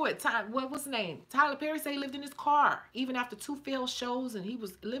go through it. What's the name? Tyler Perry said he lived in his car, even after 2 failed shows, and he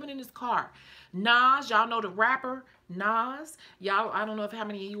was living in his car. Nas, y'all know the rapper Nas. Y'all, I don't know if how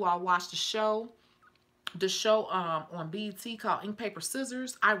many of you all watched the show. The show on BET called Ink, Paper,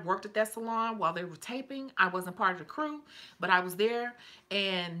 Scissors. I worked at that salon while they were taping. I wasn't part of the crew, but I was there.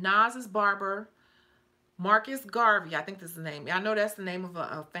 And Nas's barber, Marcus Garvey, I think this is the name. I know that's the name of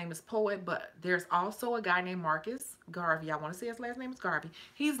a famous poet, but there's also a guy named Marcus Garvey. I want to say his last name is Garvey.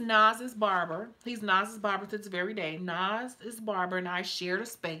 He's Nas's barber. He's Nas's barber to this very day. Nas is barber, and I shared a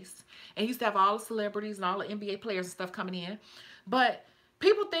space. And he used to have all the celebrities and all the NBA players and stuff coming in. But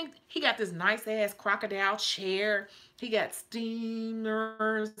people think he got this nice-ass crocodile chair. He got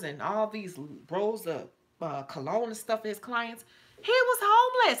steamers and all these rolls of cologne and stuff for his clients. He was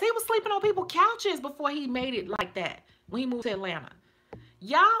homeless. He was sleeping on people's couches before he made it like that when he moved to Atlanta.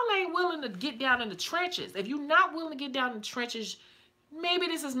 Y'all ain't willing to get down in the trenches. If you're not willing to get down in the trenches, maybe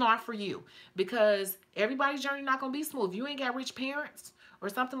this is not for you, because everybody's journey not going to be smooth. If you ain't got rich parents or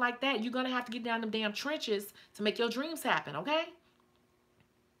something like that, you're going to have to get down them damn trenches to make your dreams happen, okay?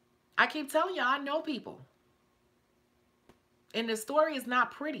 I keep telling y'all, I know people. And the story is not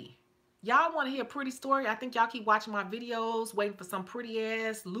pretty. Y'all want to hear a pretty story? I think y'all keep watching my videos, waiting for some pretty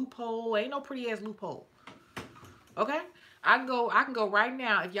ass loophole. Ain't no pretty ass loophole. Okay? I can go right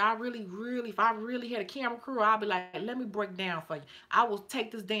now. If y'all if I really had a camera crew, I'll be like, let me break down for you. I will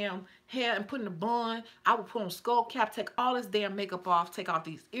take this damn hair and put in a bun. I will put on skull cap, take all this damn makeup off, take off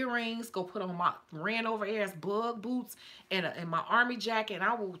these earrings, go put on my ran over ass bug boots and my army jacket, and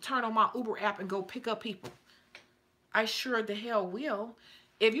I will turn on my Uber app and go pick up people. I sure the hell will.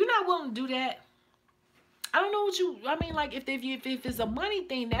 If you're not willing to do that, I don't know what you, I mean, like, if it's a money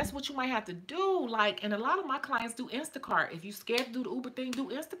thing, that's what you might have to do. Like, and a lot of my clients do Instacart. If you scared to do the Uber thing, do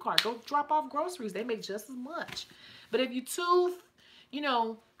Instacart. Go drop off groceries. They make just as much. But if you too, you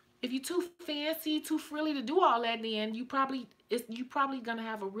know, if you're too fancy, too frilly to do all that, then you probably gonna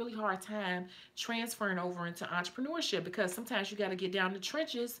have a really hard time transferring over into entrepreneurship, because sometimes you got to get down in the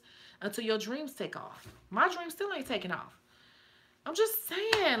trenches until your dreams take off. My dreams still ain't taking off. I'm just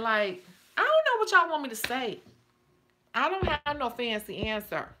saying, like, I don't know what y'all want me to say. I don't have no fancy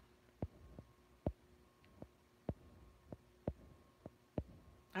answer.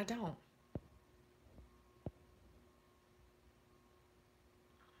 I don't.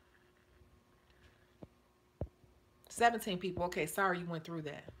 17 people. Okay, sorry you went through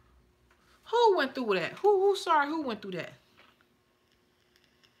that. Who went through that? Who went through that?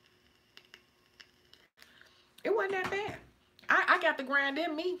 It wasn't that bad. I got the grind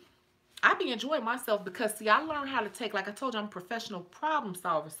in me. I be enjoying myself because, see, I learned how to take, like I told you, I'm a professional problem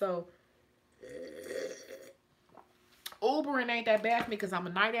solver. So Ubering ain't that bad for me because I'm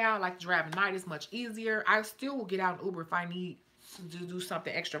a night owl. I like to drive at night. It's much easier. I still will get out in Uber if I need to do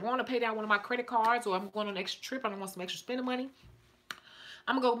something extra. If I want to pay down one of my credit cards, or I'm going on an extra trip, I don't want some extra spending money,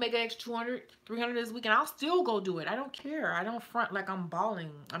 I'm going to go make an extra 200, 300 this week, and I'll still go do it. I don't care. I don't front like I'm balling.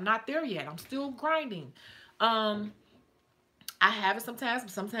 I'm not there yet. I'm still grinding. I have it sometimes,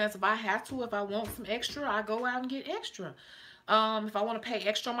 but sometimes if I have to, if I want some extra, I go out and get extra. If I want to pay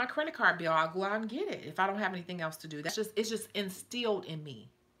extra on my credit card bill, I'll go out and get it if I don't have anything else to do. It's just instilled in me.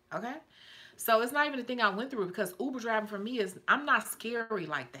 Okay? So it's not even a thing I went through, because Uber driving for me is, I'm not scary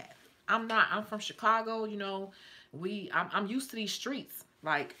like that. I'm not. I'm from Chicago, you know. I'm used to these streets.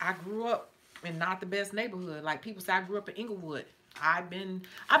 Like, I grew up in not the best neighborhood. Like, people say I grew up in Inglewood. I've been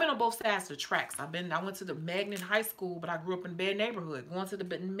on both sides of the tracks. I went to the Magnet High School, but I grew up in a bad neighborhood. Going to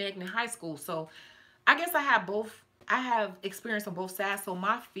the Magnet High School. So I guess I have both. I have experience on both sides. So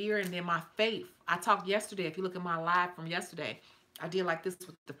my fear and then my faith. I talked yesterday. If you look at my live from yesterday, I did like this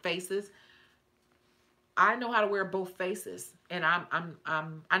with the faces. I know how to wear both faces, and I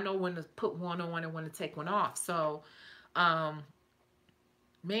know when to put one on and when to take one off. So, man,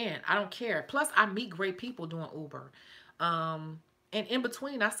 I don't care. Plus, I meet great people doing Uber. And in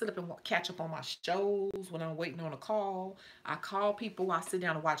between, I sit up and catch up on my shows when I'm waiting on a call. I call people. I sit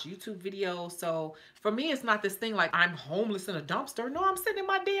down and watch YouTube videos. So for me, it's not this thing like I'm homeless in a dumpster. No, I'm sitting in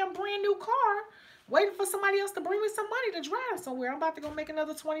my damn brand new car waiting for somebody else to bring me some money to drive somewhere. I'm about to go make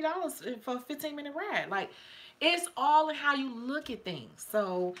another $20 for a 15-minute ride. Like, it's all in how you look at things.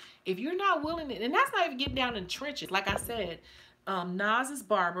 So if you're not willing to, and that's not even getting down in the trenches. Like I said, Nas's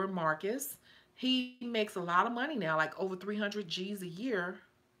barber, Marcus, he makes a lot of money now, like over 300 G's a year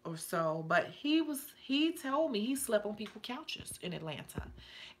or so. But he told me he slept on people's couches in Atlanta.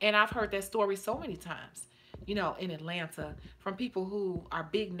 And I've heard that story so many times, you know, in Atlanta, from people who are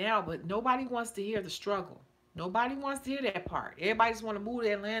big now, but nobody wants to hear the struggle. Nobody wants to hear that part. Everybody just want to move to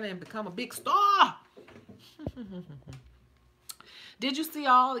Atlanta and become a big star. Did you see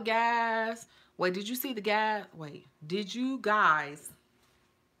all the guys? Wait, did you see the guy? Wait, did you guys?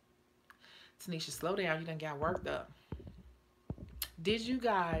 Tanisha, slow down. You done got worked up. Did you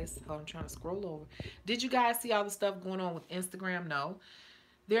guys? Oh, I'm trying to scroll over. Did you guys see all the stuff going on with Instagram? No.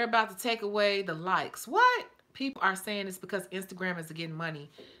 They're about to take away the likes. What? People are saying it's because Instagram is getting money.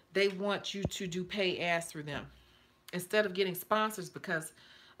 They want you to do pay ads through them instead of getting sponsors because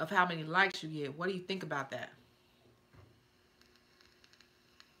of how many likes you get. What do you think about that?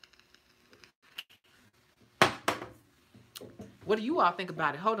 What do you all think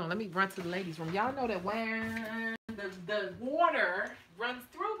about it? Hold on, let me run to the ladies' room. Y'all know that when the water runs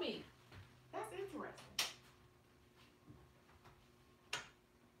through me. That's interesting.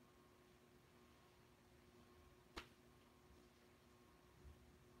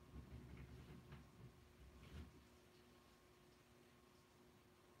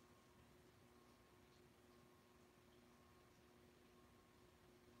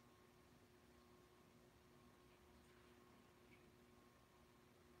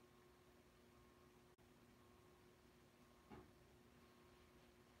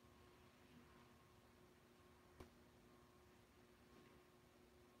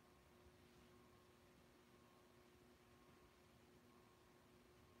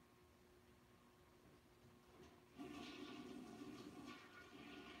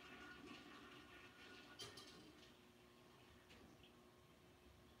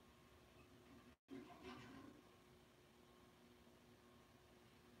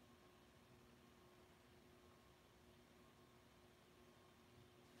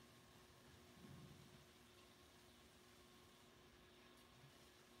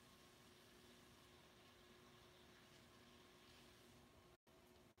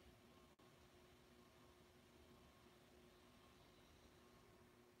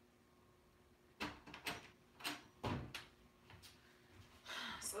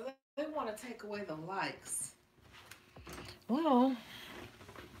 want to take away the likes. Well,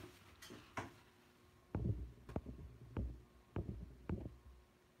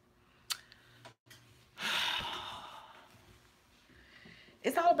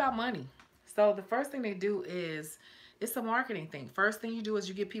 it's all about money. So the first thing they do is, it's a marketing thing. First thing you do is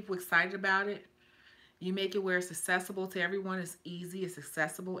you get people excited about it. You make it where it's accessible to everyone. It's easy, it's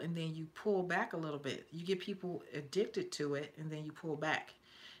accessible, and then you pull back a little bit. You get people addicted to it, and then you pull back.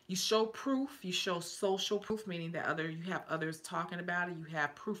 You show proof. You show social proof, meaning that you have others talking about it. You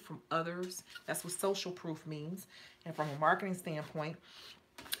have proof from others. That's what social proof means, and from a marketing standpoint.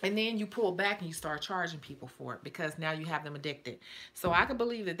 And then you pull back and you start charging people for it because now you have them addicted. So I can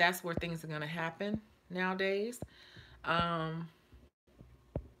believe that that's where things are going to happen nowadays.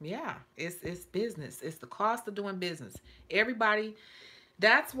 Yeah, it's business. It's the cost of doing business. Everybody,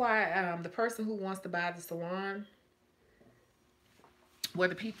 that's why the person who wants to buy the salon,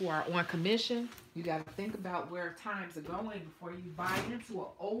 whether people are on commission, you got to think about where times are going before you buy into an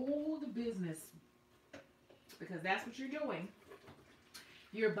old business, because that's what you're doing.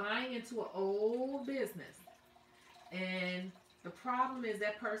 You're buying into an old business. And the problem is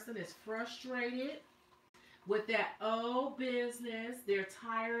that person is frustrated with that old business. They're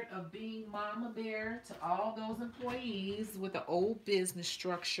tired of being mama bear to all those employees with the old business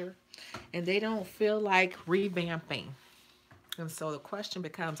structure. And they don't feel like revamping. And so the question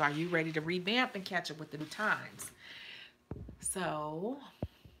becomes, are you ready to revamp and catch up with the new times? So,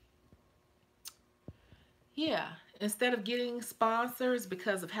 yeah. Instead of getting sponsors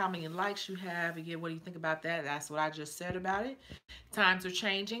because of how many likes you have, again, what do you think about that? That's what I just said about it. Times are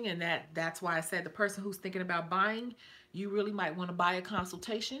changing, and that's why I said the person who's thinking about buying, you really might want to buy a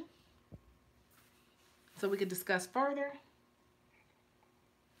consultation so we can discuss further.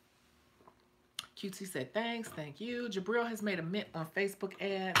 QT said, thanks, thank you. Jabril has made a mint on Facebook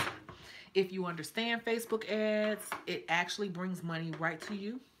ads. If you understand Facebook ads, it actually brings money right to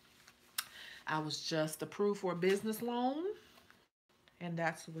you. I was just approved for a business loan, and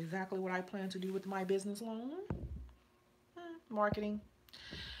that's exactly what I plan to do with my business loan. Marketing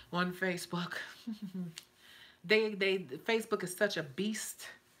on Facebook. Facebook is such a beast.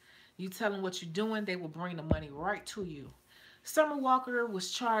 You tell them what you're doing, they will bring the money right to you. Summer Walker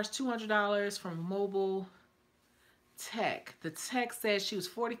was charged $200 from mobile tech. The tech said she was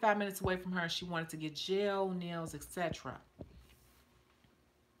 45 minutes away from her and she wanted to get gel, nails, etc.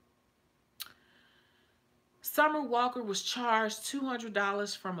 Summer Walker was charged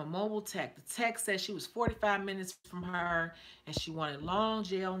 $200 from a mobile tech. The tech said she was 45 minutes from her and she wanted long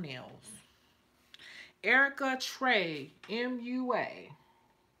gel nails. Erica Trey, MUA.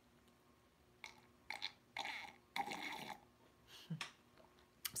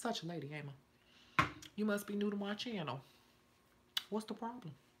 Such a lady, ain't I? You must be new to my channel. What's the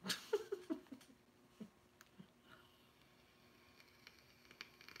problem?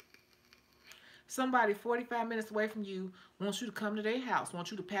 Somebody 45 minutes away from you wants you to come to their house, wants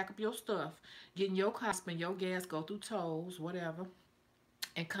you to pack up your stuff, get in your car, spend your gas, go through tolls, whatever,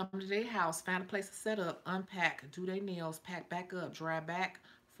 and come to their house, find a place to set up, unpack, do their nails, pack back up, drive back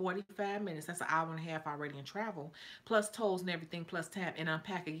 45 minutes. That's an hour and a half already in travel, plus tolls and everything, plus time, and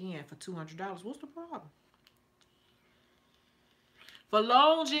unpack again for $200. What's the problem? For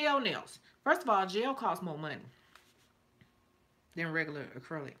long gel nails, first of all, gel costs more money than regular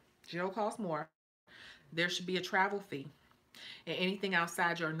acrylic. Gel costs more. There should be a travel fee. And anything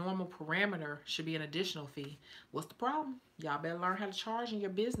outside your normal parameter should be an additional fee. What's the problem? Y'all better learn how to charge in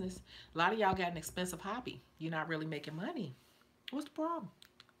your business. A lot of y'all got an expensive hobby. You're not really making money. What's the problem?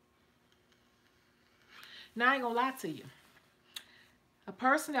 Now, I ain't gonna lie to you. A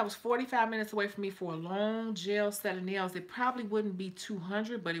person that was 45 minutes away from me for a long gel set of nails, it probably wouldn't be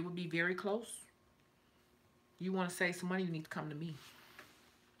 $200, but it would be very close. You want to save some money, you need to come to me.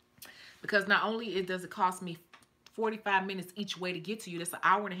 Because not only does it cost me 45 minutes each way to get to you, that's an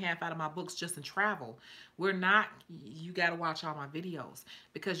hour and a half out of my books just in travel. You got to watch all my videos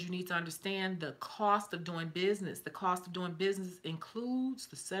because you need to understand the cost of doing business. The cost of doing business includes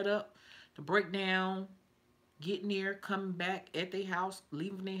the setup, the breakdown, getting there, coming back at their house,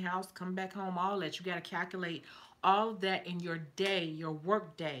 leaving their house, coming back home, all that. You got to calculate all of that in your day, your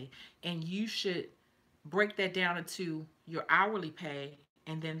work day, and you should break that down into your hourly pay.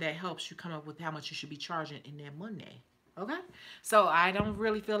 And then that helps you come up with how much you should be charging in that Monday. Okay? So I don't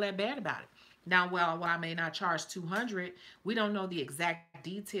really feel that bad about it. Now, while I may not charge $200, we don't know the exact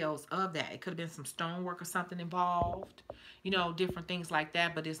details of that. It could have been some stonework or something involved. You know, different things like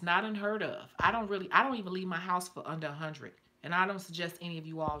that. But it's not unheard of. I don't even leave my house for under $100. And I don't suggest any of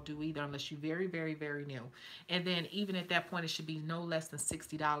you all do either unless you're very, very, very new. And then even at that point, it should be no less than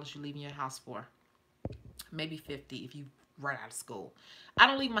 $60 you're leaving your house for. Maybe $50 if you right out of school. I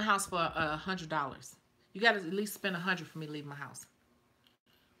don't leave my house for $100. You got to at least spend $100 for me to leave my house.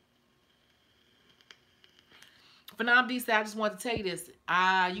 For now, I just wanted to tell you this.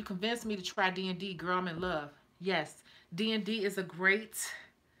 You convinced me to try D&D. Girl, I'm in love. Yes, D&D is a great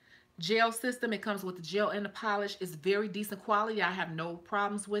gel system. It comes with the gel and the polish. It's very decent quality. I have no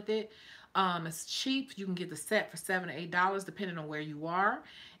problems with it. It's cheap. You can get the set for $7 to $8 depending on where you are.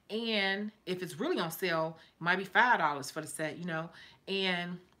 And if it's really on sale, it might be $5 for the set, you know.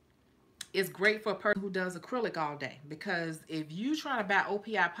 And it's great for a person who does acrylic all day, because if you try to buy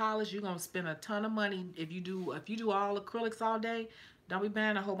OPI polish, you're gonna spend a ton of money. If you do all acrylics all day, don't be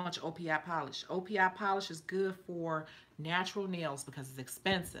buying a whole bunch of OPI polish. OPI polish is good for natural nails because it's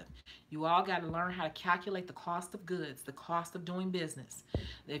expensive. You all got to learn how to calculate the cost of goods, the cost of doing business.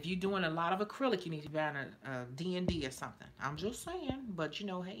 If you're doing a lot of acrylic, you need to buy a D&D or something. I'm just saying, but you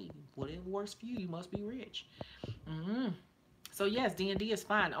know, hey, whatever works for you, you must be rich. So yes, D&D is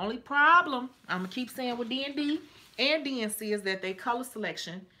fine. The only problem, I'm going to keep saying with D&D and DNC, is that they color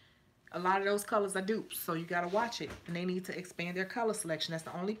selection, a lot of those colors are dupes. So you got to watch it. And they need to expand their color selection. That's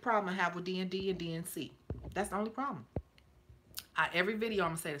the only problem I have with D&D and DNC. That's the only problem. Every video, I'm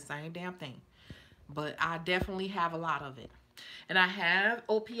going to say the same damn thing. But I definitely have a lot of it. And I have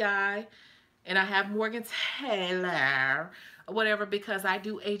OPI, and I have Morgan Taylor, whatever, because I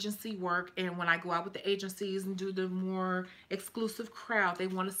do agency work, and when I go out with the agencies and do the more exclusive crowd, they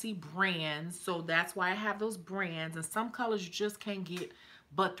want to see brands. So that's why I have those brands, and some colors you just can't get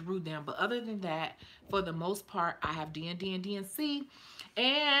but through them. But other than that, for the most part, I have D&D and DNC,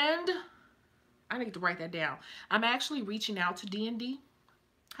 and I need to write that down. I'm actually reaching out to D&D.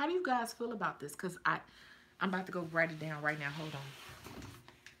 How do you guys feel about this? Because I'm about to go write it down right now. Hold on.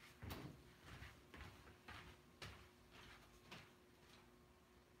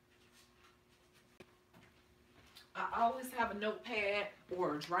 I always have a notepad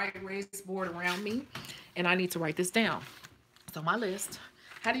or a dry erase board around me, and I need to write this down. So my list.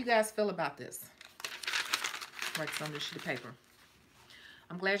 How do you guys feel about this? Write this on this sheet of paper.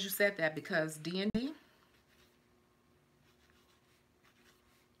 I'm glad you said that, because D&D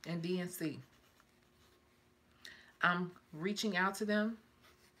and DNC, I'm reaching out to them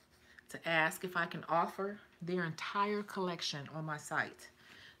to ask if I can offer their entire collection on my site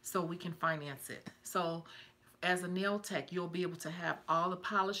so we can finance it. So as a nail tech, you'll be able to have all the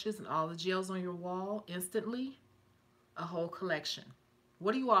polishes and all the gels on your wall instantly, a whole collection.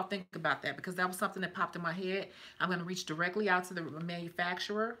 What do you all think about that? Because that was something that popped in my head. I'm going to reach directly out to the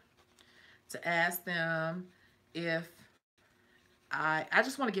manufacturer to ask them if I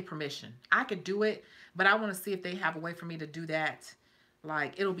just want to get permission. I could do it, but I want to see if they have a way for me to do that.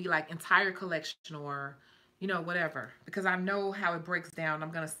 Like, it'll be like entire collection, or, you know, whatever. Because I know how it breaks down. I'm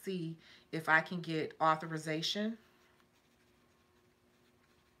going to see if I can get authorization.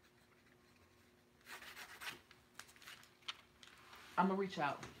 I'm going to reach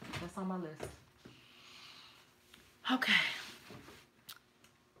out. That's on my list. Okay.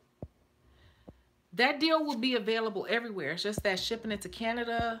 That deal will be available everywhere. It's just that shipping it to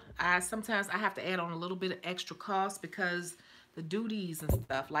Canada, sometimes I have to add on a little bit of extra cost because the duties and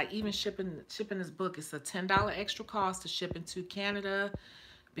stuff. Like even shipping this book, it's a $10 extra cost to ship into Canada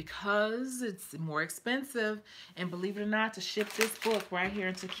because it's more expensive. And believe it or not, to ship this book right here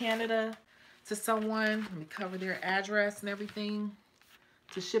into Canada to someone, let me cover their address and everything.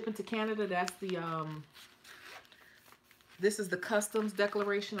 To ship into Canada, that's the this is the customs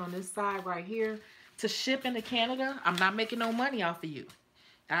declaration on this side right here. To ship into Canada, I'm not making no money off of you.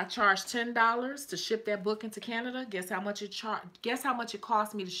 I charge $10 to ship that book into Canada. Guess how much it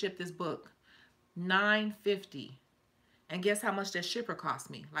cost me to ship this book? $9.50. And guess how much that shipper cost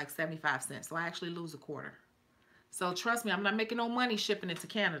me? Like 75 cents. So I actually lose a quarter. So trust me, I'm not making no money shipping it to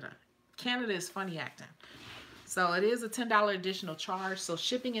Canada. Canada is funny acting. So it is a $10 additional charge. So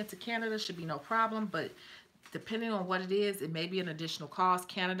shipping into Canada should be no problem, but depending on what it is, it may be an additional cost.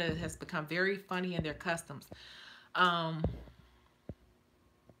 Canada has become very funny in their customs.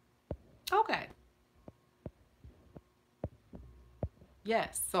 Okay.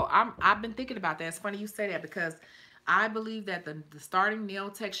 Yes. So I've been thinking about that. It's funny you say that, because I believe that the starting nail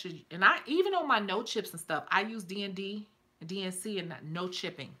tech should, and I even on my no chips and stuff, I use D&D and DNC and no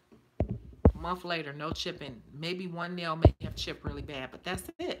chipping. A month later, no chipping. Maybe one nail may have chipped really bad, but that's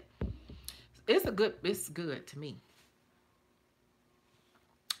it. It's good to me.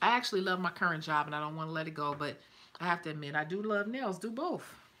 I actually love my current job and I don't want to let it go, but I have to admit, I do love nails. Do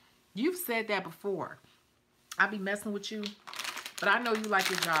both. You've said that before. I be messing with you, but I know you like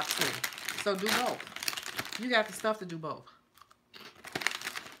your job too. So do both. You got the stuff to do both.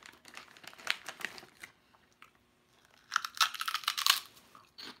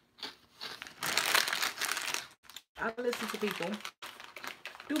 I listen to people.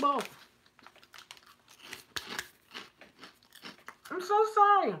 Do both. I'm so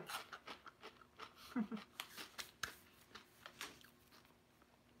sorry.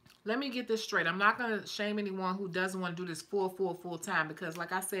 Let me get this straight. I'm not going to shame anyone who doesn't want to do this full time, because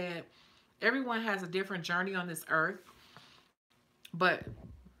like I said, everyone has a different journey on this earth. But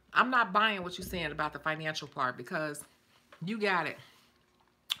I'm not buying what you're saying about the financial part, because you got it.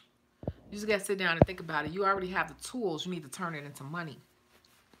 You just got to sit down and think about it. You already have the tools. You need to turn it into money.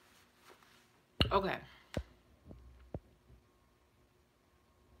 Okay.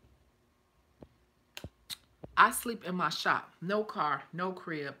 I sleep in my shop. No car, no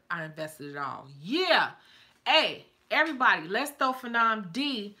crib. I invested it all. Yeah. Hey, everybody, let's throw Phenom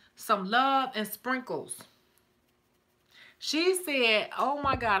D some love and sprinkles. She said, oh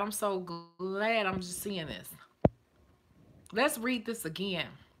my God, I'm so glad I'm just seeing this. Let's read this again.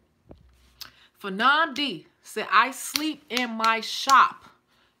 Phenom D said, I sleep in my shop.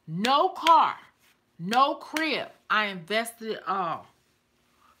 No car, no crib. I invested it all.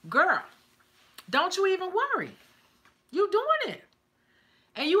 Girl, don't you even worry. You doing it.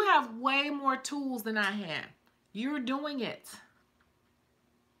 And you have way more tools than I have. You're doing it.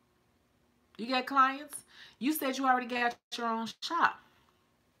 You got clients? You said you already got your own shop.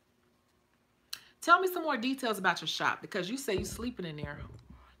 Tell me some more details about your shop, because you say you're sleeping in there.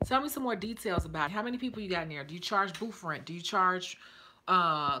 Tell me some more details about it. How many people you got in there? Do you charge booth rent? Do you charge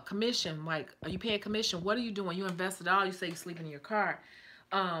commission? Like, are you paying commission? What are you doing? You invested all. You say you're sleeping in your car.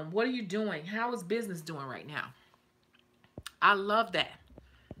 What are you doing? How is business doing right now? I love that.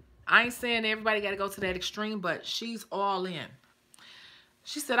 I ain't saying everybody got to go to that extreme, but she's all in.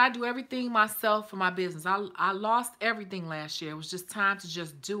 She said, I do everything myself for my business. I lost everything last year. It was just time to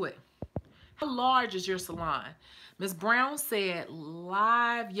just do it. How large is your salon? Miss Brown said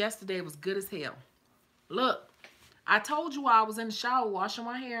live yesterday was good as hell. Look, I told you I was in the shower washing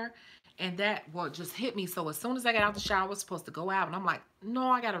my hair, and that just hit me. So as soon as I got out the shower, I was supposed to go out, and I'm like, no,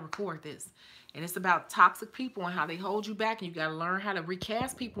 I got to record this. And it's about toxic people and how they hold you back, and you got to learn how to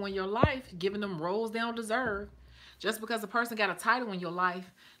recast people in your life, giving them roles they don't deserve. Just because a person got a title in your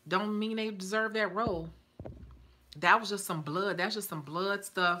life don't mean they deserve that role. That was just some blood. That's just some blood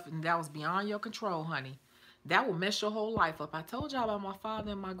stuff, and that was beyond your control, honey. That will mess your whole life up. I told y'all about my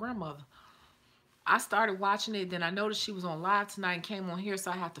father and my grandmother. I started watching it, then I noticed she was on live tonight and came on here,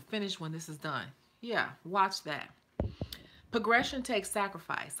 so I have to finish when this is done. Yeah, watch that. Progression takes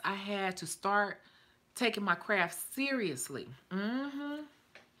sacrifice. I had to start taking my craft seriously. A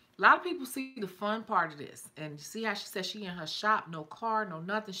lot of people see the fun part of this. And see how she said she in her shop, no car, no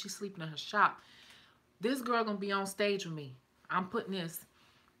nothing. She's sleeping in her shop. This girl gonna be on stage with me. I'm putting this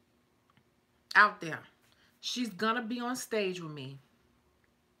out there. She's gonna be on stage with me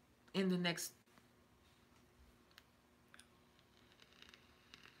in the next.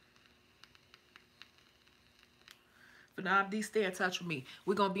 But now D, stay in touch with me.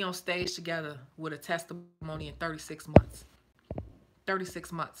 We're gonna be on stage together with a testimony in 36 months.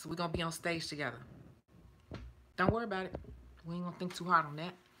 36 months. We're gonna be on stage together. Don't worry about it. We ain't gonna think too hard on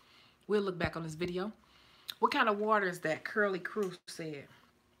that. We'll look back on this video. What kind of water is that? Curly Crew said.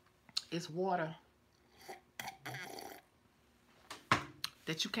 It's water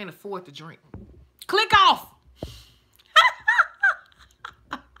that you can't afford to drink. Click off.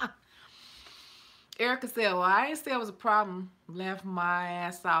 Erica said, well, I ain't say it was a problem. Left my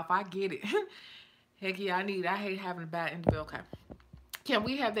ass off. I get it. Heck yeah, I hate having a bad individual. Okay. Can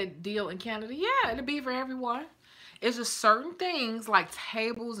we have that deal in Canada? Yeah, it'll be for everyone. It's just certain things like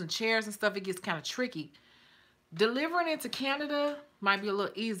tables and chairs and stuff, it gets kind of tricky. Delivering it to Canada might be a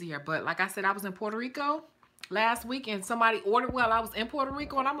little easier, but like I said, I was in Puerto Rico last week and somebody ordered while I was in Puerto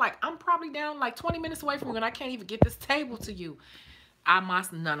Rico, and I'm like, I'm probably down like 20 minutes away from you and I can't even get this table to you.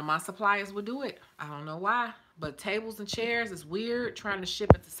 None of my suppliers would do it. I don't know why, but tables and chairs is weird trying to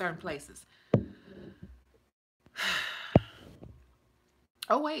ship it to certain places.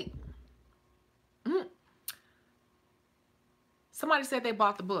 Oh, wait. Somebody said they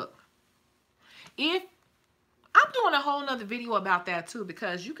bought the book. I'm doing a whole nother video about that too,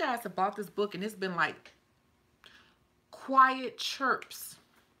 because you guys have bought this book and it's been like quiet chirps.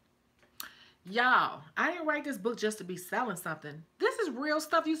 Y'all, I didn't write this book just to be selling something. This is real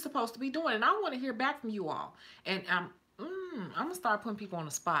stuff you're supposed to be doing, and I want to hear back from you all. And I'm gonna start putting people on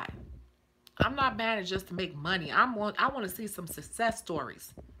the spot. I'm not bad at just to make money. I want to see some success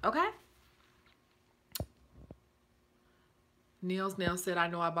stories. Okay? Nails said, I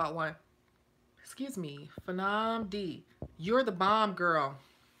know I bought one. Excuse me. Phenom D. You're the bomb, girl.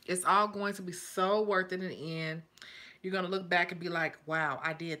 It's all going to be so worth it in the end. You're going to look back and be like, wow,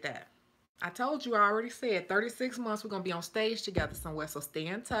 I did that. I told you, I already said, 36 months, we're going to be on stage together somewhere. So stay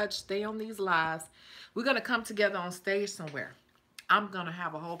in touch. Stay on these lives. We're going to come together on stage somewhere. I'm going to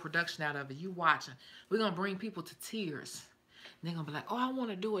have a whole production out of it. You watching. We're going to bring people to tears. And they're going to be like, oh, I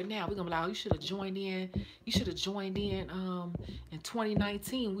want to do it now. We're going to be like, oh, you should have joined in. You should have joined in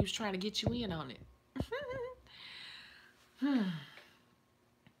 2019. We was trying to get you in on it.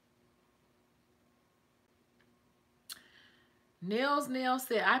 Nails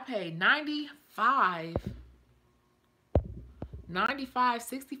said, I paid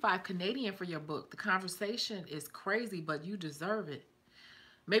 65 Canadian for your book. The conversation is crazy, but you deserve it.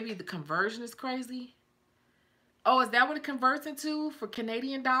 Maybe the conversion is crazy. Oh, is that what it converts into for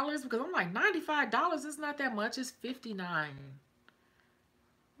Canadian dollars? Because I'm like, $95 is not that much. It's $59.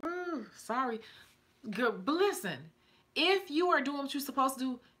 Ooh, sorry. Good. But listen, if you are doing what you're supposed to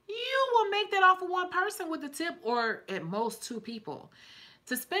do, you will make that off of one person with a tip, or at most 2 people.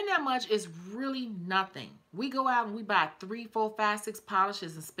 To spend that much is really nothing. We go out and we buy 3, 4, 5, 6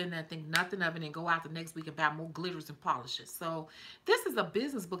 polishes and spend that thing, nothing of it, and go out the next week and buy more glitters and polishes. So this is a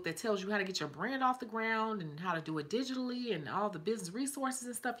business book that tells you how to get your brand off the ground and how to do it digitally and all the business resources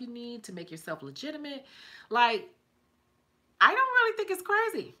and stuff you need to make yourself legitimate. Like, I don't really think it's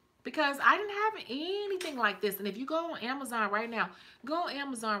crazy, because I didn't have anything like this. And if you go on Amazon right now,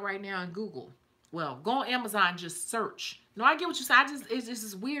 and Google. Well, go on Amazon and just search. No, I get what you say. It's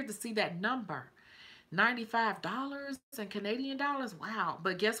just weird to see that number. $95 in Canadian dollars. Wow.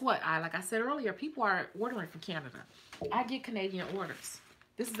 But guess what? Like I said earlier, people are ordering from Canada. I get Canadian orders.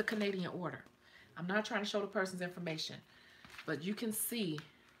 This is a Canadian order. I'm not trying to show the person's information, but you can see.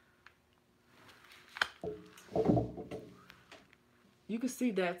 You can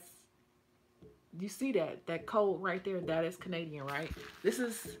see that's, you see that code right there, that is Canadian, right? This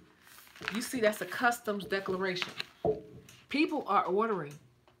is, you see that's a customs declaration. People are ordering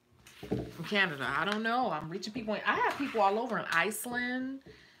from Canada. I don't know. I'm reaching people. I have people all over in Iceland,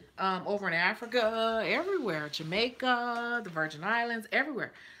 over in Africa, everywhere. Jamaica, the Virgin Islands,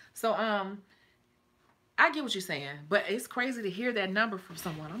 everywhere. So, I get what you're saying, but it's crazy to hear that number from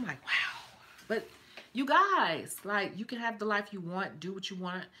someone. I'm like, wow. But you guys, like, you can have the life you want, do what you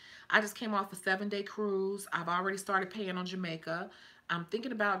want. I just came off a 7-day cruise. I've already started paying on Jamaica. I'm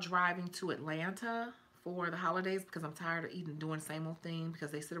thinking about driving to Atlanta for the holidays because I'm tired of doing the same old thing because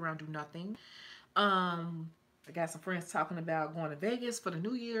they sit around do nothing. I got some friends talking about going to Vegas for the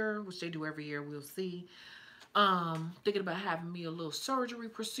new year, which they do every year. We'll see. Thinking about having me a little surgery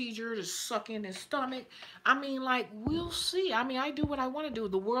procedure to suck in his stomach. I mean, like, we'll see. I mean, I do what I want to do.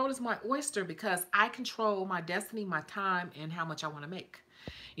 The world is my oyster because I control my destiny, my time, and how much I want to make.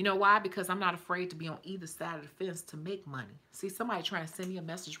 You know why? Because I'm not afraid to be on either side of the fence to make money. See, somebody trying to send me a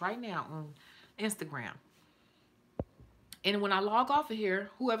message right now on Instagram. And when I log off of here,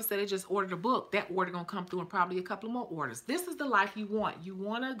 whoever said they just ordered a book, that order gonna come through and probably a couple of more orders. This is the life you want. You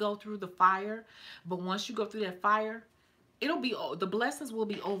want to go through the fire, but once you go through that fire, it'll be, the blessings will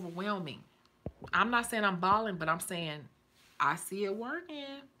be overwhelming. I'm not saying I'm balling, but I'm saying I see it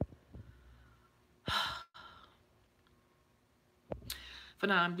working.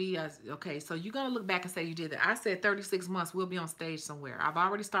 Phenom B, okay, so you're going to look back and say you did that. I said 36 months, we'll be on stage somewhere. I've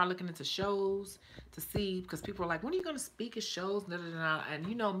already started looking into shows to see, because people are like, when are you going to speak at shows? And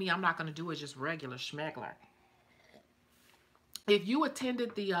you know me, I'm not going to do it just regular schmegler. If you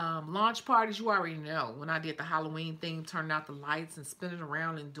attended the launch parties, you already know. When I did the Halloween thing, turning out the lights and spinning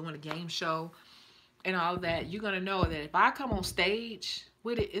around and doing a game show and all of that, you're going to know that if I come on stage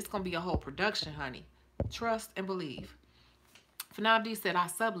with it, it's going to be a whole production, honey. Trust and believe. Phenom D said, I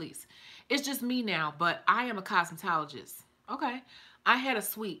sublease. It's just me now, but I am a cosmetologist. Okay. I had a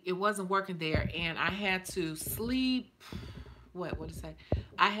suite. It wasn't working there, and I had to sleep. What did it say?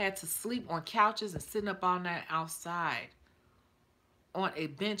 I had to sleep on couches and sitting up all night outside on a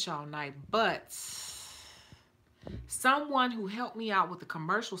bench all night. But someone who helped me out with the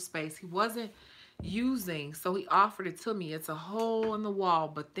commercial space, he wasn't using, so he offered it to me. It's a hole in the wall,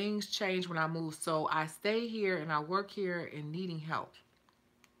 but things changed when I moved, so I stay here and I work here and needing help.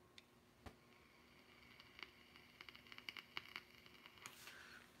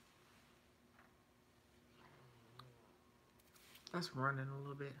 That's running a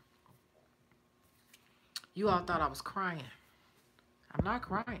little bit. You all thought I was crying. I'm not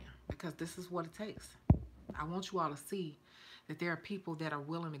crying because this is what it takes. I want you all to see that there are people that are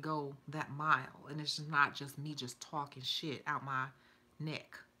willing to go that mile, and it's not just me just talking shit out my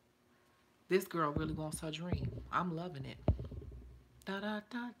neck. This girl really wants her dream. I'm loving it. Da, da,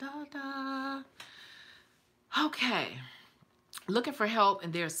 da, da, da. Okay. Looking for help,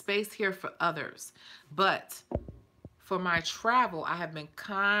 and there's space here for others. But for my travel, I have been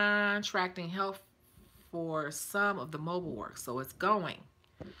contracting help for some of the mobile work. So it's going.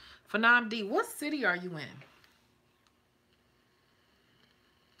 Phenom D, what city are you in?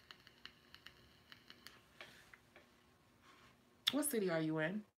 What city are you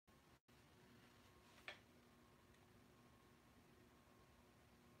in?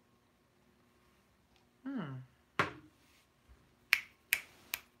 Hmm.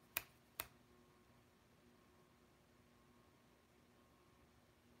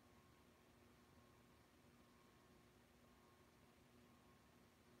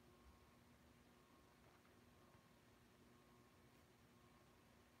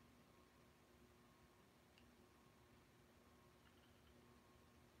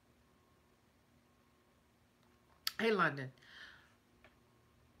 Hey, London.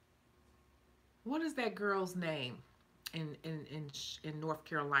 What is that girl's name in North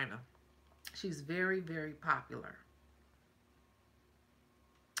Carolina? She's very, very popular.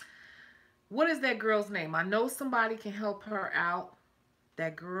 What is that girl's name? I know somebody can help her out.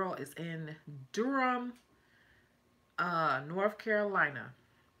 That girl is in Durham, North Carolina.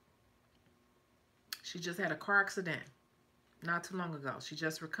 She just had a car accident not too long ago. She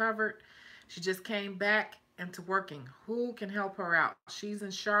just recovered. She just came back into working. Who can help her out? She's in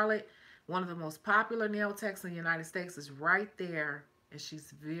Charlotte. One of the most popular nail techs in the United States is right there. And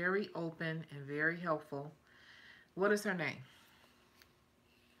she's very open and very helpful. What is her name?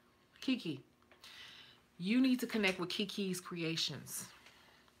 Kiki. You need to connect with Kiki's Creations.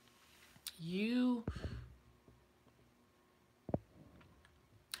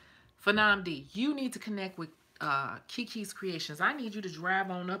 Phenom D, you need to connect with Kiki's Creations. I need you to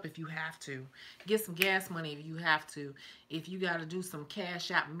drive on up if you have to. Get some gas money if you have to. If you got to do some cash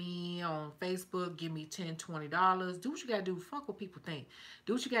out me on Facebook, give me $10, $20. Do what you got to do. Fuck what people think.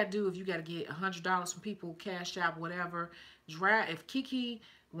 Do what you got to do. If you got to get $100 from people, cash out, whatever. Drive. If Kiki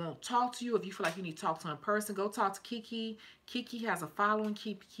won't talk to you, if you feel like you need to talk to her in person, go talk to Kiki. Kiki has a following.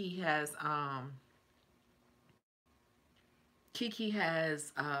 Kiki has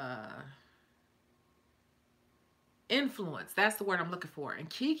influence. That's the word I'm looking for. And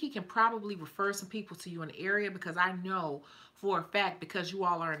Kiki can probably refer some people to you in the area, because I know for a fact, because you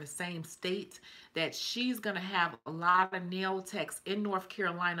all are in the same state, that she's going to have a lot of nail techs in North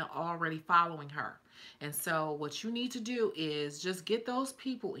Carolina already following her. And so what you need to do is just get those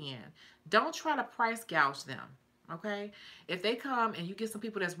people in. Don't try to price gouge them. Okay? If they come and you get some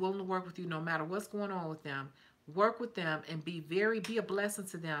people that's willing to work with you no matter what's going on with them, work with them and be a blessing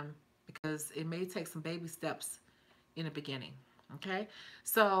to them, because it may take some baby steps in the beginning. Okay?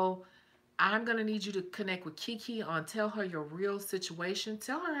 So I'm going to need you to connect with Kiki on tell her your real situation.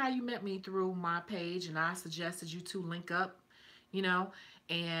 Tell her how you met me through my page and I suggested you two link up, you know,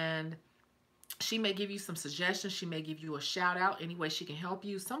 and she may give you some suggestions. She may give you a shout out any way she can help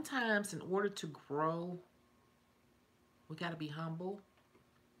you. Sometimes in order to grow, we got to be humble.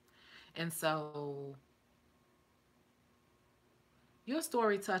 And so your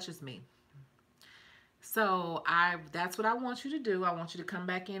story touches me. So that's what I want you to do. I want you to come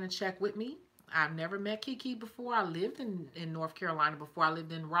back in and check with me. I've never met Kiki before. I lived in North Carolina before. I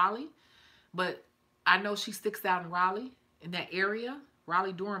lived in Raleigh. But I know she sticks out in Raleigh, in that area,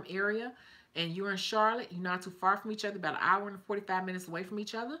 Raleigh-Durham area. And you're in Charlotte. You're not too far from each other, about an hour and 45 minutes away from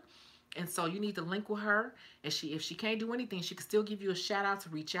each other. And so you need to link with her. And if she can't do anything, she can still give you a shout out to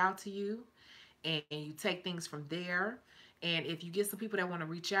reach out to you. And you take things from there. And if you get some people that want to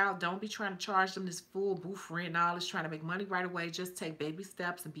reach out, don't be trying to charge them this full booth rent knowledge, trying to make money right away. Just take baby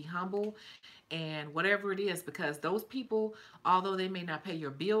steps and be humble and whatever it is, because those people, although they may not pay your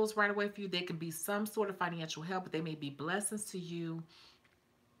bills right away for you, they can be some sort of financial help, but they may be blessings to you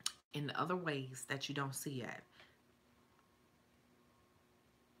in other ways that you don't see yet.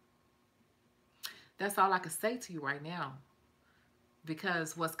 That's all I can say to you right now,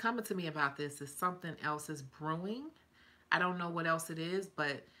 because what's coming to me about this is something else is brewing. I don't know what else it is,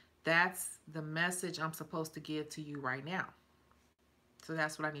 but that's the message I'm supposed to give to you right now. So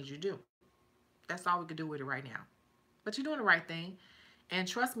that's what I need you to do. That's all we can do with it right now. But you're doing the right thing. And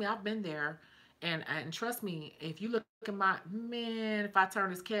trust me, I've been there. And trust me, if you look at my, man, if I turn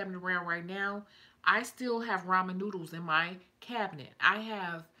this cabinet around right now, I still have ramen noodles in my cabinet. I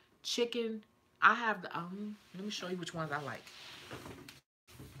have chicken. I have the, let me show you which ones I like.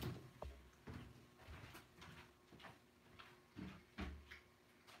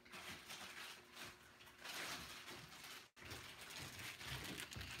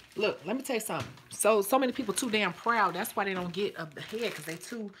 Look, let me tell you something. So many people too damn proud. That's why they don't get ahead, because they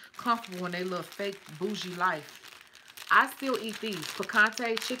too comfortable in their little fake bougie life. I still eat these.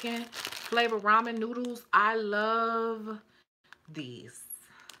 Picante chicken flavored ramen noodles. I love these.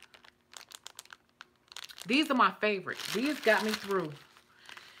 These are my favorite. These got me through.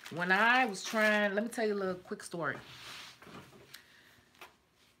 When I was trying, let me tell you a little quick story.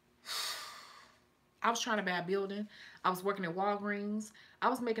 I was trying to buy a building. I was working at Walgreens. I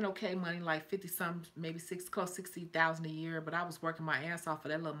was making okay money, like 50 some, maybe close 60,000 a year, but I was working my ass off for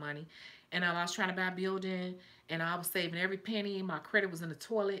that little money. And I was trying to buy a building, and I was saving every penny. My credit was in the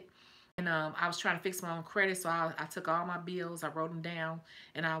toilet. And I was trying to fix my own credit, so I took all my bills, I wrote them down,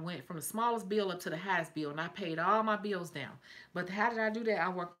 and I went from the smallest bill up to the highest bill, and I paid all my bills down. But how did I do that? I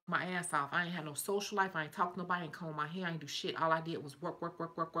worked my ass off. I ain't had no social life. I ain't talk to nobody. I ain't comb my hair. I ain't do shit. All I did was work.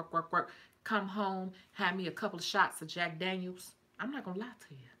 Come home, had me a couple of shots of Jack Daniels. I'm not going to lie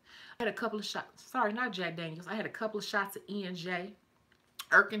to you. I had a couple of shots. Sorry, not Jack Daniels. I had a couple of shots of E&J,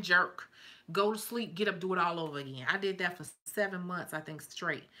 Irk and Jerk. Go to sleep, get up, do it all over again. I did that for 7 months, I think,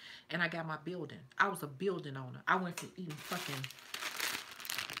 straight. And I got my building. I was a building owner. I went from eating fucking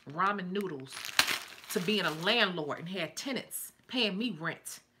ramen noodles to being a landlord and had tenants paying me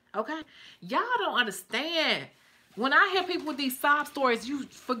rent. Okay? Y'all don't understand. When I hear people with these sob stories, you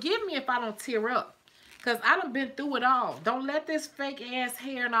forgive me if I don't tear up. Because I done been through it all. Don't let this fake ass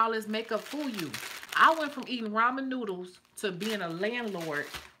hair and all this makeup fool you. I went from eating ramen noodles to being a landlord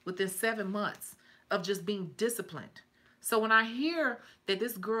within 7 months of just being disciplined. So when I hear that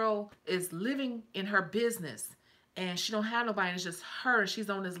this girl is living in her business and she don't have nobody, and it's just her, and she's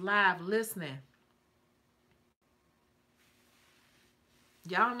on this live listening,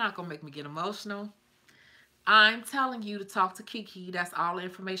 y'all not gonna make me get emotional. I'm telling you to talk to Kiki. That's all the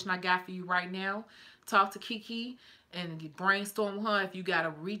information I got for you right now. Talk to Kiki and brainstorm with her. If you got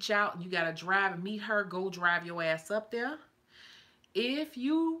to reach out and you got to drive and meet her, go drive your ass up there. If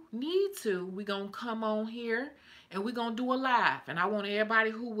you need to, we're going to come on here and we're going to do a live. And I want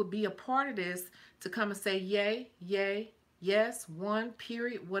everybody who would be a part of this to come and say yay, yay, yes, one,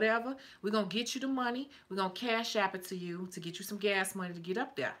 period, whatever. We're going to get you the money. We're going to cash app it to you to get you some gas money to get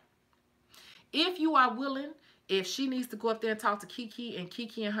up there. If you are willing, if she needs to go up there and talk to Kiki, and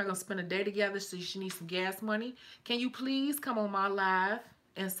Kiki and her going to spend a day together, so she needs some gas money, can you please come on my live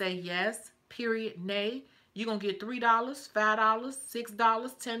and say yes, period, nay? You're going to get $3, $5, $6,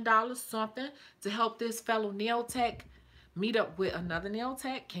 $10, something to help this fellow nail tech meet up with another nail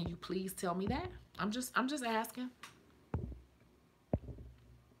tech. Can you please tell me that? I'm just asking.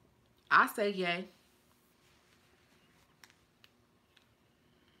 I say yay.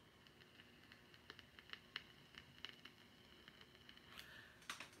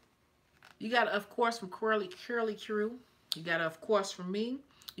 You got, of course, from Curly Crew. You got, of course, from me.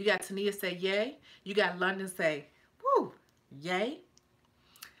 You got Tania say yay. You got London say, whoo, yay.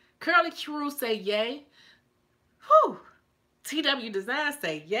 Curly Crew say yay. Whoo. TW Design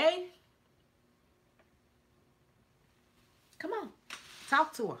say yay. Come on.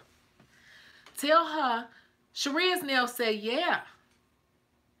 Talk to her. Tell her, Sharia's Nail say yeah.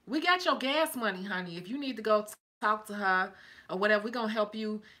 We got your gas money, honey. If you need to go talk to her or whatever, we're going to help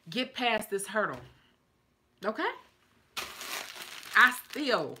you get past this hurdle. Okay? I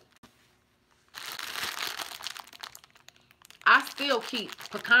still keep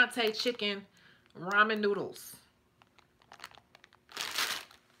picante chicken ramen noodles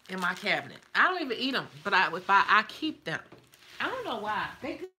in my cabinet. I don't even eat them, but I keep them. I don't know why.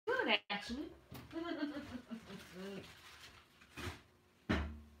 They good, actually.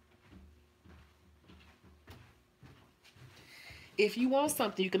 If you want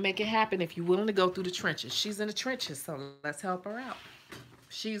something, you can make it happen if you're willing to go through the trenches. She's in the trenches, so let's help her out.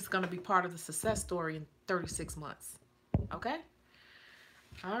 She's going to be part of the success story in 36 months. Okay?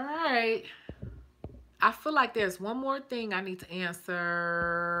 All right. I feel like there's one more thing I need to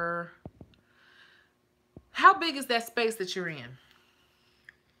answer. How big is that space that you're in?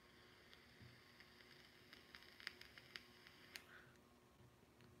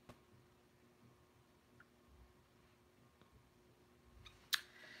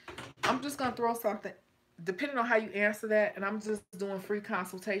 I'm just going to throw something, depending on how you answer that, and I'm just doing free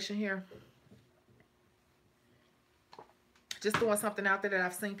consultation here. Just throwing something out there that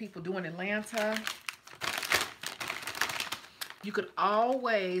I've seen people do in Atlanta. You could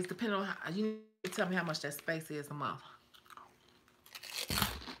always, depending on how, you need to tell me how much that space is a month.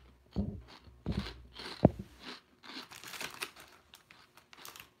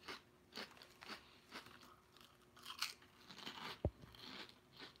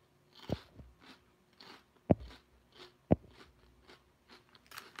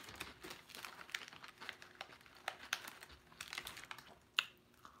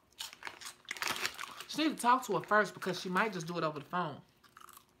 She need to talk to her first because she might just do it over the phone.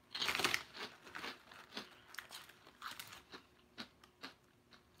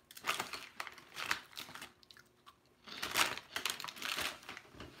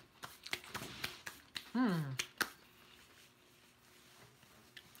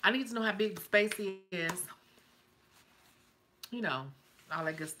 I need to know how big the space is. You know, all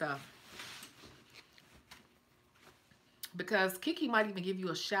that good stuff. Because Kiki might even give you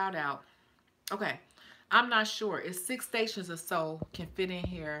a shout out. Okay, I'm not sure. It's 6 stations or so can fit in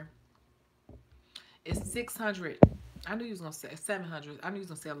here. It's 600. I knew you was gonna say 700. I knew you was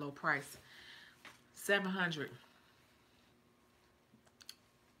gonna say a low price. 700.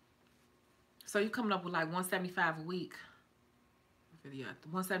 So you coming up with like 175 a week. Yeah,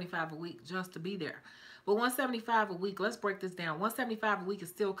 175 a week just to be there. But 175 a week, let's break this down. 175 a week is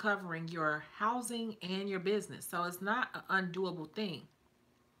still covering your housing and your business. So it's not an undoable thing.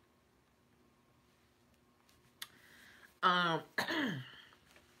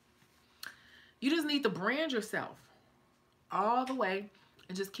 You just need to brand yourself all the way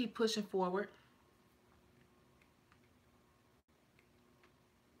and just keep pushing forward.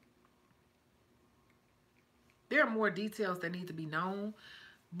 There are more details that need to be known,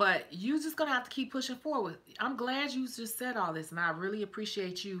 but you just gonna have to keep pushing forward. I'm glad you just said all this, and I really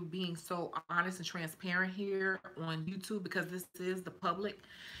appreciate you being so honest and transparent here on YouTube, because this is the public,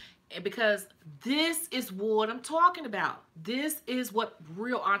 and because this is what I'm talking about. This is what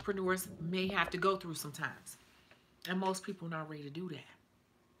real entrepreneurs may have to go through sometimes, and most people are not ready to do that.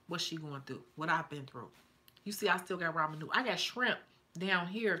 What she going through, what I've been through. You see, I still got ramen noodles. I got shrimp down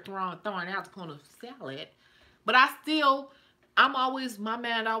here throwing out upon a salad. But I'm always, my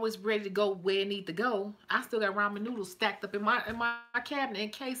mind always ready to go where it need to go. I still got ramen noodles stacked up in my cabinet in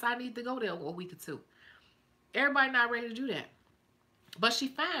case I need to go there a week or two. Everybody not ready to do that. But she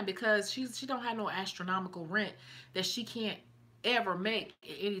fine because she don't have no astronomical rent that she can't ever make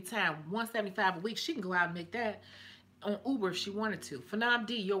at any time. 175 a week, she can go out and make that on Uber if she wanted to. Phenom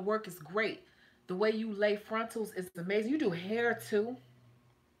D, your work is great. The way you lay frontals is amazing. You do hair too.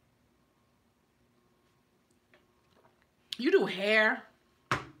 You do hair.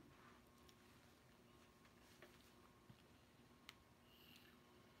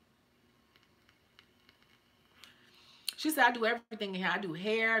 She said, I do everything in here. I do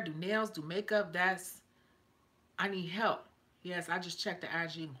hair, do nails, do makeup. I need help. Yes, I just checked the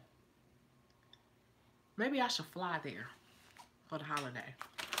IG. Maybe I should fly there for the holiday.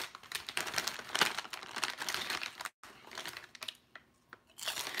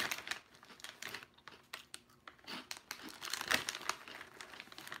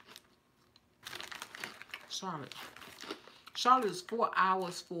 Charlotte. Charlotte is 4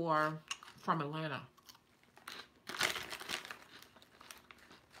 hours from Atlanta.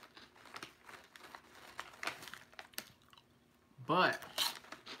 But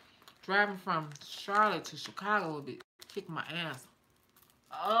driving from Charlotte to Chicago would be kicking my ass.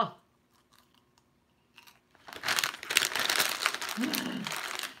 Oh.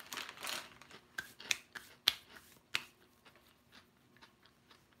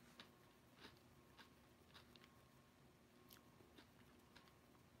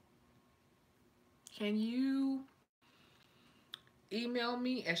 Can you email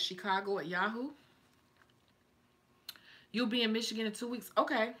me at Shecago@yahoo? You'll be in Michigan in 2 weeks.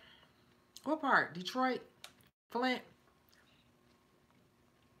 Okay. What part? Detroit? Flint?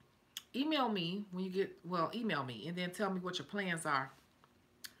 Email me when you get, well, email me and then tell me what your plans are.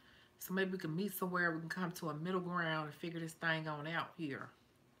 So maybe we can meet somewhere. We can come to a middle ground and figure this thing on out here.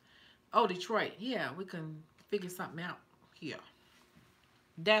 Oh, Detroit. Yeah, we can figure something out here.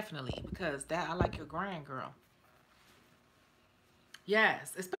 Definitely, because I like your grind, girl.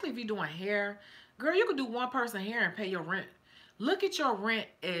 Yes, especially if you're doing hair. Girl, you can do one person hair and pay your rent. Look at your rent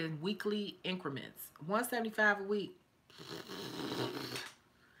in weekly increments. $175 a week.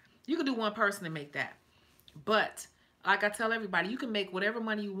 You can do one person and make that. But like I tell everybody, you can make whatever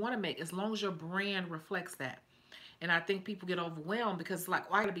money you want to make as long as your brand reflects that. And I think people get overwhelmed because it's like,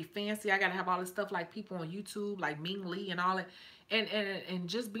 oh, I gotta be fancy. I gotta have all this stuff like people on YouTube, like Ming Lee and all that. And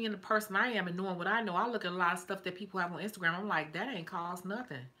just being the person I am and knowing what I know, I look at a lot of stuff that people have on Instagram. I'm like, that ain't cost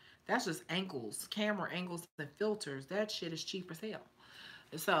nothing. That's just angles, camera angles and filters. That shit is cheap as hell.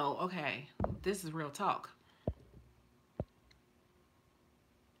 So, okay, this is real talk.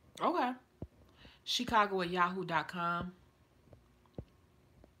 Okay. Shecago@yahoo.com.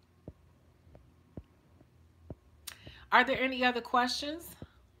 Are there any other questions?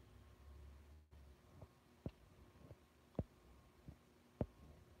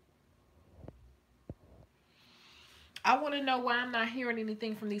 I want want to know why I'm not hearing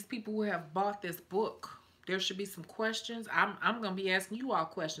anything from these people who have bought this book. There should be some questions. I'm going to be asking you all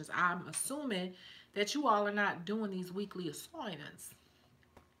questions. I'm assuming that you all are not doing these weekly assignments.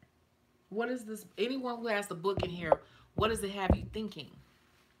 What is this? Anyone who has the book in here, what does it have you thinking?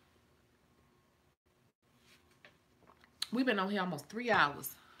 We've been on here almost 3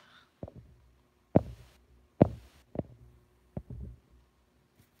 hours.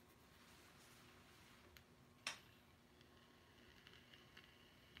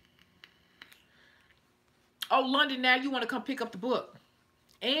 Oh, London, now you want to come pick up the book.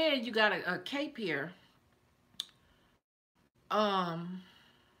 And you got a cape here.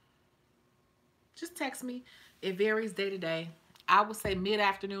 Just text me. It varies day to day. I would say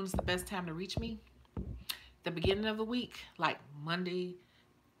mid-afternoon is the best time to reach me. The beginning of the week, like Monday,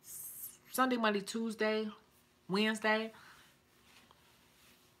 Sunday, Monday, Tuesday, Wednesday.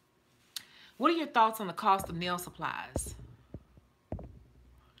 What are your thoughts on the cost of nail supplies?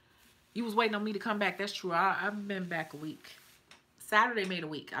 You was waiting on me to come back. That's true. I've been back a week. Saturday made a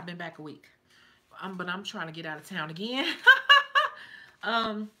week. I've been back a week. But I'm trying to get out of town again.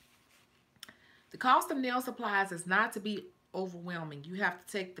 The cost of nail supplies is not to be overwhelming. You have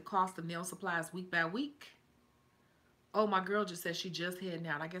to take the cost of nail supplies week by week. Oh, my girl just said she just heading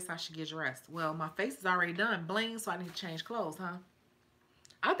out. I guess I should get dressed. Well, my face is already done, bling, so I need to change clothes, huh?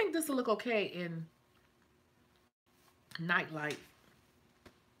 I think this will look okay in nightlight.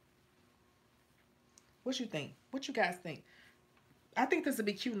 What you think? What you guys think? I think this would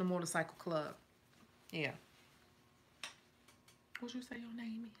be cute in the motorcycle club. Yeah. What you say your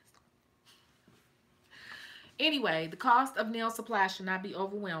name is? Anyway, the cost of nail supplies should not be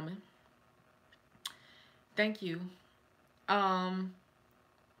overwhelming. Thank you.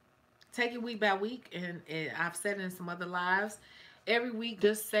 Take it week by week, and I've said it in some other lives. Every week,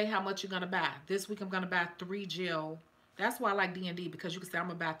 just say how much you're going to buy. This week, I'm going to buy 3 gel. That's why I like D&D, because you can say I'm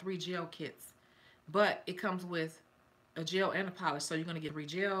going to buy 3 gel kits. But it comes with a gel and a polish. So you're going to get 3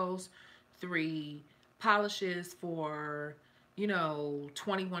 gels, 3 polishes for, you know,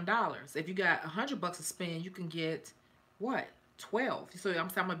 $21. If you got $100 to spend, you can get, what, 12. So I'm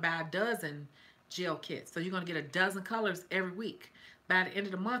going to buy a dozen gel kits. So you're going to get a dozen colors every week. By the end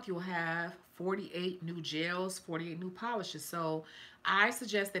of the month, you'll have 48 new gels, 48 new polishes. So I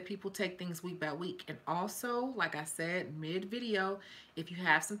suggest that people take things week by week. And also, like I said, mid-video, if you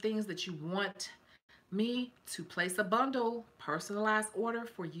have some things that you want me to place a bundle, personalized order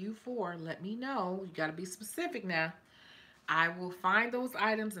for you for, let me know. You got to be specific now. I will find those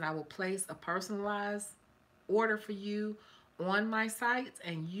items and I will place a personalized order for you on my site,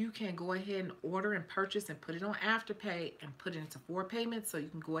 and you can go ahead and order and purchase and put it on Afterpay and put it into 4 payments, so you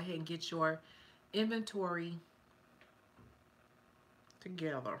can go ahead and get your inventory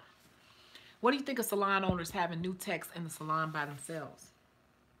together. What do you think of salon owners having new techs in the salon by themselves?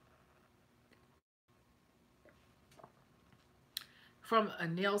 From a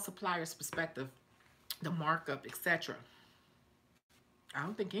nail supplier's perspective, the markup, etc. I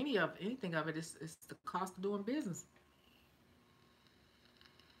don't think anything of it is the cost of doing business.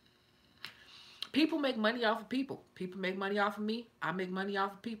 People make money off of people. People make money off of me. I make money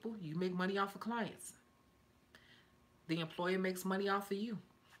off of people. You make money off of clients. The employer makes money off of you.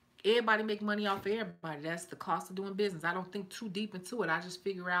 Everybody make money off of everybody. That's the cost of doing business. I don't think too deep into it. I just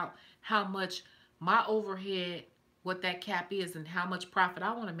figure out how much my overhead, what that cap is, and how much profit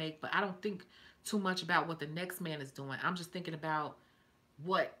I want to make. But I don't think too much about what the next man is doing. I'm just thinking about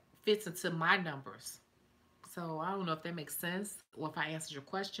what fits into my numbers. So I don't know if that makes sense or if I answered your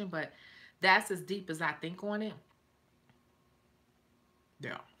question, but that's as deep as I think on it.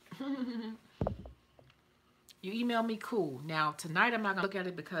 Yeah. You email me, cool. Now, tonight I'm not going to look at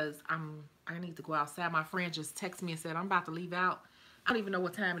it because I need to go outside. My friend just texted me and said, I'm about to leave out. I don't even know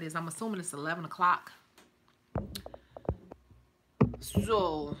what time it is. I'm assuming it's 11 o'clock.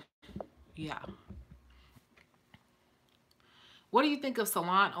 So, yeah. What do you think of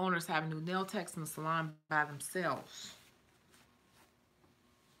salon owners having new nail techs in the salon by themselves?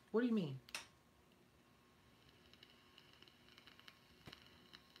 What do you mean?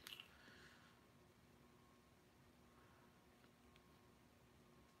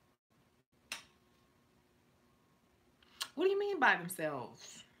 What do you mean by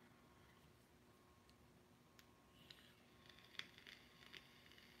themselves?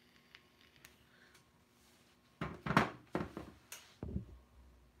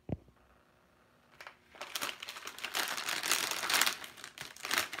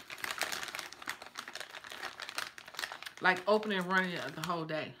 Like opening and running it the whole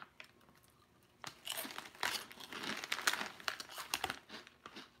day.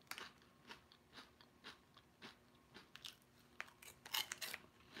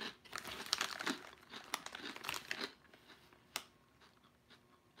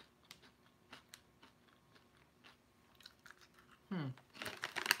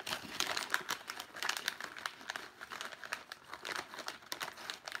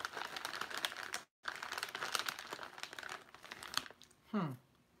 Am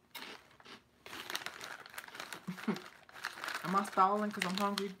I stalling because I'm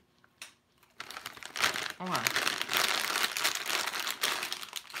hungry? All right.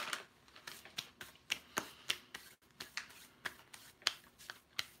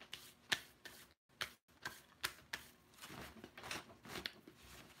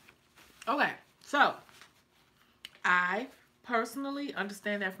 Okay, so I personally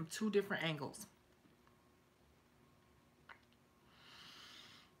understand that from two different angles.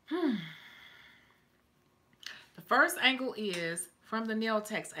 The first angle is from the nail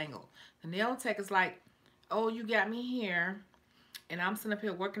tech's angle. The nail tech is like, oh, you got me here, and I'm sitting up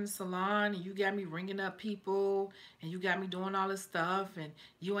here working the salon, and you got me ringing up people, and you got me doing all this stuff, and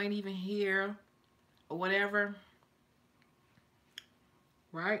you ain't even here, or whatever,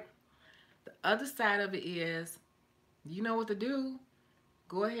 right? The other side of it is, you know what to do.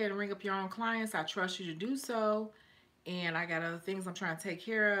 Go ahead and ring up your own clients. I trust you to do so. And I got other things I'm trying to take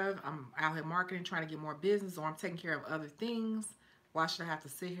care of. I'm out here marketing, trying to get more business, or I'm taking care of other things. Why should I have to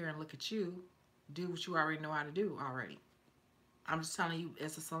sit here and look at you do what you already know how to do already? I'm just telling you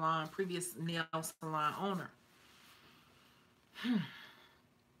as a salon, previous nail salon owner.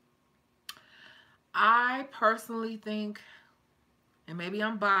 I personally think, and maybe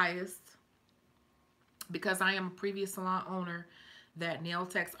I'm biased because I am a previous salon owner, that nail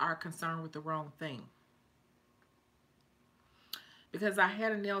techs are concerned with the wrong thing. Because I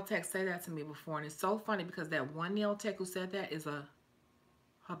had a nail tech say that to me before, and it's so funny because that one nail tech who said that is a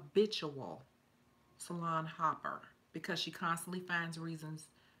habitual salon hopper, because she constantly finds reasons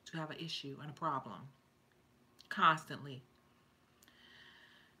to have an issue and a problem. Constantly.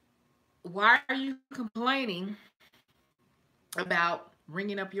 Why are you complaining about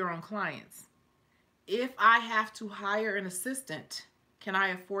ringing up your own clients? If I have to hire an assistant, can I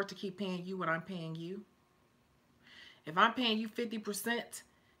afford to keep paying you what I'm paying you? If I'm paying you 50%,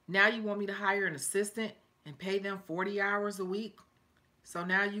 now you want me to hire an assistant and pay them 40 hours a week? So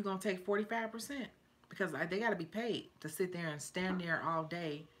now you're going to take 45%, because they got to be paid to sit there and stand there all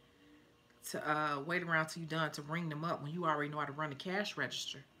day to wait around till you're done to ring them up when you already know how to run the cash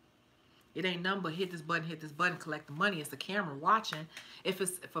register. It ain't nothing but hit this button, collect the money. It's the camera watching. If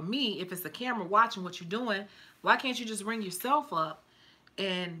it's, for me, if it's the camera watching what you're doing, why can't you just ring yourself up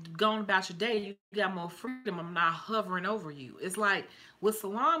and going about your day? You got more freedom. I'm not hovering over you. It's like with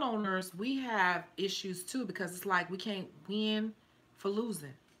salon owners, we have issues too, because it's like we can't win for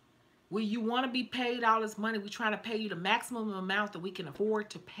losing. You want to be paid all this money. We're trying to pay you the maximum amount that we can afford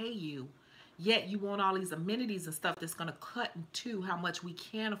to pay you. Yet you want all these amenities and stuff that's going to cut into how much we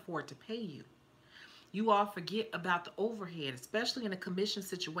can afford to pay you. You all forget about the overhead, especially in a commission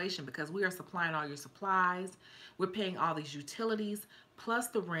situation, because we are supplying all your supplies. We're paying all these utilities, plus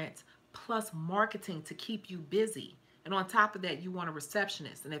the rent, plus marketing to keep you busy. And on top of that, you want a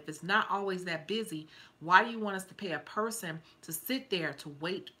receptionist. And if it's not always that busy, why do you want us to pay a person to sit there to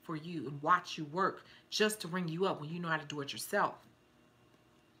wait for you and watch you work just to ring you up when you know how to do it yourself?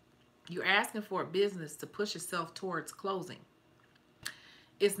 You're asking for a business to push yourself towards closing.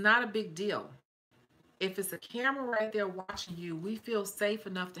 It's not a big deal. If it's a camera right there watching you, we feel safe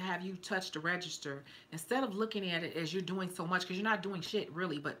enough to have you touch the register instead of looking at it as you're doing so much, because you're not doing shit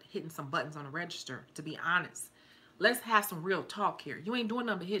really but hitting some buttons on the register, to be honest. Let's have some real talk here. You ain't doing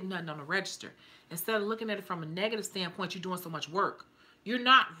nothing but hitting nothing on the register. Instead of looking at it from a negative standpoint, you're doing so much work. You're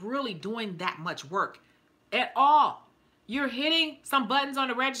not really doing that much work at all. You're hitting some buttons on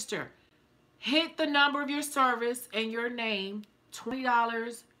the register. Hit the number of your service and your name,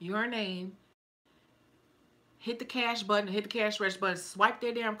 $20, your name. Hit the cash button, hit the cash register button, swipe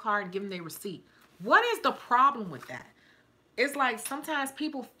their damn card and give them their receipt. What is the problem with that? It's like sometimes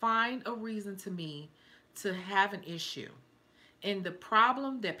people find a reason to me to have an issue. And the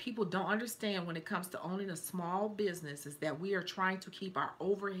problem that people don't understand when it comes to owning a small business is that we are trying to keep our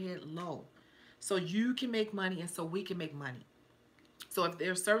overhead low so you can make money and so we can make money. So if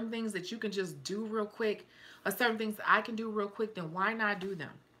there are certain things that you can just do real quick, or certain things that I can do real quick, then why not do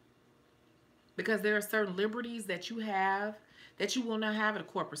them? Because there are certain liberties that you have that you will not have at a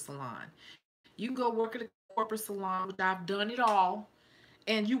corporate salon. You can go work at a corporate salon, which I've done it all,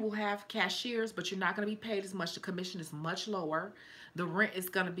 and you will have cashiers, but you're not going to be paid as much. The commission is much lower. The rent is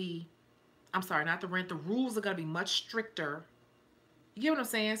going to be, I'm sorry, not the rent. The rules are going to be much stricter. You get what I'm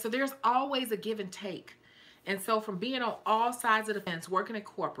saying? So there's always a give and take. And so from being on all sides of the fence, working at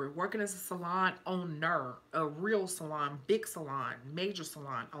corporate, working as a salon owner, a real salon, big salon, major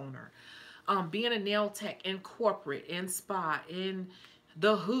salon owner, being a nail tech in corporate, in spa, in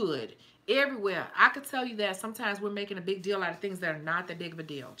the hood, everywhere. I could tell you that sometimes we're making a big deal out of things that are not that big of a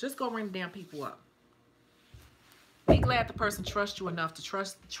deal. Just go ring the damn people up. Be glad the person trusts you enough to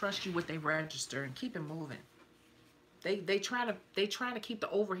trust you with their register and keep it moving. They trying to keep the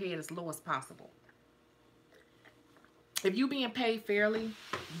overhead as low as possible. If you being paid fairly,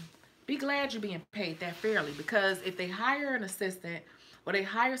 be glad you're being paid that fairly, because if they hire an assistant or they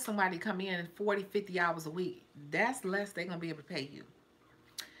hire somebody to come in 40, 50 hours a week, that's less they're going to be able to pay you.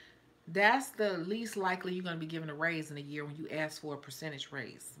 That's the least likely you're going to be given a raise in a year when you ask for a percentage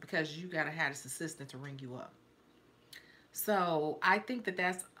raise, because you got to have this assistant to ring you up. So I think that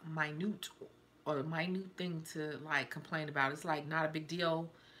that's minute, or a minute thing to like complain about. It's like not a big deal.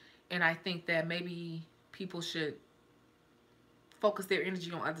 And I think that maybe people should focus their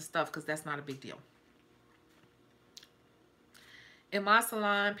energy on other stuff, because that's not a big deal. In my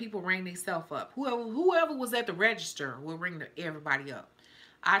salon, people ring themselves up. Whoever was at the register will ring everybody up.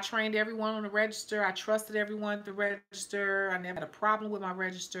 I trained everyone on the register. I trusted everyone at the register. I never had a problem with my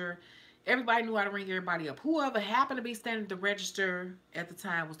register. Everybody knew how to ring everybody up. Whoever happened to be standing at the register at the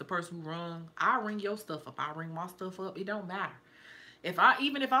time was the person who rung. I ring your stuff up. I ring my stuff up. It don't matter.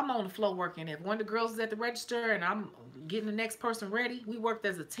 Even if I'm on the floor working, if one of the girls is at the register and I'm getting the next person ready, we worked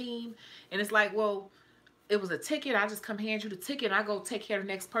as a team. And it's like, well, it was a ticket. I just come hand you the ticket and I go take care of the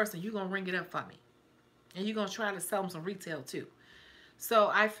next person. You're going to ring it up for me. And you're going to try to sell them some retail too. So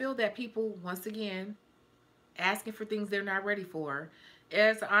I feel that people, once again, asking for things they're not ready for.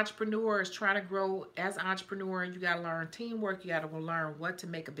 As an entrepreneur is trying to grow, as an entrepreneur, you got to learn teamwork. You got to learn what to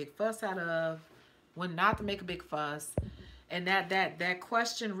make a big fuss out of, when not to make a big fuss. And that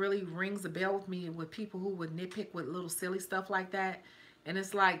question really rings a bell with me, with people who would nitpick with little silly stuff like that. And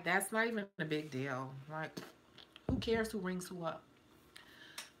it's like, that's not even a big deal. Like, who cares who rings who up?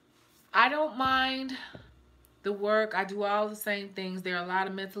 I don't mind the work. I do all the same things. There are a lot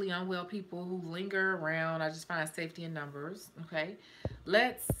of mentally unwell people who linger around. I just find safety in numbers. Okay.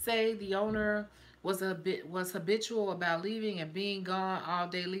 Let's say the owner was habitual about leaving and being gone all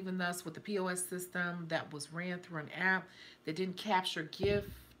day, leaving us with the POS system that was ran through an app that didn't capture gift.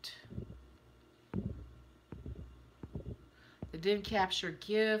 It didn't capture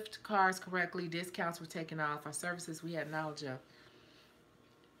gift cards correctly. Discounts were taken off. Our services we had knowledge of.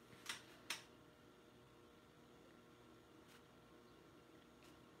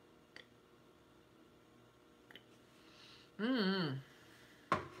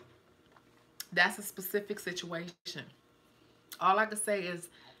 That's a specific situation. All I can say is,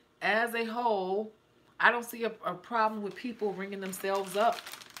 as a whole, I don't see a problem with people ringing themselves up.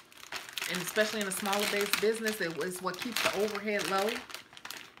 And especially in a smaller based business, it's what keeps the overhead low.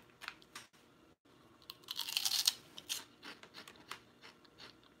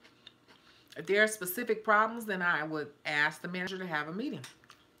 If there are specific problems, then I would ask the manager to have a meeting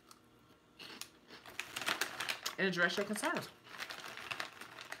and address your concerns.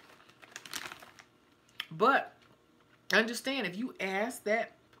 But understand, if you ask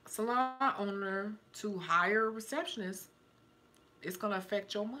that salon owner to hire a receptionist, it's going to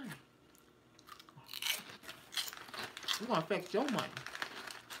affect your money. It's going to affect your money.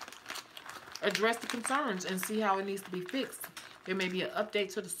 Address the concerns and see how it needs to be fixed. There may be an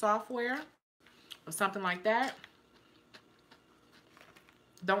update to the software or something like that.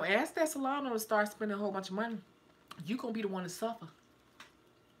 Don't ask that salon owner to start spending a whole bunch of money. You're going to be the one to suffer.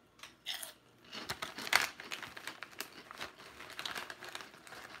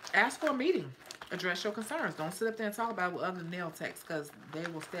 Ask for a meeting. Address your concerns. Don't sit up there and talk about it with other nail techs, because they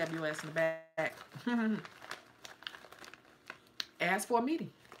will stab your ass in the back. Ask for a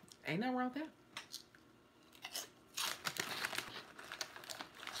meeting. Ain't nothing wrong with that.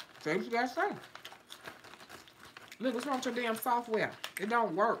 Say what you gotta say. Look, what's wrong with your damn software? It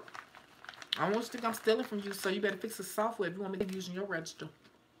don't work. I don't want you to think I'm stealing from you, so you better fix the software if you want me to keep using your register.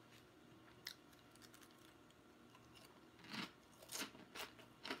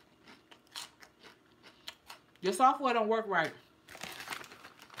 Your software don't work right.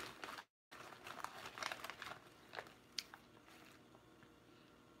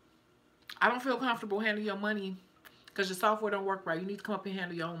 I don't feel comfortable handling your money because your software don't work right. You need to come up and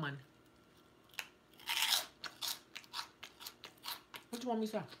handle your own money. What you want me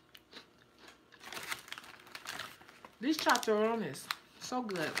to say? These chops are on this. So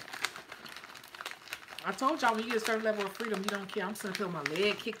good. I told y'all when you get a certain level of freedom, you don't care. I'm sitting here with my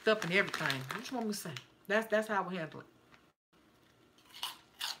leg kicked up and everything. What you want me to say? That's how I would handle it.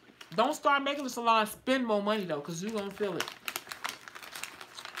 Don't start making the salon spend more money though, because you're gonna feel it.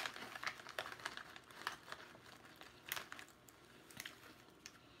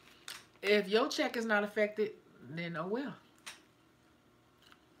 If your check is not affected, then oh well.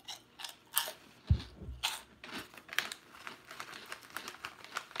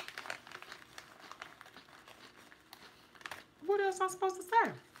 else I'm supposed to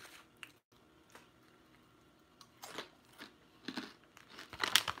say?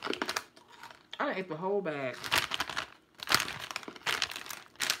 I done ate the whole bag.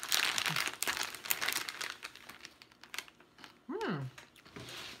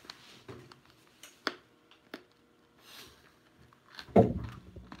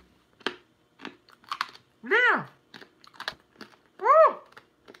 Yeah. Woo.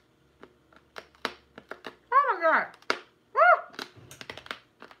 Oh my God. Woo.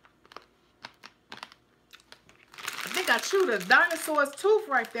 I think I chewed a dinosaur's tooth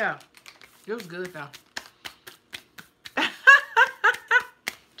right there. It was good though.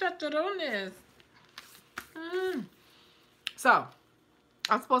 Chicharrones. So,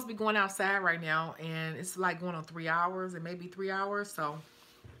 I'm supposed to be going outside right now, and it's like going on 3 hours. It may be 3 hours, so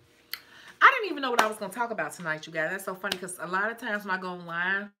I didn't even know what I was going to talk about tonight, you guys. That's so funny because a lot of times when I go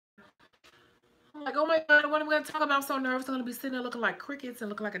online, I'm like, oh my God, what am I going to talk about? I'm so nervous. I'm going to be sitting there looking like crickets and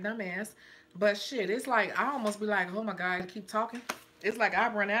looking like a dumbass. But shit, it's like, I almost be like, oh my God, I keep talking. It's like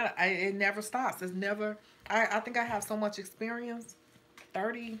I run out. It never stops. It's never, I think I have so much experience,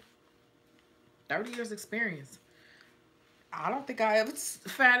 30 years experience. I don't think I ever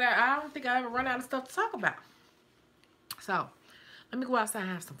found out. I don't think I ever run out of stuff to talk about. So, let me go outside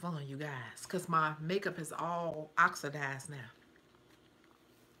and have some fun, you guys. Because my makeup is all oxidized now.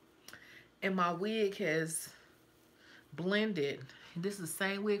 And my wig has blended. This is the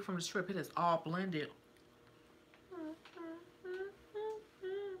same wig from the strip. It is all blended.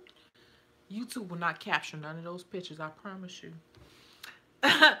 YouTube will not capture none of those pictures, I promise you.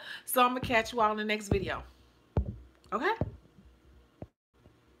 So, I'm going to catch you all in the next video. Okay?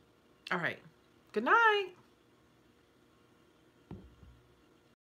 All right. Good night.